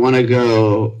like I want to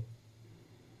go.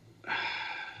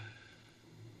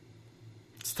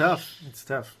 It's tough.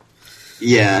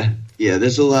 Yeah.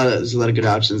 There's a lot of good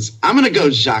options. I'm gonna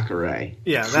go Jacare.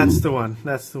 Yeah, that's the one.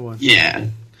 Yeah.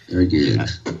 Very good.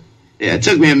 Yeah, it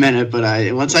took me a minute, but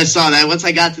once I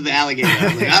got to the alligator, I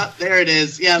was like, oh, there it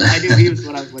is. Yeah, I knew he was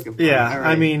what I was looking for. Yeah,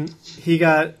 right. I mean, he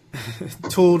got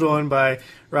tooled on by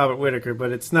Robert Whittaker,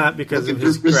 but it's not because of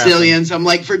his Brazilians. I'm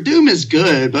like, Verdum is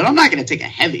good, but I'm not going to take a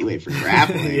heavyweight for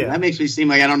grappling. That makes me seem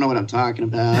like I don't know what I'm talking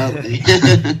about.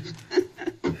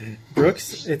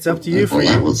 Brooks, it's up to you for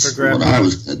grappling. What I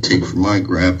was going to take for my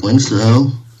grappling,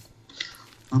 so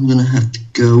I'm going to have to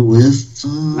go with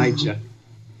Nigel.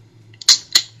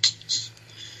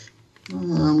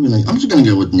 I'm just gonna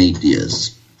go with Nate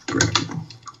Diaz. Grappling.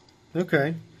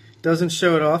 Okay, doesn't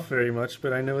show it off very much,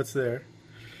 but I know it's there.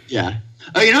 Yeah.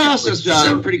 Oh,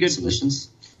 also pretty good submissions.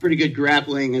 Pretty good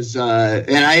grappling is,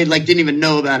 and I didn't even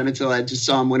know about him until I just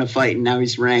saw him win a fight, and now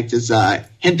he's ranked as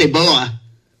Gente Boa.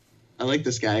 I like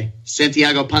this guy,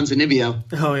 Santiago Ponzinibbio.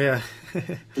 Oh yeah,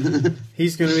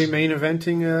 he's going to be main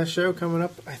eventing a show coming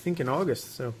up, I think in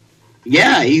August. So.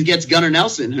 Yeah, he gets Gunnar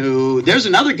Nelson, who there's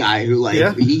another guy who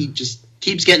he just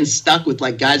keeps getting stuck with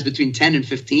guys between 10 and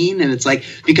 15, and it's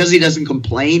because he doesn't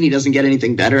complain, he doesn't get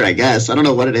anything better, I guess. I don't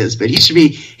know what it is, but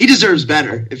he deserves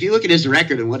better. If you look at his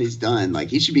record and what he's done,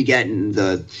 he should be getting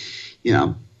the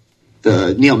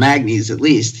Neil Magny's at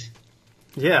least.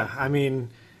 Yeah, I mean,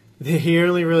 he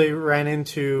only really ran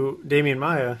into Damian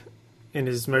Maia in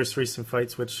his most recent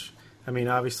fights, which I mean,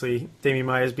 obviously, Damian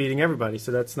Maia is beating everybody,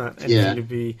 so that's not anything to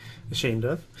be ashamed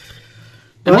of.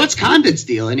 And what's Condit's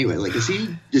deal anyway?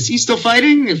 Is he still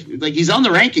fighting? He's on the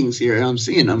rankings here, I'm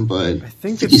seeing him, but I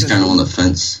think he's kind of on the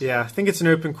fence. Yeah, I think it's an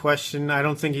open question. I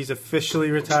don't think he's officially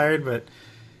retired, but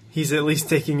he's at least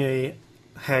taking a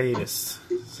hiatus.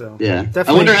 So yeah,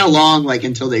 I wonder how long,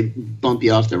 until they bump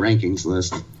you off the rankings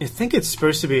list. I think it's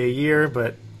supposed to be a year,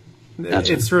 but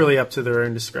it's really up to their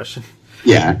own discretion.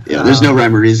 Yeah. There's no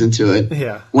rhyme or reason to it.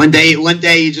 Yeah. One day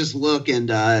you just look and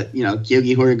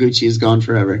Kyogi Horiguchi is gone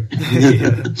forever.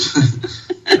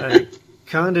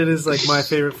 Condit is my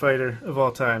favorite fighter of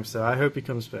all time, so I hope he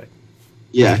comes back.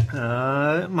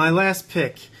 Yeah. My last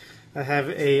pick, I have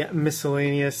a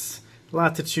miscellaneous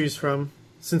lot to choose from.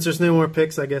 Since there's no more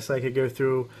picks, I guess I could go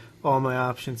through all my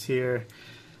options here.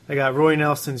 I got Roy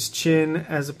Nelson's chin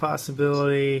as a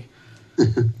possibility.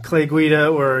 Clay Guida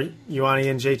or Ioane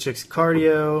Jędrzejczyk's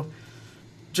cardio,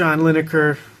 John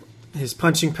Lineker, his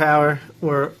punching power,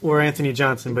 or Anthony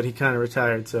Johnson, but he kind of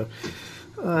retired. So,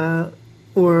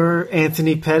 or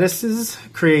Anthony Pettis's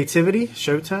creativity,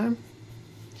 Showtime.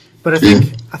 But I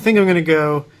think I'm going to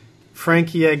go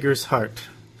Frankie Edgar's heart.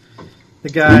 The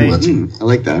guy I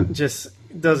like that. just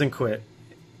doesn't quit.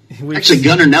 Actually,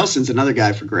 Gunnar Nelson's another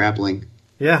guy for grappling.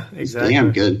 Yeah, exactly.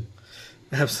 Damn good.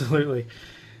 Absolutely.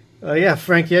 Yeah,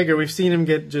 Frankie Edgar, we've seen him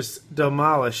get just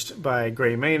demolished by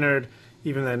Gray Maynard,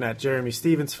 even in that Jeremy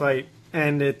Stevens fight,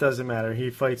 and it doesn't matter. He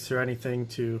fights through anything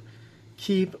to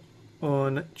keep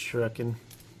on trucking.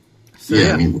 So,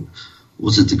 I mean,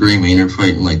 was it the Gray Maynard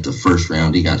fight in like the first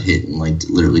round? He got hit and like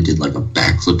literally did like a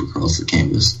backflip across the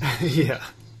canvas. Yeah.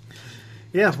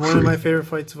 Yeah, one of my favorite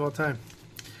fights of all time.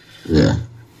 Yeah.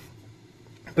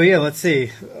 But yeah, let's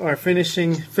see. Our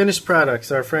finished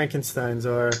products, our Frankensteins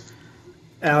are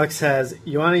Alex has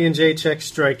Ioana Jędrzejczyk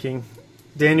striking,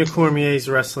 Daniel Cormier's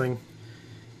wrestling,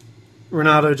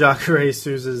 Ronaldo Jacare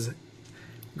Souza's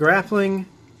grappling,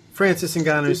 Francis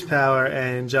Ngannou's power,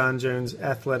 and John Jones'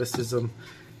 athleticism.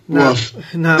 Not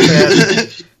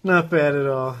bad. Not bad at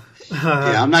all.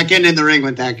 Yeah, I'm not getting in the ring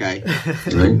with that guy.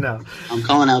 Right? No. I'm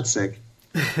calling out sick.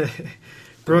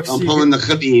 Brooks, I'm pulling the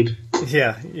Khabib.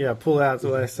 Yeah, pull out at the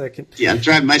last second. Yeah, I'm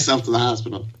driving myself to the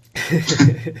hospital.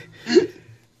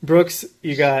 Brooks,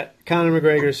 you got Conor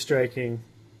McGregor striking,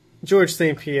 George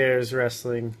St. Pierre's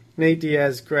wrestling, Nate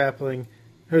Diaz grappling,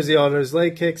 Jose Aldo's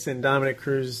leg kicks, and Dominic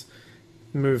Cruz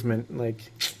movement.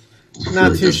 Like,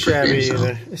 not too shabby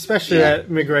either. Especially that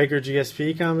McGregor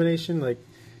GSP combination. Like,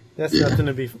 that's nothing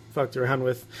to be fucked around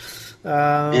with.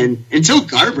 And until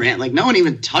Garbrandt, like, no one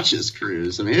even touches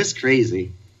Cruz. I mean, it's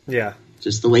crazy. Yeah.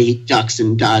 Just the way he ducks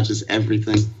and dodges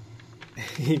everything.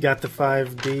 He got the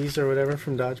 5 Ds or whatever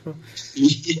from Dodgeball.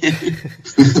 Yeah.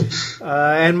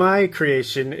 And my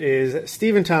creation is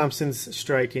Stephen Thompson's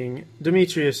striking,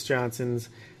 Demetrius Johnson's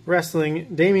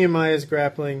wrestling, Damian Maia's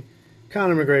grappling,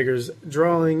 Conor McGregor's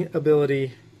drawing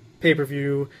ability,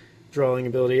 pay-per-view drawing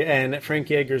ability, and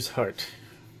Frankie Edgar's heart,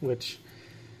 which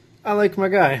I like my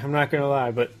guy, I'm not going to lie,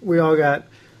 but we all got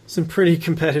some pretty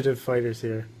competitive fighters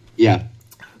here. Yeah.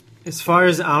 As far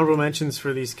as honorable mentions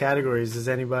for these categories, does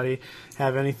anybody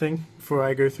have anything before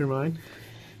I go through mine?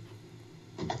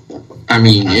 I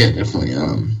mean, yeah, definitely.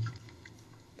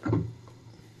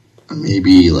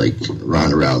 Maybe like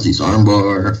Ronda Rousey's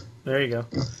armbar. There you go.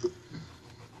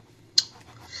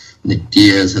 Nick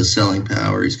Diaz has selling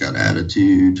power. He's got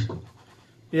attitude.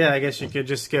 Yeah, I guess you could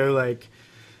just go like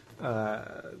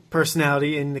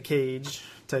personality in the cage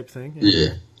type thing.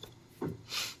 Yeah.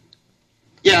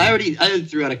 Yeah, I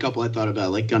threw out a couple I thought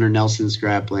about, like Gunnar Nelson's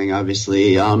grappling,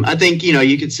 obviously. I think,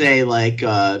 you could say like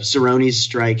Cerrone's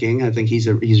striking. I think he's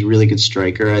a really good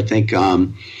striker. I think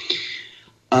there's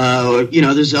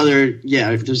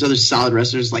other solid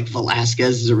wrestlers, like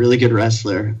Velasquez is a really good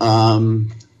wrestler.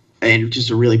 And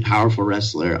just a really powerful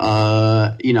wrestler.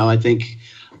 I think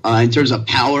in terms of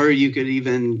power, you could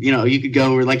even, you could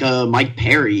go like a Mike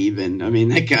Perry even. I mean,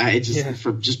 that guy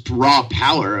for just raw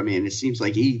power. I mean, it seems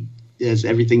like he has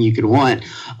everything you could want.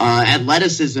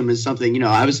 Athleticism is something,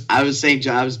 I was saying,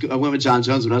 I went with John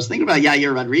Jones, but I was thinking about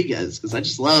Yair Rodriguez because I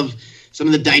just love some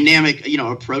of the dynamic,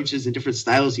 approaches and different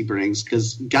styles he brings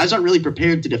because guys aren't really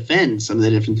prepared to defend some of the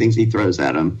different things he throws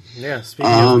at them. Yeah,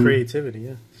 speaking of creativity,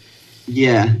 yeah.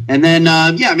 Yeah, and then,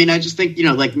 I just think,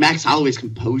 like Max Holloway's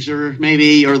composure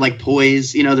maybe, or like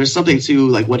poise, there's something to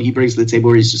like what he brings to the table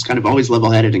where he's just kind of always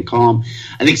level-headed and calm.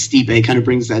 I think Stipe kind of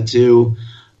brings that too.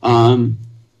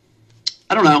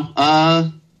 I don't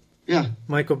know. Yeah.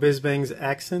 Michael Bisping's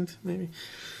accent, maybe?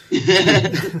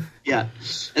 Yeah.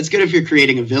 That's good if you're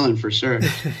creating a villain, for sure.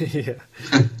 Yeah.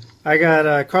 I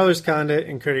got Carlos Condit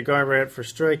and Cody Garbrandt for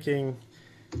striking,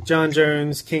 John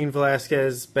Jones, Cain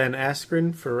Velasquez, Ben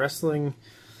Askren for wrestling,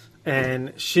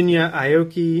 and Shinya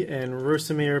Aoki and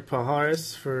Rosamir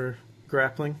Paharis for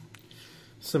grappling.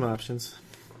 Some options.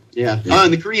 Yeah. Oh,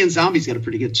 and the Korean Zombie's got a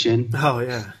pretty good chin. Oh,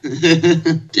 yeah.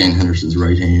 Dan Henderson's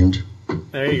right hand.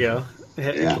 There you go.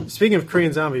 Yeah. Speaking of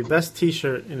Korean Zombie, best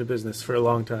T-shirt in the business for a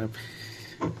long time.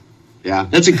 Yeah,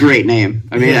 that's a great name.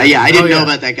 I mean, I didn't know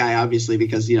about that guy, obviously,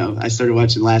 because, I started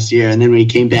watching last year, and then when he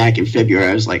came back in February,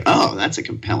 I was like, oh, that's a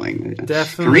compelling.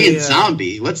 Definitely. Korean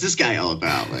Zombie. What's this guy all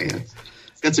about? Like,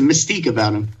 it's got some mystique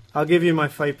about him. I'll give you my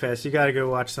fight pass. You got to go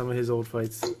watch some of his old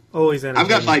fights. Always entertaining. I've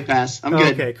got fight pass. I'm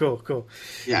good. Okay, cool.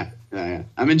 Yeah.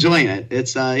 I'm enjoying it.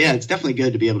 It's it's definitely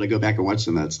good to be able to go back and watch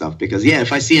some of that stuff because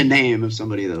if I see a name of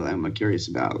somebody that I'm curious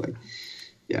about, like,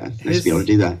 nice to be able to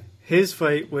do that. His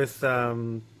fight with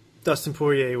Dustin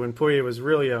Poirier when Poirier was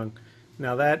real young.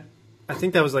 Now I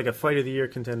think that was like a fight of the year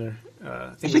contender.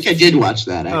 I think I did watch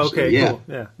that. Actually. Oh, okay, yeah. Cool.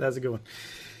 Yeah, that's a good one.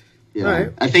 Yeah, all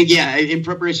right. I think in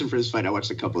preparation for this fight, I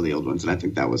watched a couple of the old ones, and I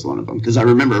think that was one of them because I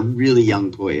remember really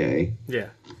young Poirier. Yeah.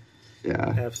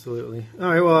 Yeah. Absolutely. All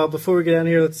right, well, before we get out of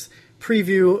here, let's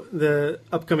preview the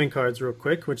upcoming cards real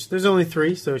quick, which there's only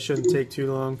 3, so it shouldn't take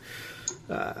too long.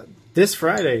 This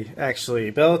Friday,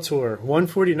 actually, Bellator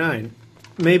 149,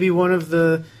 maybe one of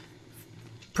the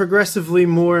progressively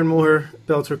more and more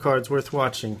Bellator cards worth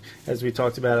watching, as we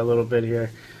talked about a little bit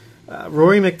here.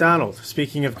 Rory McDonald,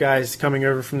 speaking of guys coming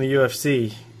over from the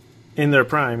UFC, in their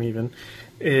prime even,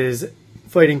 is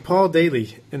fighting Paul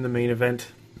Daly in the main event,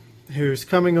 who's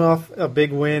coming off a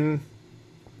big win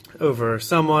over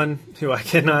someone who I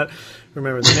cannot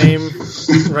remember the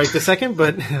name right this second,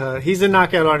 but he's a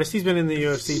knockout artist. He's been in the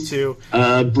UFC too.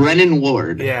 Brennan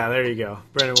Ward. Yeah, there you go.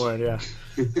 Brennan Ward, yeah.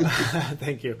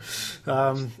 Thank you.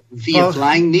 Via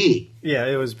flying knee. Yeah,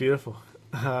 it was beautiful.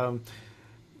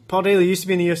 Paul Daly used to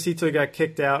be in the UFC till he got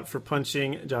kicked out for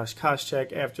punching Josh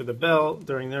Koscheck after the bell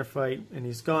during their fight, and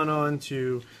he's gone on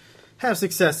to have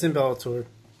success in Bellator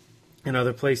and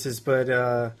other places. But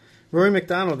Rory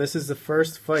McDonald, this is the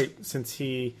first fight since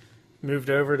he moved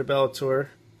over to Bellator.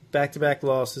 Back-to-back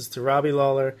losses to Robbie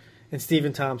Lawler and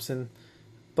Stephen Thompson.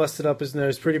 Busted up his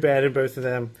nose pretty bad in both of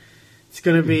them. It's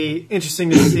going to be interesting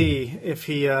to see if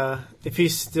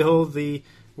he's still the,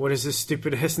 what is his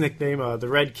stupid ass nickname, the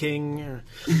Red King? Or,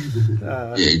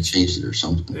 yeah, he changed it or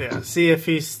something. Yeah, see if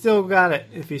he's still got it.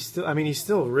 If he's still, I mean, he's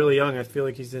still really young. I feel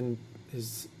like he's in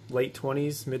his late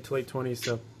 20s, mid to late 20s.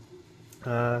 So,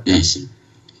 yeah,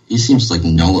 he seems to like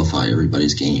nullify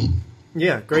everybody's game.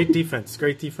 Yeah, great defense,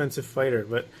 great defensive fighter.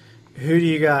 But who do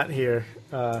you got here,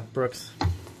 Brooks?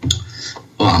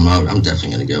 Well, I'm definitely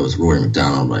going to go with Rory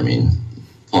McDonald. I mean,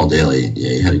 Paul Daly, yeah,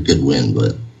 he had a good win,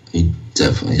 but he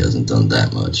definitely hasn't done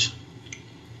that much.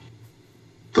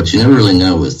 But you never really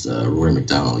know with Rory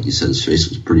McDonald. Like you said, his face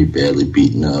was pretty badly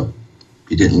beaten up.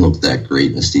 He didn't look that great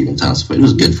in the Stephen Thompson fight. It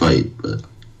was a good fight, but...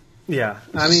 Yeah,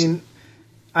 I mean,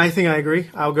 I think I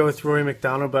agree. I'll go with Rory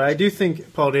McDonald, but I do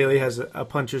think Paul Daly has a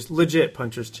legit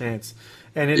puncher's chance.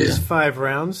 And it is 5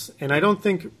 rounds, and I don't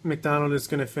think McDonald is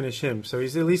going to finish him. So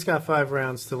he's at least got 5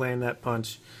 rounds to land that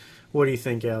punch. What do you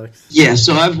think, Alex? Yeah,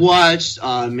 so I've watched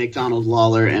McDonald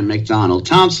Lawler and McDonald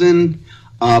Thompson.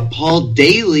 Paul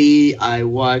Daly, I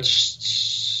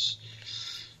watched...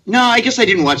 No, I guess I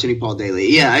didn't watch any Paul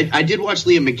Daly. Yeah, I did watch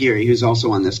Liam McGeary, who's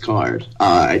also on this card,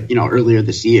 earlier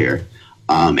this year.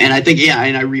 And I think,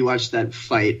 and I rewatched that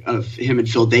fight of him and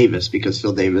Phil Davis, because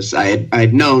Phil Davis I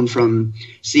had known from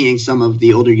seeing some of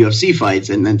the older UFC fights,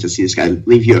 and then to see this guy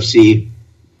leave UFC,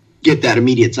 get that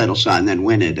immediate title shot, and then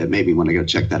win it made me want to go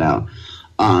check that out.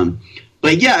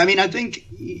 But yeah, I mean, I think,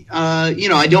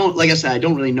 I don't, like I said, I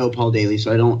don't really know Paul Daly,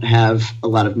 so I don't have a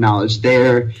lot of knowledge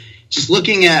there. Just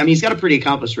looking at, I mean, he's got a pretty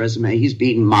accomplished resume. He's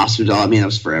beaten Masvidal. I mean, that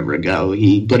was forever ago.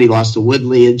 But he lost to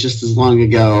Woodley just as long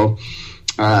ago.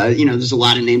 There's a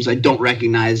lot of names I don't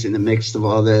recognize in the mix of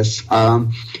all this.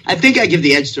 I think I give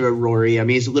the edge to Rory. I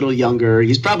mean, he's a little younger.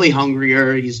 He's probably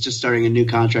hungrier. He's just starting a new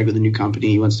contract with a new company.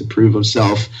 He wants to prove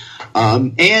himself. I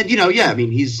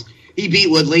mean, he beat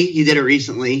Woodley. He did it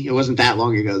recently. It wasn't that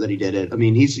long ago that he did it. I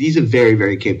mean, he's a very,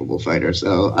 very capable fighter.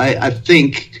 So I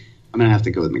think I'm going to have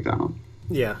to go with McDonald.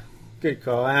 Yeah, good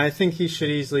call. And I think he should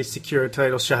easily secure a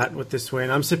title shot with this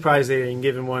win. I'm surprised they didn't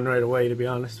give him one right away, to be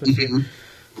honest with you.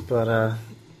 But,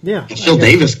 yeah. Phil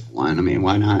Davis won. I mean,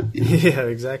 why not? Yeah,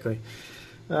 exactly.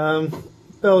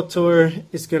 Bellator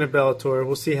is going to Bellator.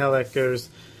 We'll see how that goes.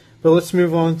 But let's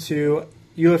move on to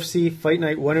UFC Fight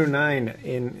Night 109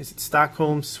 in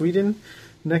Stockholm, Sweden,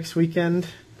 next weekend.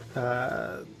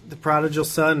 The prodigal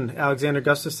son, Alexander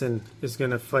Gustafsson, is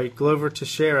going to fight Glover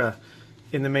Teixeira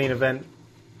in the main event.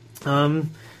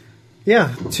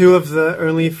 Yeah, 2 of the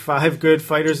only 5 good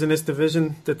fighters in this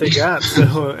division that they got.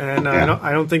 So, and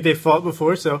I don't think they fought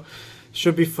before, so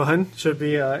should be fun. Should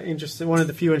be interesting. One of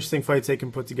the few interesting fights they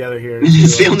can put together here.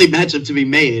 It's the only matchup to be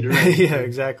made, right? Yeah,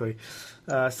 exactly.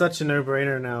 Such a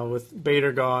no-brainer now with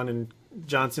Bader gone and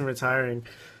Johnson retiring.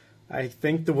 I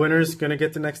think the winner's going to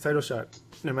get the next title shot,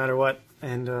 no matter what.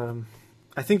 And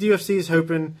I think the UFC is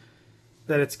hoping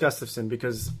that it's Gustafsson,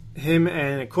 because him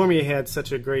and Cormier had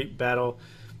such a great battle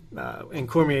in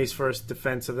Cormier's first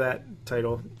defense of that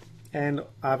title. And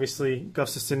obviously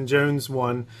Gustafsson-Jones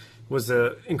won, was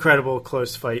an incredible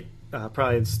close fight,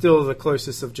 probably still the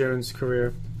closest of Jones'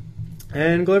 career.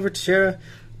 And Glover Teixeira,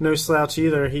 no slouch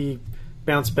either. He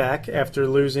bounced back after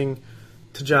losing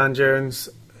to John Jones.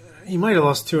 He might have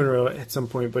lost 2 in a row at some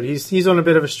point, but he's on a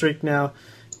bit of a streak now.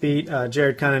 Beat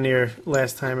Jared Cannonier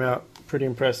last time out pretty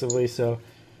impressively. So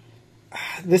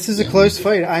this is a close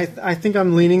fight. I think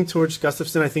I'm leaning towards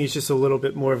Gustafsson. I think he's just a little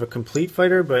bit more of a complete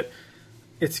fighter, but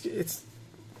it's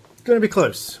going to be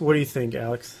close. What do you think,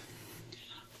 Alex?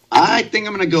 I think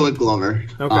I'm going to go with Glover.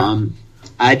 Okay.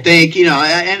 I think,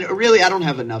 and really I don't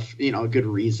have enough, a good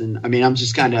reason. I mean, I'm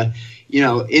just kind of,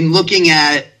 in looking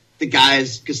at the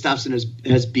guys Gustafsson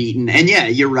has beaten, and yeah,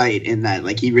 you're right in that,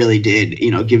 like, he really did,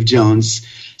 give Jones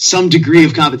some degree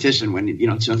of competition when,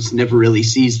 Jones never really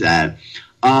sees that.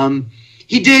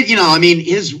 He did,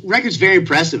 his record's very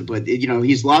impressive, but,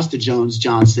 he's lost to Jones,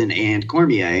 Johnson, and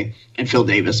Cormier, and Phil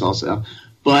Davis also.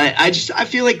 But I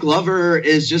feel like Glover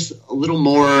is just a little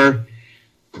more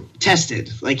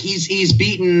tested. Like, he's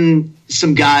beaten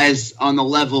some guys on the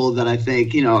level that I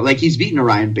think, like, he's beaten a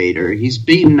Ryan Bader. He's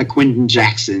beaten a Quentin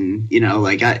Jackson,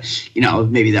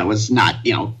 maybe that was not,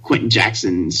 Quentin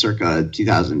Jackson circa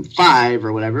 2005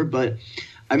 or whatever. But,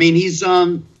 I mean, he's,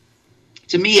 to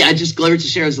me, Glover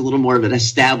Teixeira is a little more of an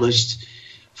established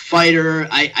fighter.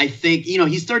 I think,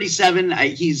 he's 37.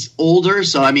 He's older,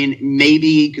 so, I mean,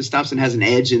 maybe Gustafsson has an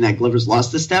edge in that Glover's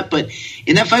lost a step. But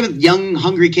in that fight with young,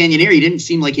 hungry Cannonier, he didn't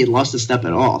seem like he had lost a step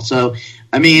at all. So,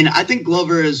 I mean, I think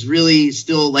Glover is really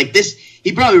still, like, this.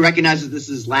 He probably recognizes this is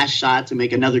his last shot to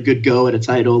make another good go at a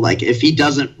title. Like, if he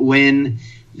doesn't win,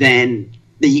 then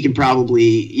he can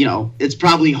probably, it's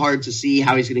probably hard to see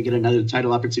how he's going to get another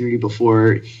title opportunity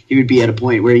before he would be at a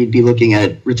point where he'd be looking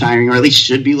at retiring, or at least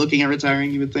should be looking at retiring,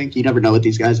 you would think. You never know with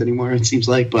these guys anymore, it seems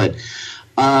like. But,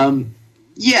 for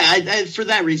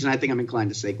that reason, I think I'm inclined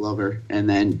to say Glover. And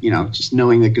then, just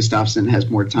knowing that Gustafsson has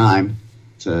more time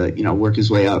to, work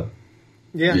his way up.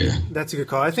 Yeah, that's a good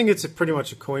call. I think it's pretty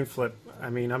much a coin flip.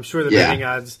 I mean, I'm sure the betting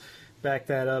odds back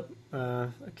that up. I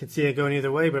can see it going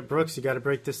either way, but Brooks, you got to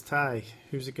break this tie.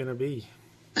 Who's it going to be?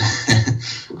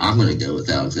 I'm going to go with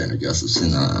Alexander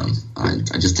Gustafsson.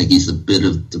 I just think he's a bit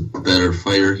of the better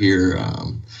fighter here.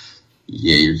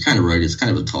 You're kind of right. It's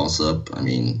kind of a toss-up. I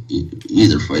mean,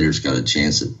 either fighter's got a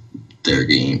chance at their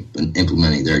game and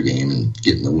implementing their game and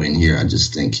getting the win here. I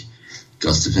just think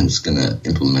Gustafsson's going to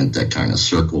implement that kind of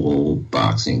circle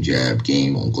boxing jab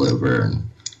game on Glover, and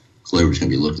Glover's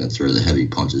going to be looking to throw the heavy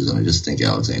punches, and I just think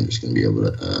Alexander's going to be able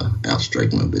to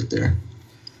outstrike him a bit there.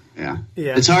 Yeah.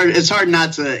 It's hard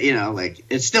not to,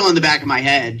 it's still in the back of my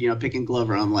head, picking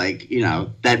Glover. I'm like,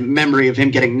 that memory of him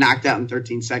getting knocked out in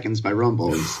 13 seconds by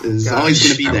Rumble is always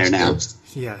going to be there now.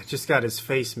 Yeah, just got his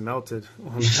face melted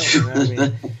on that one. I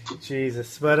mean,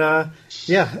 Jesus. But,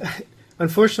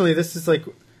 unfortunately, this is like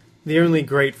the only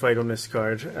great fight on this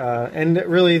card. And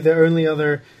really the only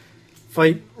other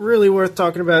fight really worth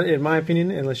talking about, in my opinion,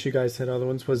 unless you guys had other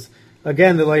ones, was,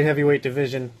 again, the light heavyweight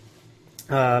division.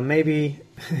 Maybe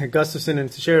Gustafsson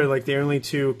and Teixeira are like the only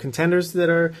two contenders that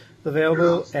are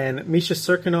available, and Misha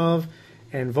Cirkunov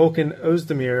and Volkan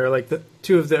Ozdemir are like the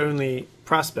two of the only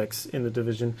prospects in the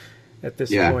division at this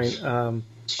point.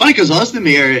 It's funny because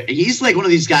Ozdemir, he's like one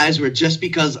of these guys where just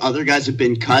because other guys have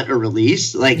been cut or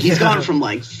released, like he's gone from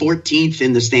like 14th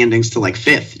in the standings to like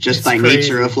 5th just by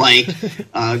nature of like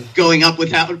going up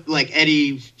without like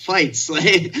any fights. Like,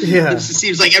 it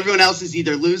seems like everyone else is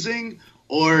either losing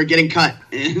or getting cut.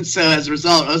 And so as a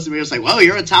result, Ozdemir's like, whoa,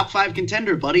 you're a top 5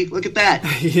 contender, buddy. Look at that.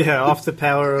 Off the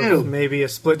power of maybe a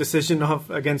split decision off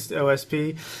against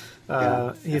OSP.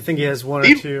 You think he has one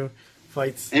or two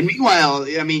fights. And meanwhile,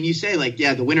 I mean, you say like,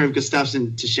 the winner of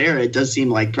Gustafsson Teixeira, it does seem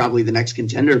like probably the next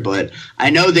contender, but I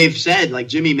know they've said like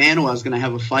Jimmy Manuwa is going to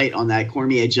have a fight on that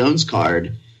Cormier Jones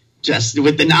card, just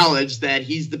with the knowledge that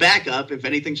he's the backup if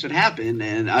anything should happen.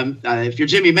 And if you're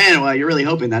Jimmy Manuwa, you're really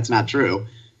hoping that's not true.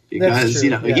 Because,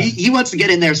 he wants to get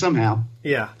in there somehow.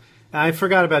 Yeah. I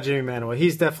forgot about Jimmy Manuwa.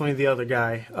 He's definitely the other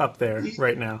guy up there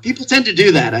right now. People tend to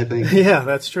do that, I think. Yeah,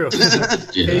 that's true.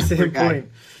 Case in point.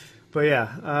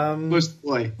 But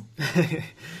boy.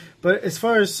 But as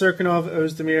far as Cirkunov,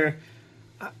 Ozdemir,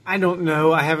 I don't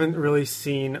know. I haven't really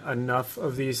seen enough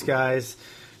of these guys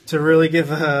to really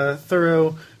give a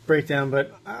thorough breakdown.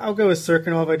 But I'll go with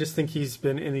Cirkunov. I just think he's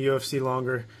been in the UFC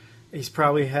longer. He's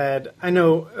probably had, I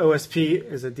know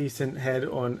OSP is a decent head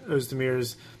on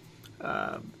Ozdemir's,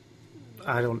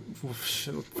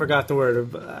 forgot the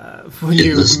word,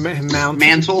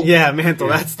 mantle? Yeah, mantle,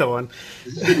 that's the one.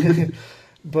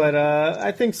 But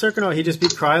I think Cirkunov, he just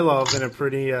beat Krylov in a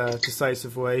pretty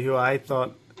decisive way, who I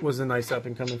thought was a nice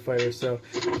up-and-coming fighter. So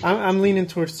I'm leaning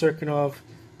towards Cirkunov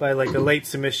by like a late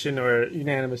submission or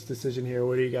unanimous decision here.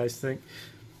 What do you guys think?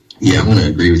 Yeah, I'm going to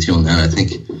agree with you on that. I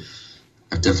think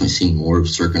I've definitely seen more of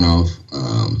Cirkunov,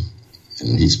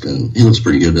 and he looks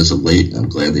pretty good as of late, and I'm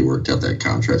glad they worked out that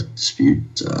contract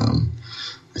dispute.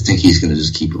 I think he's going to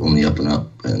just keep on the up and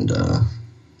up and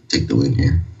take the win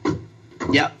here.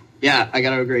 Yeah, I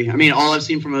got to agree. I mean, all I've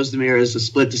seen from Ozdemir is a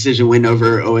split decision win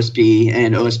over OSP,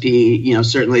 and OSP,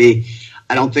 certainly,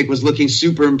 I don't think was looking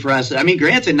super impressive. I mean,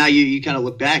 granted, now you kind of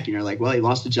look back and you're like, well, he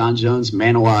lost to John Jones,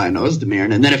 Manoa, and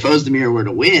Ozdemir. And then if Ozdemir were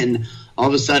to win, all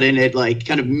of a sudden it like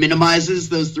kind of minimizes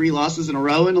those 3 losses in a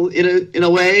row in a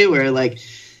way where like,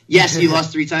 yes, he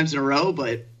lost 3 times in a row,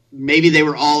 but maybe they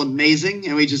were all amazing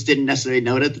and we just didn't necessarily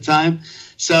know it at the time.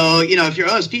 So, if you're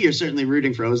OSP, you're certainly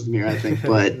rooting for Ozdemir, I think.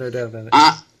 But no doubt about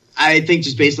it. I think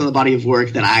just based on the body of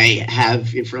work that I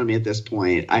have in front of me at this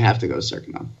point, I have to go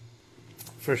Serkinov.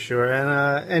 For sure.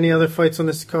 And any other fights on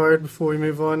this card before we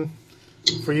move on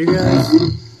for you guys?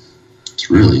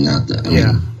 It's really not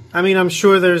that. I mean, I'm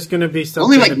sure there's going to be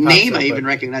something. Only like name I even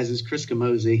recognize is Chris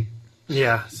Camozzi.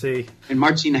 Yeah, see. And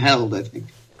Marcin Held, I think.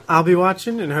 I'll be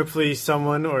watching, and hopefully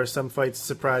someone or some fights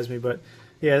surprise me. But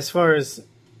yeah, as far as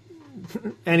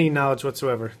any knowledge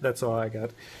whatsoever, that's all I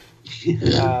got.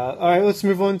 All right, let's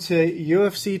move on to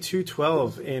UFC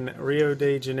 212 in Rio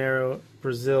de Janeiro,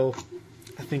 Brazil.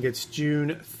 I think it's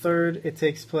June 3rd it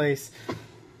takes place.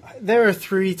 There are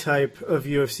 3 type of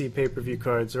UFC pay-per-view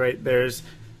cards, right? There's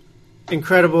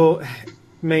incredible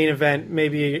main event,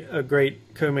 maybe a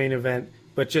great co-main event,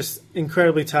 but just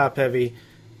incredibly top-heavy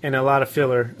and a lot of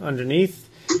filler underneath.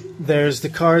 There's the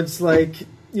cards like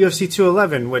UFC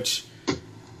 211, which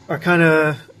are kind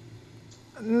of...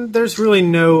 There's really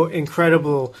no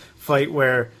incredible fight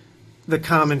where the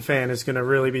common fan is going to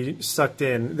really be sucked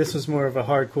in. This was more of a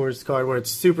hardcore card where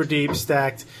it's super deep,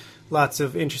 stacked, lots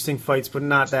of interesting fights, but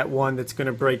not that one that's going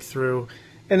to break through.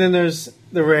 And then there's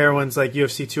the rare ones like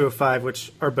UFC 205,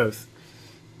 which are both.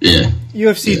 Yeah.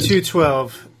 UFC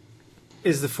 212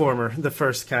 is the former, the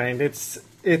first kind. It's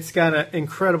got an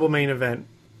incredible main event,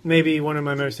 maybe one of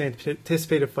my most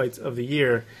anticipated fights of the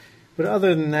year. But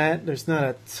other than that, there's not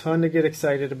a ton to get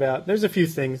excited about. There's a few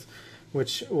things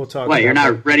which we'll talk about. What, you're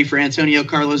not ready for Antonio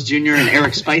Carlos Jr. and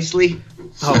Eric Spicely?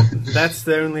 Oh, that's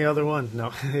the only other one.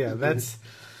 No, yeah,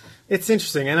 it's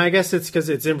interesting. And I guess it's because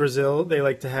it's in Brazil. They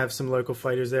like to have some local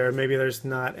fighters there. Maybe there's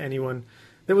not anyone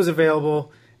that was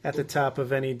available at the top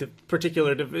of any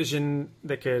particular division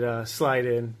that could slide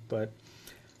in. But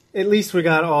at least we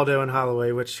got Aldo and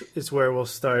Holloway, which is where we'll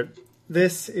start.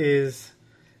 This is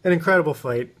an incredible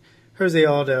fight. Jose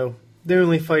Aldo, the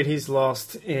only fight he's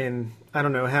lost in I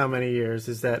don't know how many years,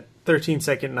 is that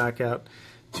 13-second knockout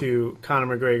to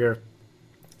Conor McGregor.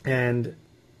 And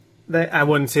that, I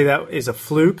wouldn't say that is a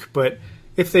fluke, but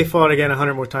if they fought again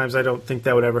 100 more times, I don't think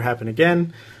that would ever happen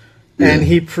again. And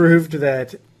he proved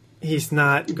that he's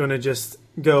not going to just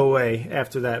go away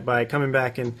after that by coming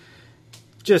back and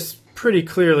just pretty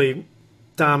clearly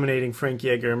dominating Frank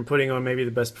Yeager and putting on maybe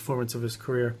the best performance of his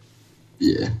career.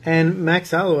 Yeah. And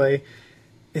Max Holloway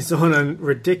is on a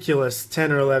ridiculous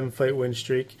 10 or 11 fight win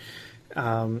streak,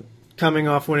 coming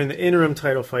off winning the interim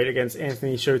title fight against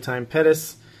Anthony Showtime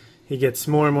Pettis. He gets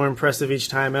more and more impressive each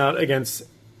time out against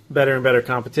better and better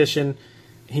competition.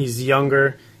 He's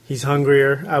younger. He's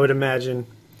hungrier, I would imagine.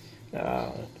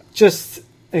 Just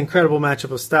incredible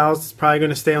matchup of styles. It's probably going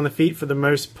to stay on the feet for the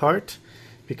most part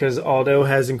because Aldo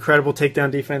has incredible takedown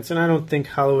defense, and I don't think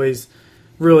Holloway's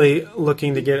really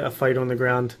looking to get a fight on the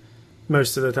ground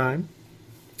most of the time.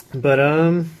 But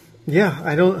yeah,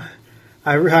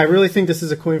 I really think this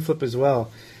is a coin flip as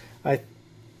well. I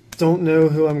don't know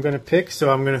who I'm going to pick,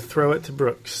 so I'm going to throw it to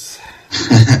Brooks.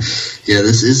 Yeah,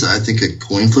 this is, I think, a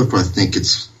coin flip. I think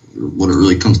it's what it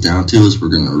really comes down to is we're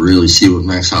going to really see what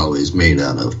Max Holloway is made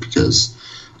out of, because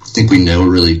I think we know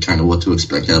really kind of what to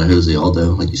expect out of Jose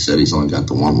Aldo. Like you said, he's only got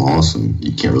the one loss, and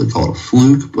you can't really call it a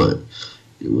fluke, but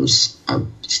he's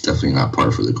definitely not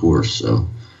par for the course. So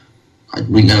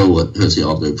we know what Jose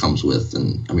Aldo comes with,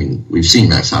 and I mean, we've seen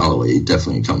Max Holloway. He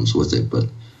definitely comes with it, but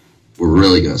we're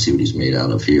really going to see what he's made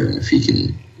out of here, and if he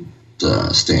can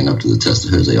stand up to the test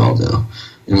of Jose Aldo.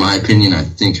 In my opinion, I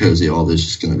think Jose Aldo is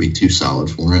just going to be too solid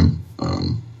for him.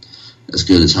 As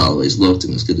good as Holloway's looked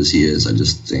and as good as he is, I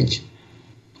just think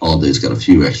Aldo's got a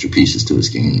few extra pieces to his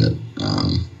game that,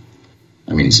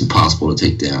 he's impossible to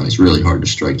take down. He's really hard to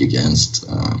strike against.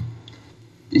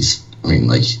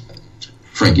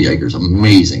 Frankie Yeager's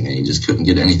amazing, and he just couldn't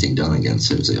get anything done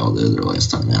against Jose Aldo their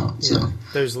last time out. Yeah, so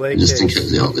there's I just think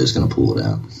Jose Aldo's going to pull it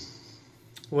out.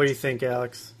 What do you think,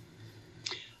 Alex?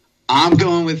 I'm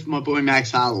going with my boy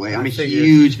Max Holloway. I'm a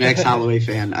huge Max Holloway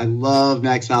fan. I love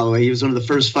Max Holloway. He was one of the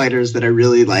first fighters that I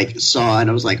really saw, and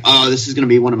I was like, oh, this is going to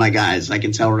be one of my guys. I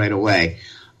can tell right away.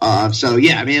 So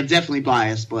yeah, I'm definitely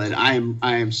biased, but I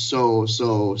am so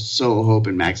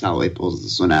hoping Max Holloway pulls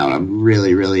this one out. I'm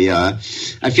really, I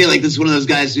feel like this is one of those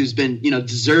guys who's been,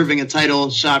 deserving a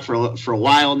title shot for a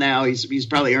while now. He's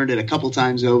probably earned it a couple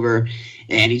times over.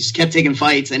 and he just kept taking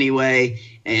fights anyway,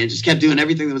 and just kept doing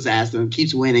everything that was asked of him,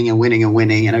 keeps winning and winning and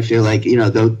winning, and I feel like,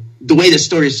 the way the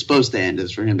story is supposed to end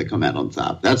is for him to come out on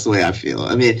top. That's the way I feel.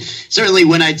 I mean, certainly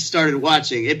when I started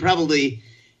watching, it probably,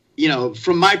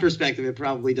 from my perspective, it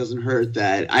probably doesn't hurt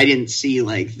that I didn't see,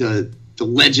 like, the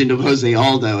legend of Jose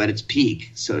Aldo at its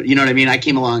peak. So, you know what I mean? I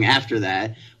came along after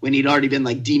that when he'd already been,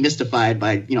 like, demystified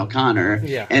by, Conor.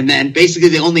 Yeah. And then basically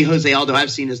the only Jose Aldo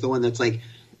I've seen is the one that's, like,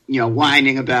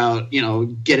 whining about,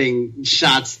 getting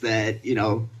shots that,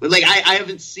 like, I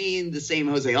haven't seen the same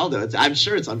Jose Aldo. I'm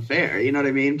sure it's unfair, you know what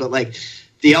I mean? But, like,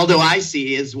 the Aldo I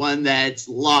see is one that's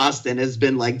lost and has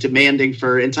been, like, demanding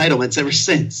for entitlements ever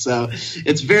since. So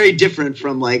it's very different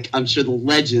from, like, I'm sure the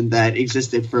legend that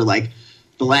existed for, like,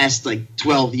 the last, like,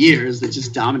 12 years that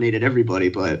just dominated everybody.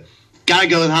 But gotta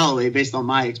go with Holloway based on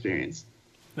my experience.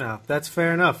 No, that's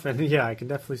fair enough. And, yeah, I can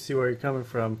definitely see where you're coming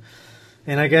from.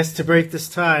 And I guess to break this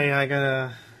tie, I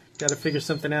gotta figure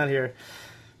something out here.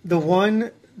 The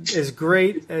one is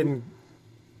great, and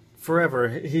forever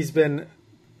he's been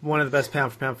one of the best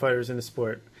pound-for-pound fighters in the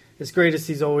sport. As great as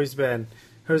he's always been,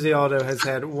 Jose Aldo has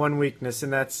had one weakness,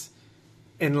 and that's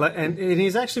and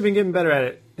he's actually been getting better at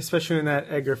it, especially in that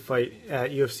Edgar fight at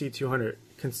UFC 200.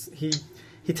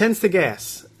 He tends to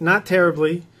gas, not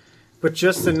terribly, but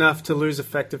just enough to lose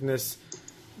effectiveness.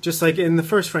 Just like in the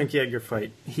first Frankie Edgar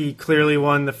fight, he clearly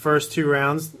won the first 2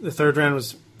 rounds. The third round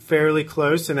was fairly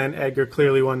close, and then Edgar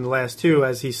clearly won the last 2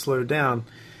 as he slowed down.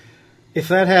 If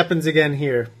that happens again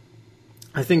here,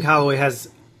 I think Holloway has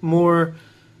more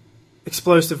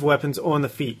explosive weapons on the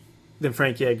feet than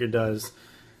Frankie Edgar does.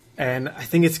 And I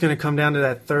think it's going to come down to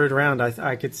that third round.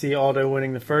 I could see Aldo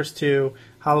winning the first 2,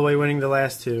 Holloway winning the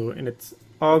last 2, and it's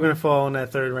all going to fall in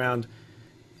that third round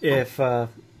if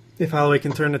Holloway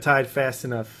can turn the tide fast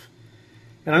enough.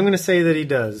 And I'm going to say that he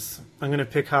does. I'm going to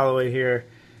pick Holloway here.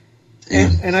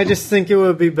 And I just think it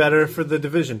would be better for the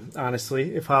division,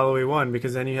 honestly, if Holloway won,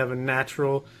 because then you have a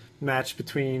natural match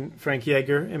between Frankie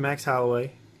Edgar and Max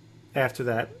Holloway after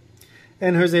that.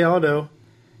 And Jose Aldo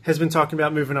has been talking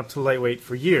about moving up to lightweight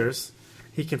for years.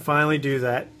 He can finally do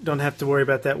that. Don't have to worry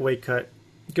about that weight cut.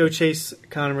 Go chase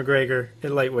Conor McGregor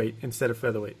at lightweight instead of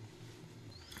featherweight.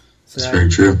 So that's very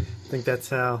true. I think that's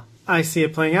how I see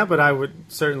it playing out, but I would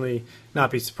certainly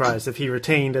not be surprised if he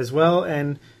retained as well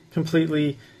and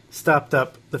completely stopped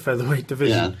up the featherweight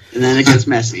division. Yeah, and then it gets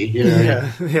messy.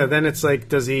 Yeah, then it's like,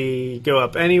 does he go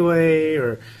up anyway,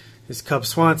 or does Cub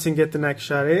Swanson get the next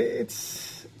shot? It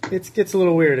gets a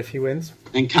little weird if he wins.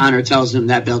 And Conor tells him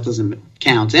that belt doesn't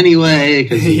count anyway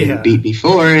because he didn't beat me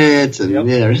for it, and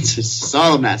it's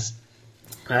all a mess.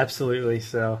 Absolutely.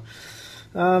 So,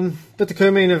 but the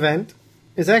co-main event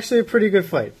is actually a pretty good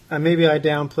fight. Maybe I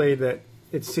downplayed that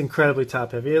it's incredibly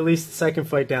top-heavy. At least the second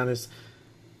fight down is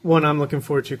one I'm looking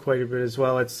forward to quite a bit as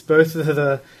well. It's both of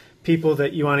the people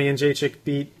that Joanna Jędrzejczyk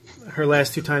beat her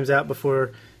last 2 times out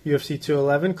before UFC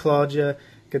 211, Claudia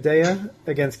Gadelha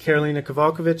against Karolina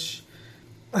Kowalkiewicz.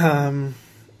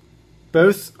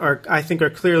 Both I think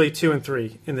are clearly 2 and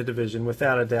 3 in the division,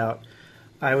 without a doubt.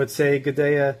 I would say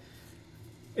Gadelha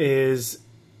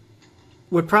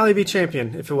would probably be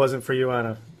champion if it wasn't for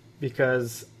Joanna,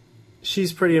 because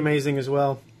she's pretty amazing as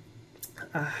well.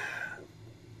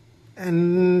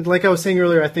 And like I was saying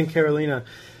earlier, I think Karolina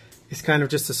is kind of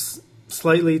just a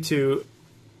slightly to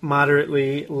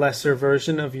moderately lesser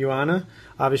version of Joanna.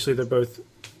 Obviously, they're both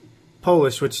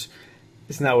Polish, which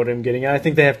is not what I'm getting at. I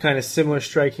think they have kind of similar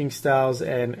striking styles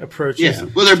and approaches. Yeah,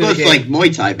 well, they're both like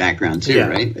Muay Thai background too,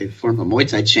 right? They form a Muay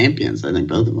Thai champions, I think,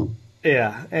 both of them.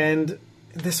 Yeah, and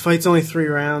this fight's only 3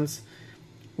 rounds,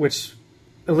 which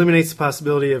eliminates the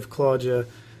possibility of Claudia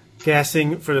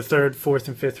gassing for the 3rd, 4th,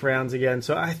 and 5th rounds again.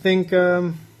 So I think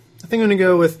I'm going to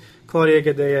go with Claudia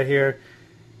Gadelha here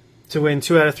to win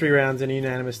 2 out of 3 rounds in a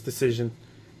unanimous decision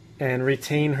and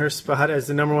retain her spot as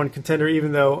the number 1 contender,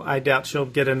 even though I doubt she'll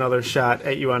get another shot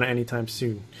at Joanna anytime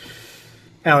soon.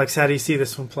 Alex, how do you see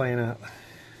this one playing out?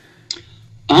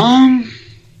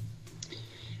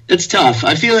 It's tough.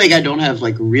 I feel like I don't have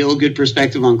like real good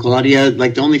perspective on Claudia.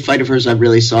 Like the only fight of hers I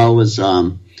really saw was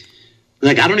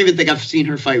like I don't even think I've seen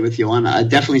her fight with Joanna. I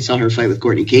definitely saw her fight with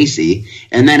Courtney Casey,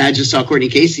 and then I just saw Courtney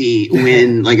Casey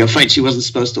win like a fight she wasn't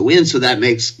supposed to win. So that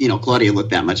makes Claudia look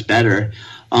that much better.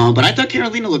 But I thought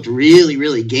Karolina looked really,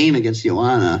 really game against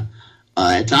Joanna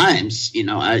at times.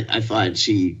 I thought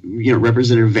she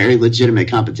represented a very legitimate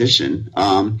competition.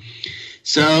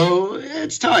 So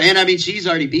it's tough. And I mean, she's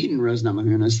already beaten Rose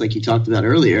Namajunas, like you talked about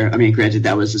earlier. I mean, granted,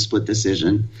 that was a split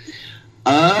decision.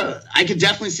 I could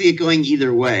definitely see it going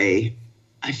either way.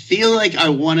 I feel like I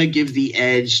want to give the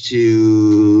edge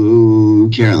to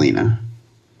Karolina.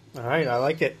 All right, I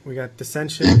like it. We got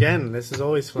dissension again. This is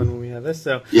always fun when we have this.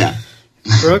 So, Yeah.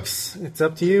 Brooks, it's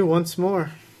up to you once more.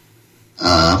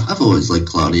 I've always liked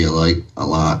Claudia a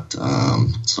lot, so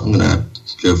I'm gonna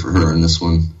go for her in this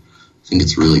one. I think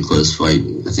it's a really close fight.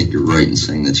 I think you're right in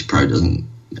saying that she probably doesn't.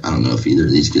 I don't know if either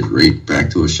of these get right back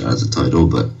to a shot as a title,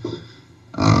 but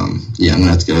yeah, I'm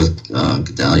gonna have to go with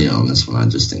Gedalia on this one. I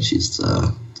just think she's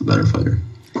the better fighter.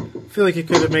 I feel like you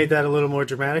could have made that a little more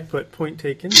dramatic, but point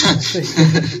taken.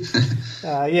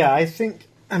 Yeah, I think.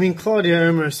 I mean, Claudia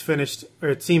almost finished, or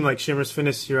it seemed like she almost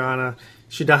finished Joanna.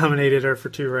 She dominated her for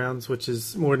 2 rounds, which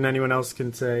is more than anyone else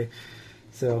can say.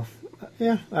 So,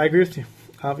 yeah, I agree with you,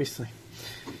 obviously.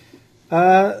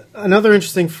 Another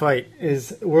interesting fight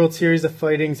is World Series of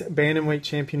Fighting's bantamweight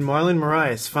champion Marlon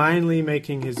Moraes finally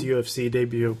making his UFC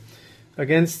debut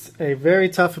against a very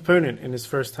tough opponent in his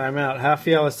first time out,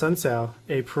 Rafael Assunção,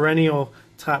 a perennial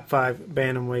top 5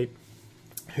 bantamweight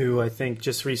who I think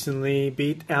just recently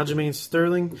beat Aljamain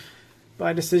Sterling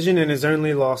by decision, and his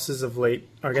only losses of late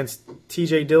are against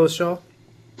TJ Dillashaw.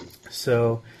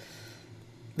 So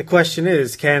the question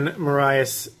is, can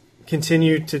Moraes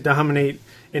continue to dominate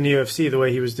in the UFC the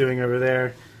way he was doing over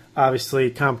there?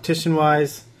 Obviously,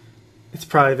 competition-wise, it's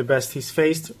probably the best he's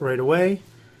faced right away.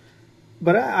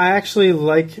 But I actually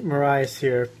like Moraes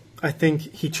here. I think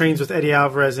he trains with Eddie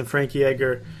Alvarez and Frankie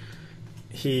Edgar.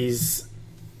 He's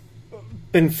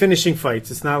been finishing fights.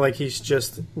 It's not like he's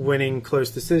just winning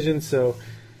close decisions. So,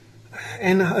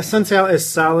 and Assunção, as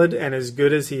solid and as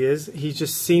good as he is, he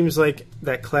just seems like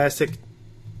that classic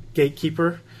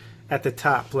gatekeeper at the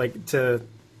top, like to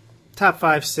top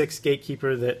 5, 6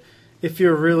 gatekeeper that if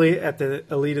you're really at the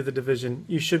elite of the division,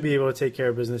 you should be able to take care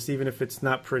of business, even if it's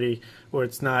not pretty or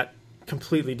it's not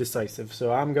completely decisive.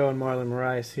 So I'm going Marlon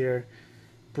Moraes here.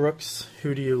 Brooks,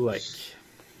 who do you like?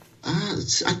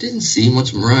 I didn't see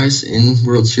much Moraes in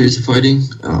World Series of Fighting.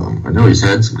 I know he's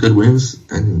had some good wins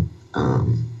and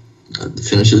the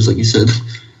finishes, like you said.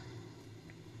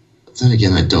 But then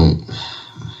again, I don't.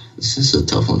 This is a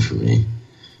tough one for me.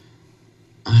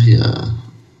 I'm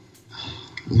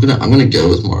gonna go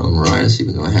with Marlon Moraes,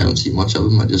 even though I haven't seen much of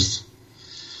him.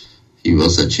 He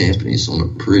was that champion. He's on a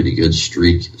pretty good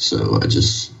streak. So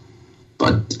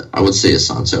but I would say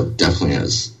Assunção definitely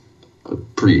has a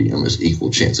pretty almost equal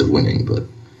chance of winning. But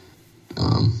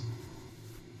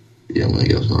yeah, I'm gonna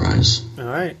go with Moraes. All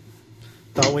right.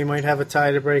 Thought we might have a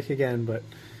tie to break again, but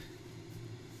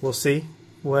we'll see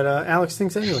what Alex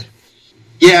thinks anyway.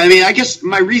 Yeah, I mean, I guess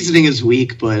my reasoning is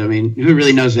weak, but I mean, who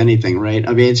really knows anything, right?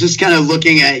 I mean, it's just kind of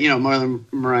looking at, Marlon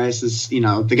Moraes is,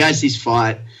 the guys he's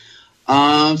fought.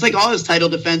 It's like all his title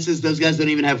defenses, those guys don't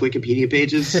even have Wikipedia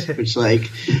pages, which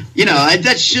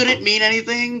that shouldn't mean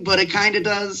anything, but it kind of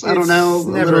does. I don't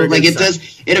know. It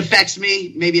does. It affects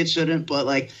me. Maybe it shouldn't,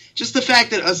 but just the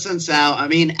fact that Assunção,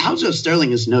 Aljo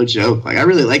Sterling is no joke. I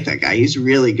really like that guy. He's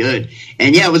really good.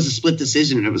 And yeah, it was a split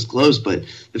decision and it was close, but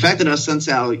the fact that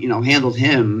Assunção, handled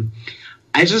him,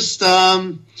 I just,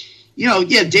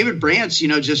 David Branch,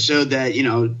 just showed that,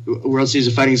 World Series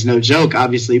of Fighting is no joke,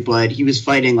 obviously, but he was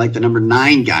fighting like the number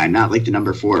 9 guy, not like the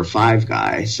number 4 or 5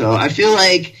 guy. So I feel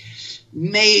like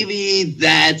maybe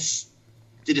that's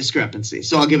the discrepancy.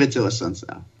 So I'll give it to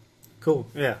Assunção. Cool,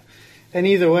 yeah. And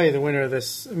either way, the winner of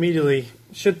this immediately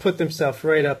should put themselves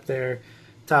right up there,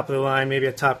 top of the line, maybe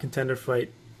a top contender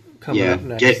fight coming up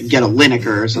next. Get a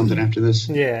Lineker or something after this.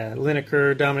 Yeah,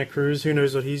 Lineker, Dominic Cruz, who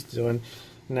knows what he's doing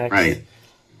next. Right.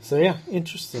 So, yeah,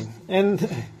 interesting. And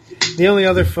the only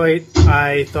other fight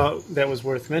I thought that was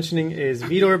worth mentioning is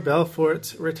Vitor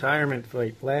Belfort's retirement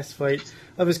fight. Last fight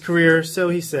of his career, so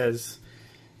he says,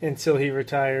 until he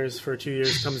retires for 2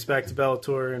 years, comes back to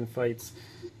Bellator and fights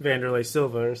Vanderlei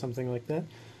Silva or something like that.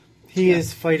 He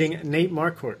is fighting Nate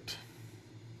Marquardt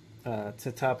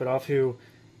to top it off, who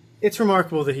it's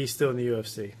remarkable that he's still in the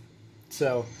UFC.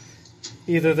 So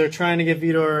either they're trying to give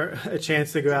Vitor a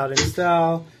chance to go out in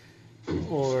style,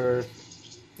 or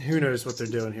who knows what they're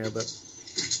doing here, but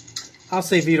I'll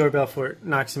say Vitor Belfort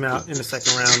knocks him out in the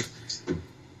second round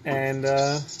and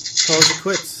calls it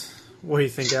quits. What do you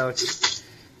think, Alex?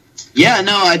 Yeah,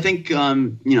 no, I think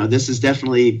this is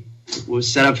definitely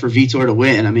was set up for Vitor to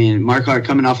win. Marquardt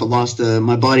coming off a loss to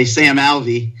my buddy Sam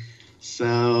Alvey,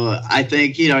 so I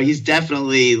think he's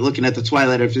definitely looking at the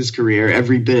twilight of his career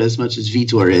every bit as much as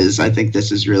Vitor is. I think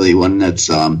this is really one that's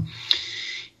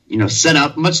set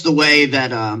up much the way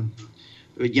that,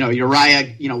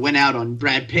 Uriah, went out on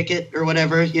Brad Pickett or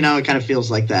whatever. It kind of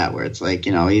feels like that, where it's like,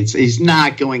 he's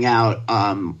not going out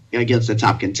against a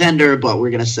top contender, but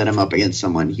we're going to set him up against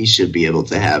someone he should be able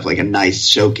to have like a nice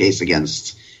showcase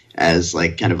against as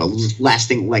like kind of a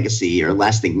lasting legacy or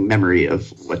lasting memory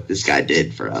of what this guy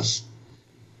did for us.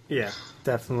 Yeah,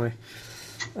 definitely.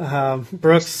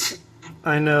 Brooks,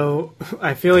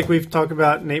 I feel like we've talked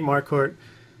about Nate Marquardt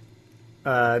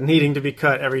needing to be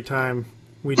cut every time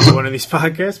we do one of these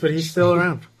podcasts, but he's still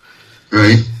around.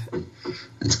 Right.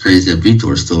 It's crazy that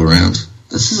Vitor's still around.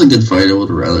 This is a good fight. I would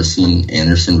have rather seen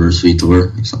Anderson versus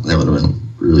Vitor. That would have been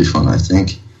really fun, I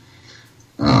think.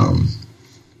 I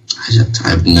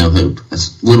have no hope.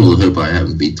 As little hope I have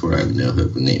in Vitor, I have no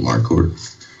hope in Nate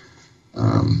Marquardt.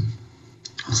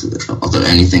 Although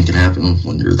anything can happen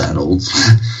when you're that old.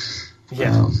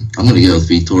 Yeah. I'm going to go with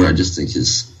Vitor. I just think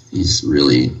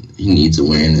he needs a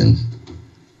win, and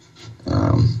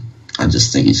I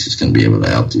just think he's just going to be able to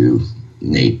outdo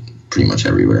Nate pretty much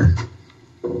everywhere.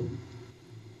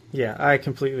 Yeah, I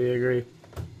completely agree.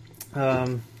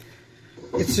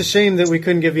 It's a shame that we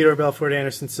couldn't give Vitor Belfort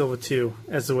Anderson Silva 2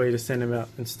 as a way to send him out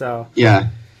in style. Yeah.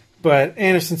 But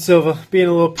Anderson Silva, being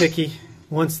a little picky,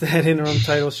 wants that interim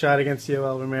title shot against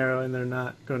Yoel Romero, and they're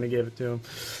not going to give it to him.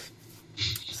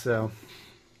 So,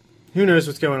 who knows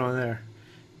what's going on there?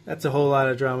 That's a whole lot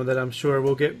of drama that I'm sure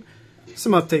we'll get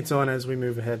some updates on as we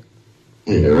move ahead.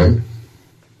 Yeah, right.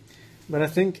 But I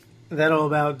think that'll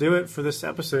about do it for this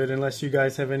episode, unless you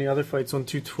guys have any other fights on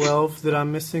 212 that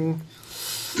I'm missing.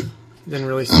 Didn't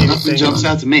really see anything. Nothing jumps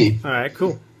out to me. All right,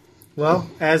 cool. Well,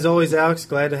 as always, Alex,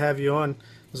 glad to have you on. It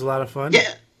was a lot of fun.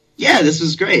 Yeah, this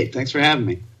was great. Thanks for having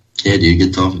me. Yeah, dude,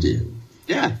 good talking to you.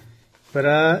 Yeah. But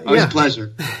always a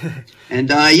pleasure. And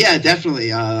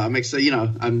definitely. I'm excited.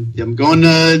 I'm going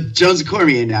to Jones and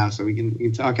Cormier now, so we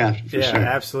can talk after for sure. Yeah,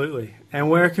 absolutely.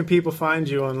 And where can people find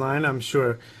you online? I'm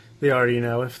sure they already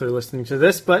know if they're listening to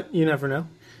this, but you never know.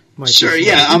 Sure,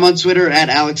 yeah. I'm on Twitter at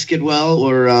Alex Kidwell,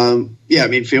 or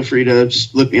feel free to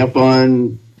just look me up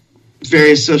on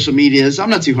various social medias. I'm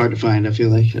not too hard to find, I feel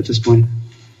like, at this point.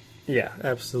 Yeah,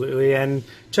 absolutely. And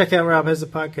check out Rob Has a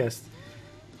Podcast.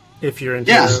 If you're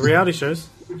into reality shows,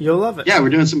 you'll love it. Yeah, we're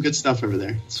doing some good stuff over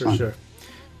there. It's fun. Sure.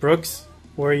 Brooks,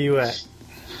 where are you at?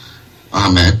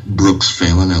 I'm at Brooks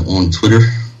Phelan on Twitter.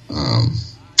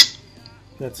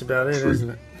 That's about it, isn't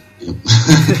it? Yep.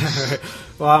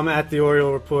 Well, I'm at the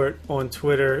Oriole Report on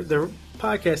Twitter. The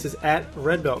podcast is at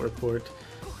Red Belt Report.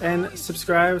 And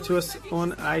subscribe to us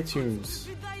on iTunes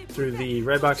through the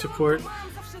Redbox Report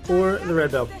or the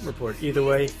Red Belt Report. Either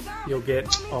way, you'll get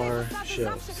our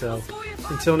show. So,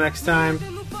 until next time,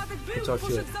 we'll talk to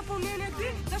you later.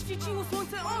 Zaświeciło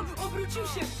słońce, on obrócił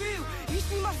się w pył.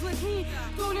 Jeśli masz złe dni,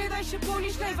 to nie daj się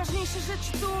ponieść. Najważniejsze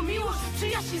rzeczy to miłość,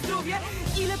 przyjaźń i zdrowie.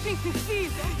 Ile pięknych chwil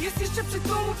jest jeszcze przed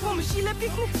tobą. Pomyśl, ile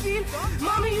pięknych chwil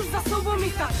mamy już za sobą.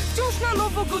 I tak wciąż na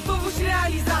nowo gotowość,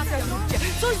 realizacja. Zróbcie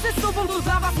coś ze sobą, to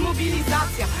dla was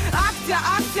mobilizacja.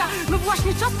 Akcja, no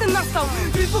właśnie czas ten nastał,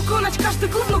 by pokonać każde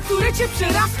gówno, które cię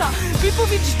przerasta. By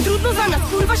powiedzieć trudno, zamiast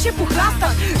kurwa się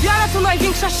pochlastać. Wiara to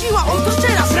największa siła, on to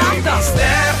szczera prawda.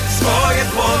 Swoje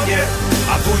dłonie,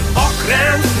 a twój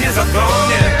okręt nie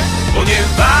zatonie. Bo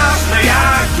nieważne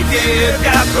jaki wieje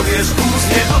wiatr, wiesz, wóz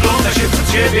nie ogląda się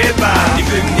przed ciebie dba.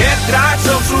 Nigdy nie trać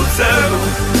oczu celu,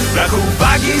 brak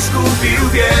uwagi skupił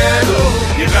wielu.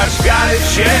 Nie trać wiary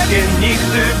w siebie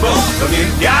nigdy, bo to nie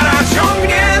wiara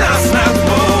ciągnie nas na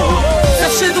dno.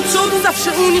 Zawsze do przodu,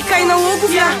 zawsze unikaj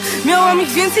nałogów. Ja miałam ich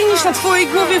więcej niż na twojej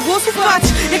głowie włosów. Patrz,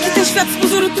 jaki ten świat z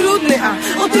pozoru trudny.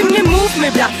 A o tym nie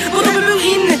mówmy, brat, bo to by był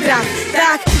inny traf.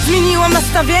 Tak, zmieniłam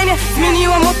nastawienie,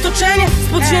 zmieniłam otoczenie.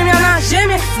 Z podziemia na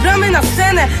ziemię, z bramy na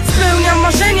scenę. Spełniam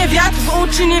marzenie, wiatr w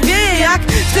oczy nie wieje. Jak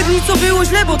wtedy co było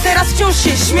źle, bo teraz wciąż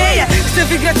się śmieję. Chcę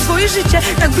wygrać swoje życie,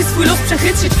 tak by swój los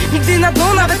przechytrzyć. Nigdy na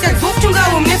dno, nawet jak zło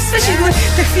wciągało mnie w swe sidły.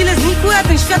 Te chwile znikły, a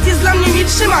ten świat jest dla mnie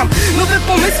milszy. Mam nowe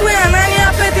pomysły, a na nie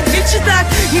apetyt, wie czy tak.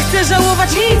 Nie chcę żałować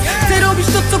nic, chcę robić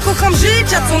to, co kocham,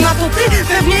 żyć. A co na to ty?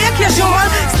 Pewnie jak ja ziomal.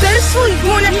 Ster w swoich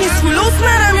dłoniach, nie swój los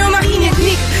na ramionach. I niech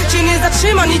nikt cię nie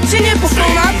zatrzyma, nic cię nie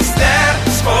pokona. Ster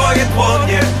w swoje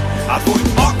dłonie, a twój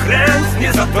okręt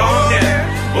nie zatonie.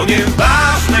 Bo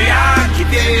nieważne jaki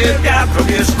wieje wiatr,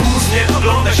 wiesz, wóz nie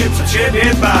ogląda się przed siebie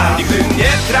dba. Nigdy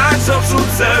nie trać oczu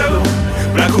celu,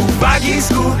 brak uwagi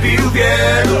skupił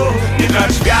wielu. Nie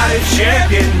trać wiary w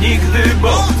siebie nigdy,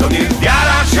 bo to nie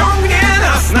wiara ciągnie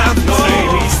nas na dno.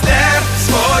 Zdejmij ster w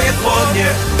swoje dłonie,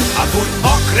 a twój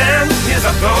okręt nie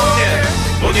zatonie.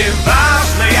 Bo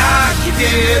nieważne jaki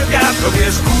wieje wiatr,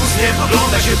 wiesz, wóz nie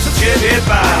ogląda się przed siebie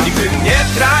dba. Nigdy nie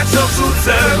trać oczu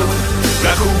celu,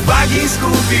 brak uwagi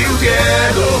skupił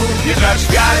wielu. Nie trać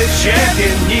wiary w siebie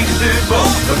nigdy, bo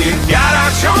to nie wiara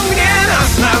ciągnie nas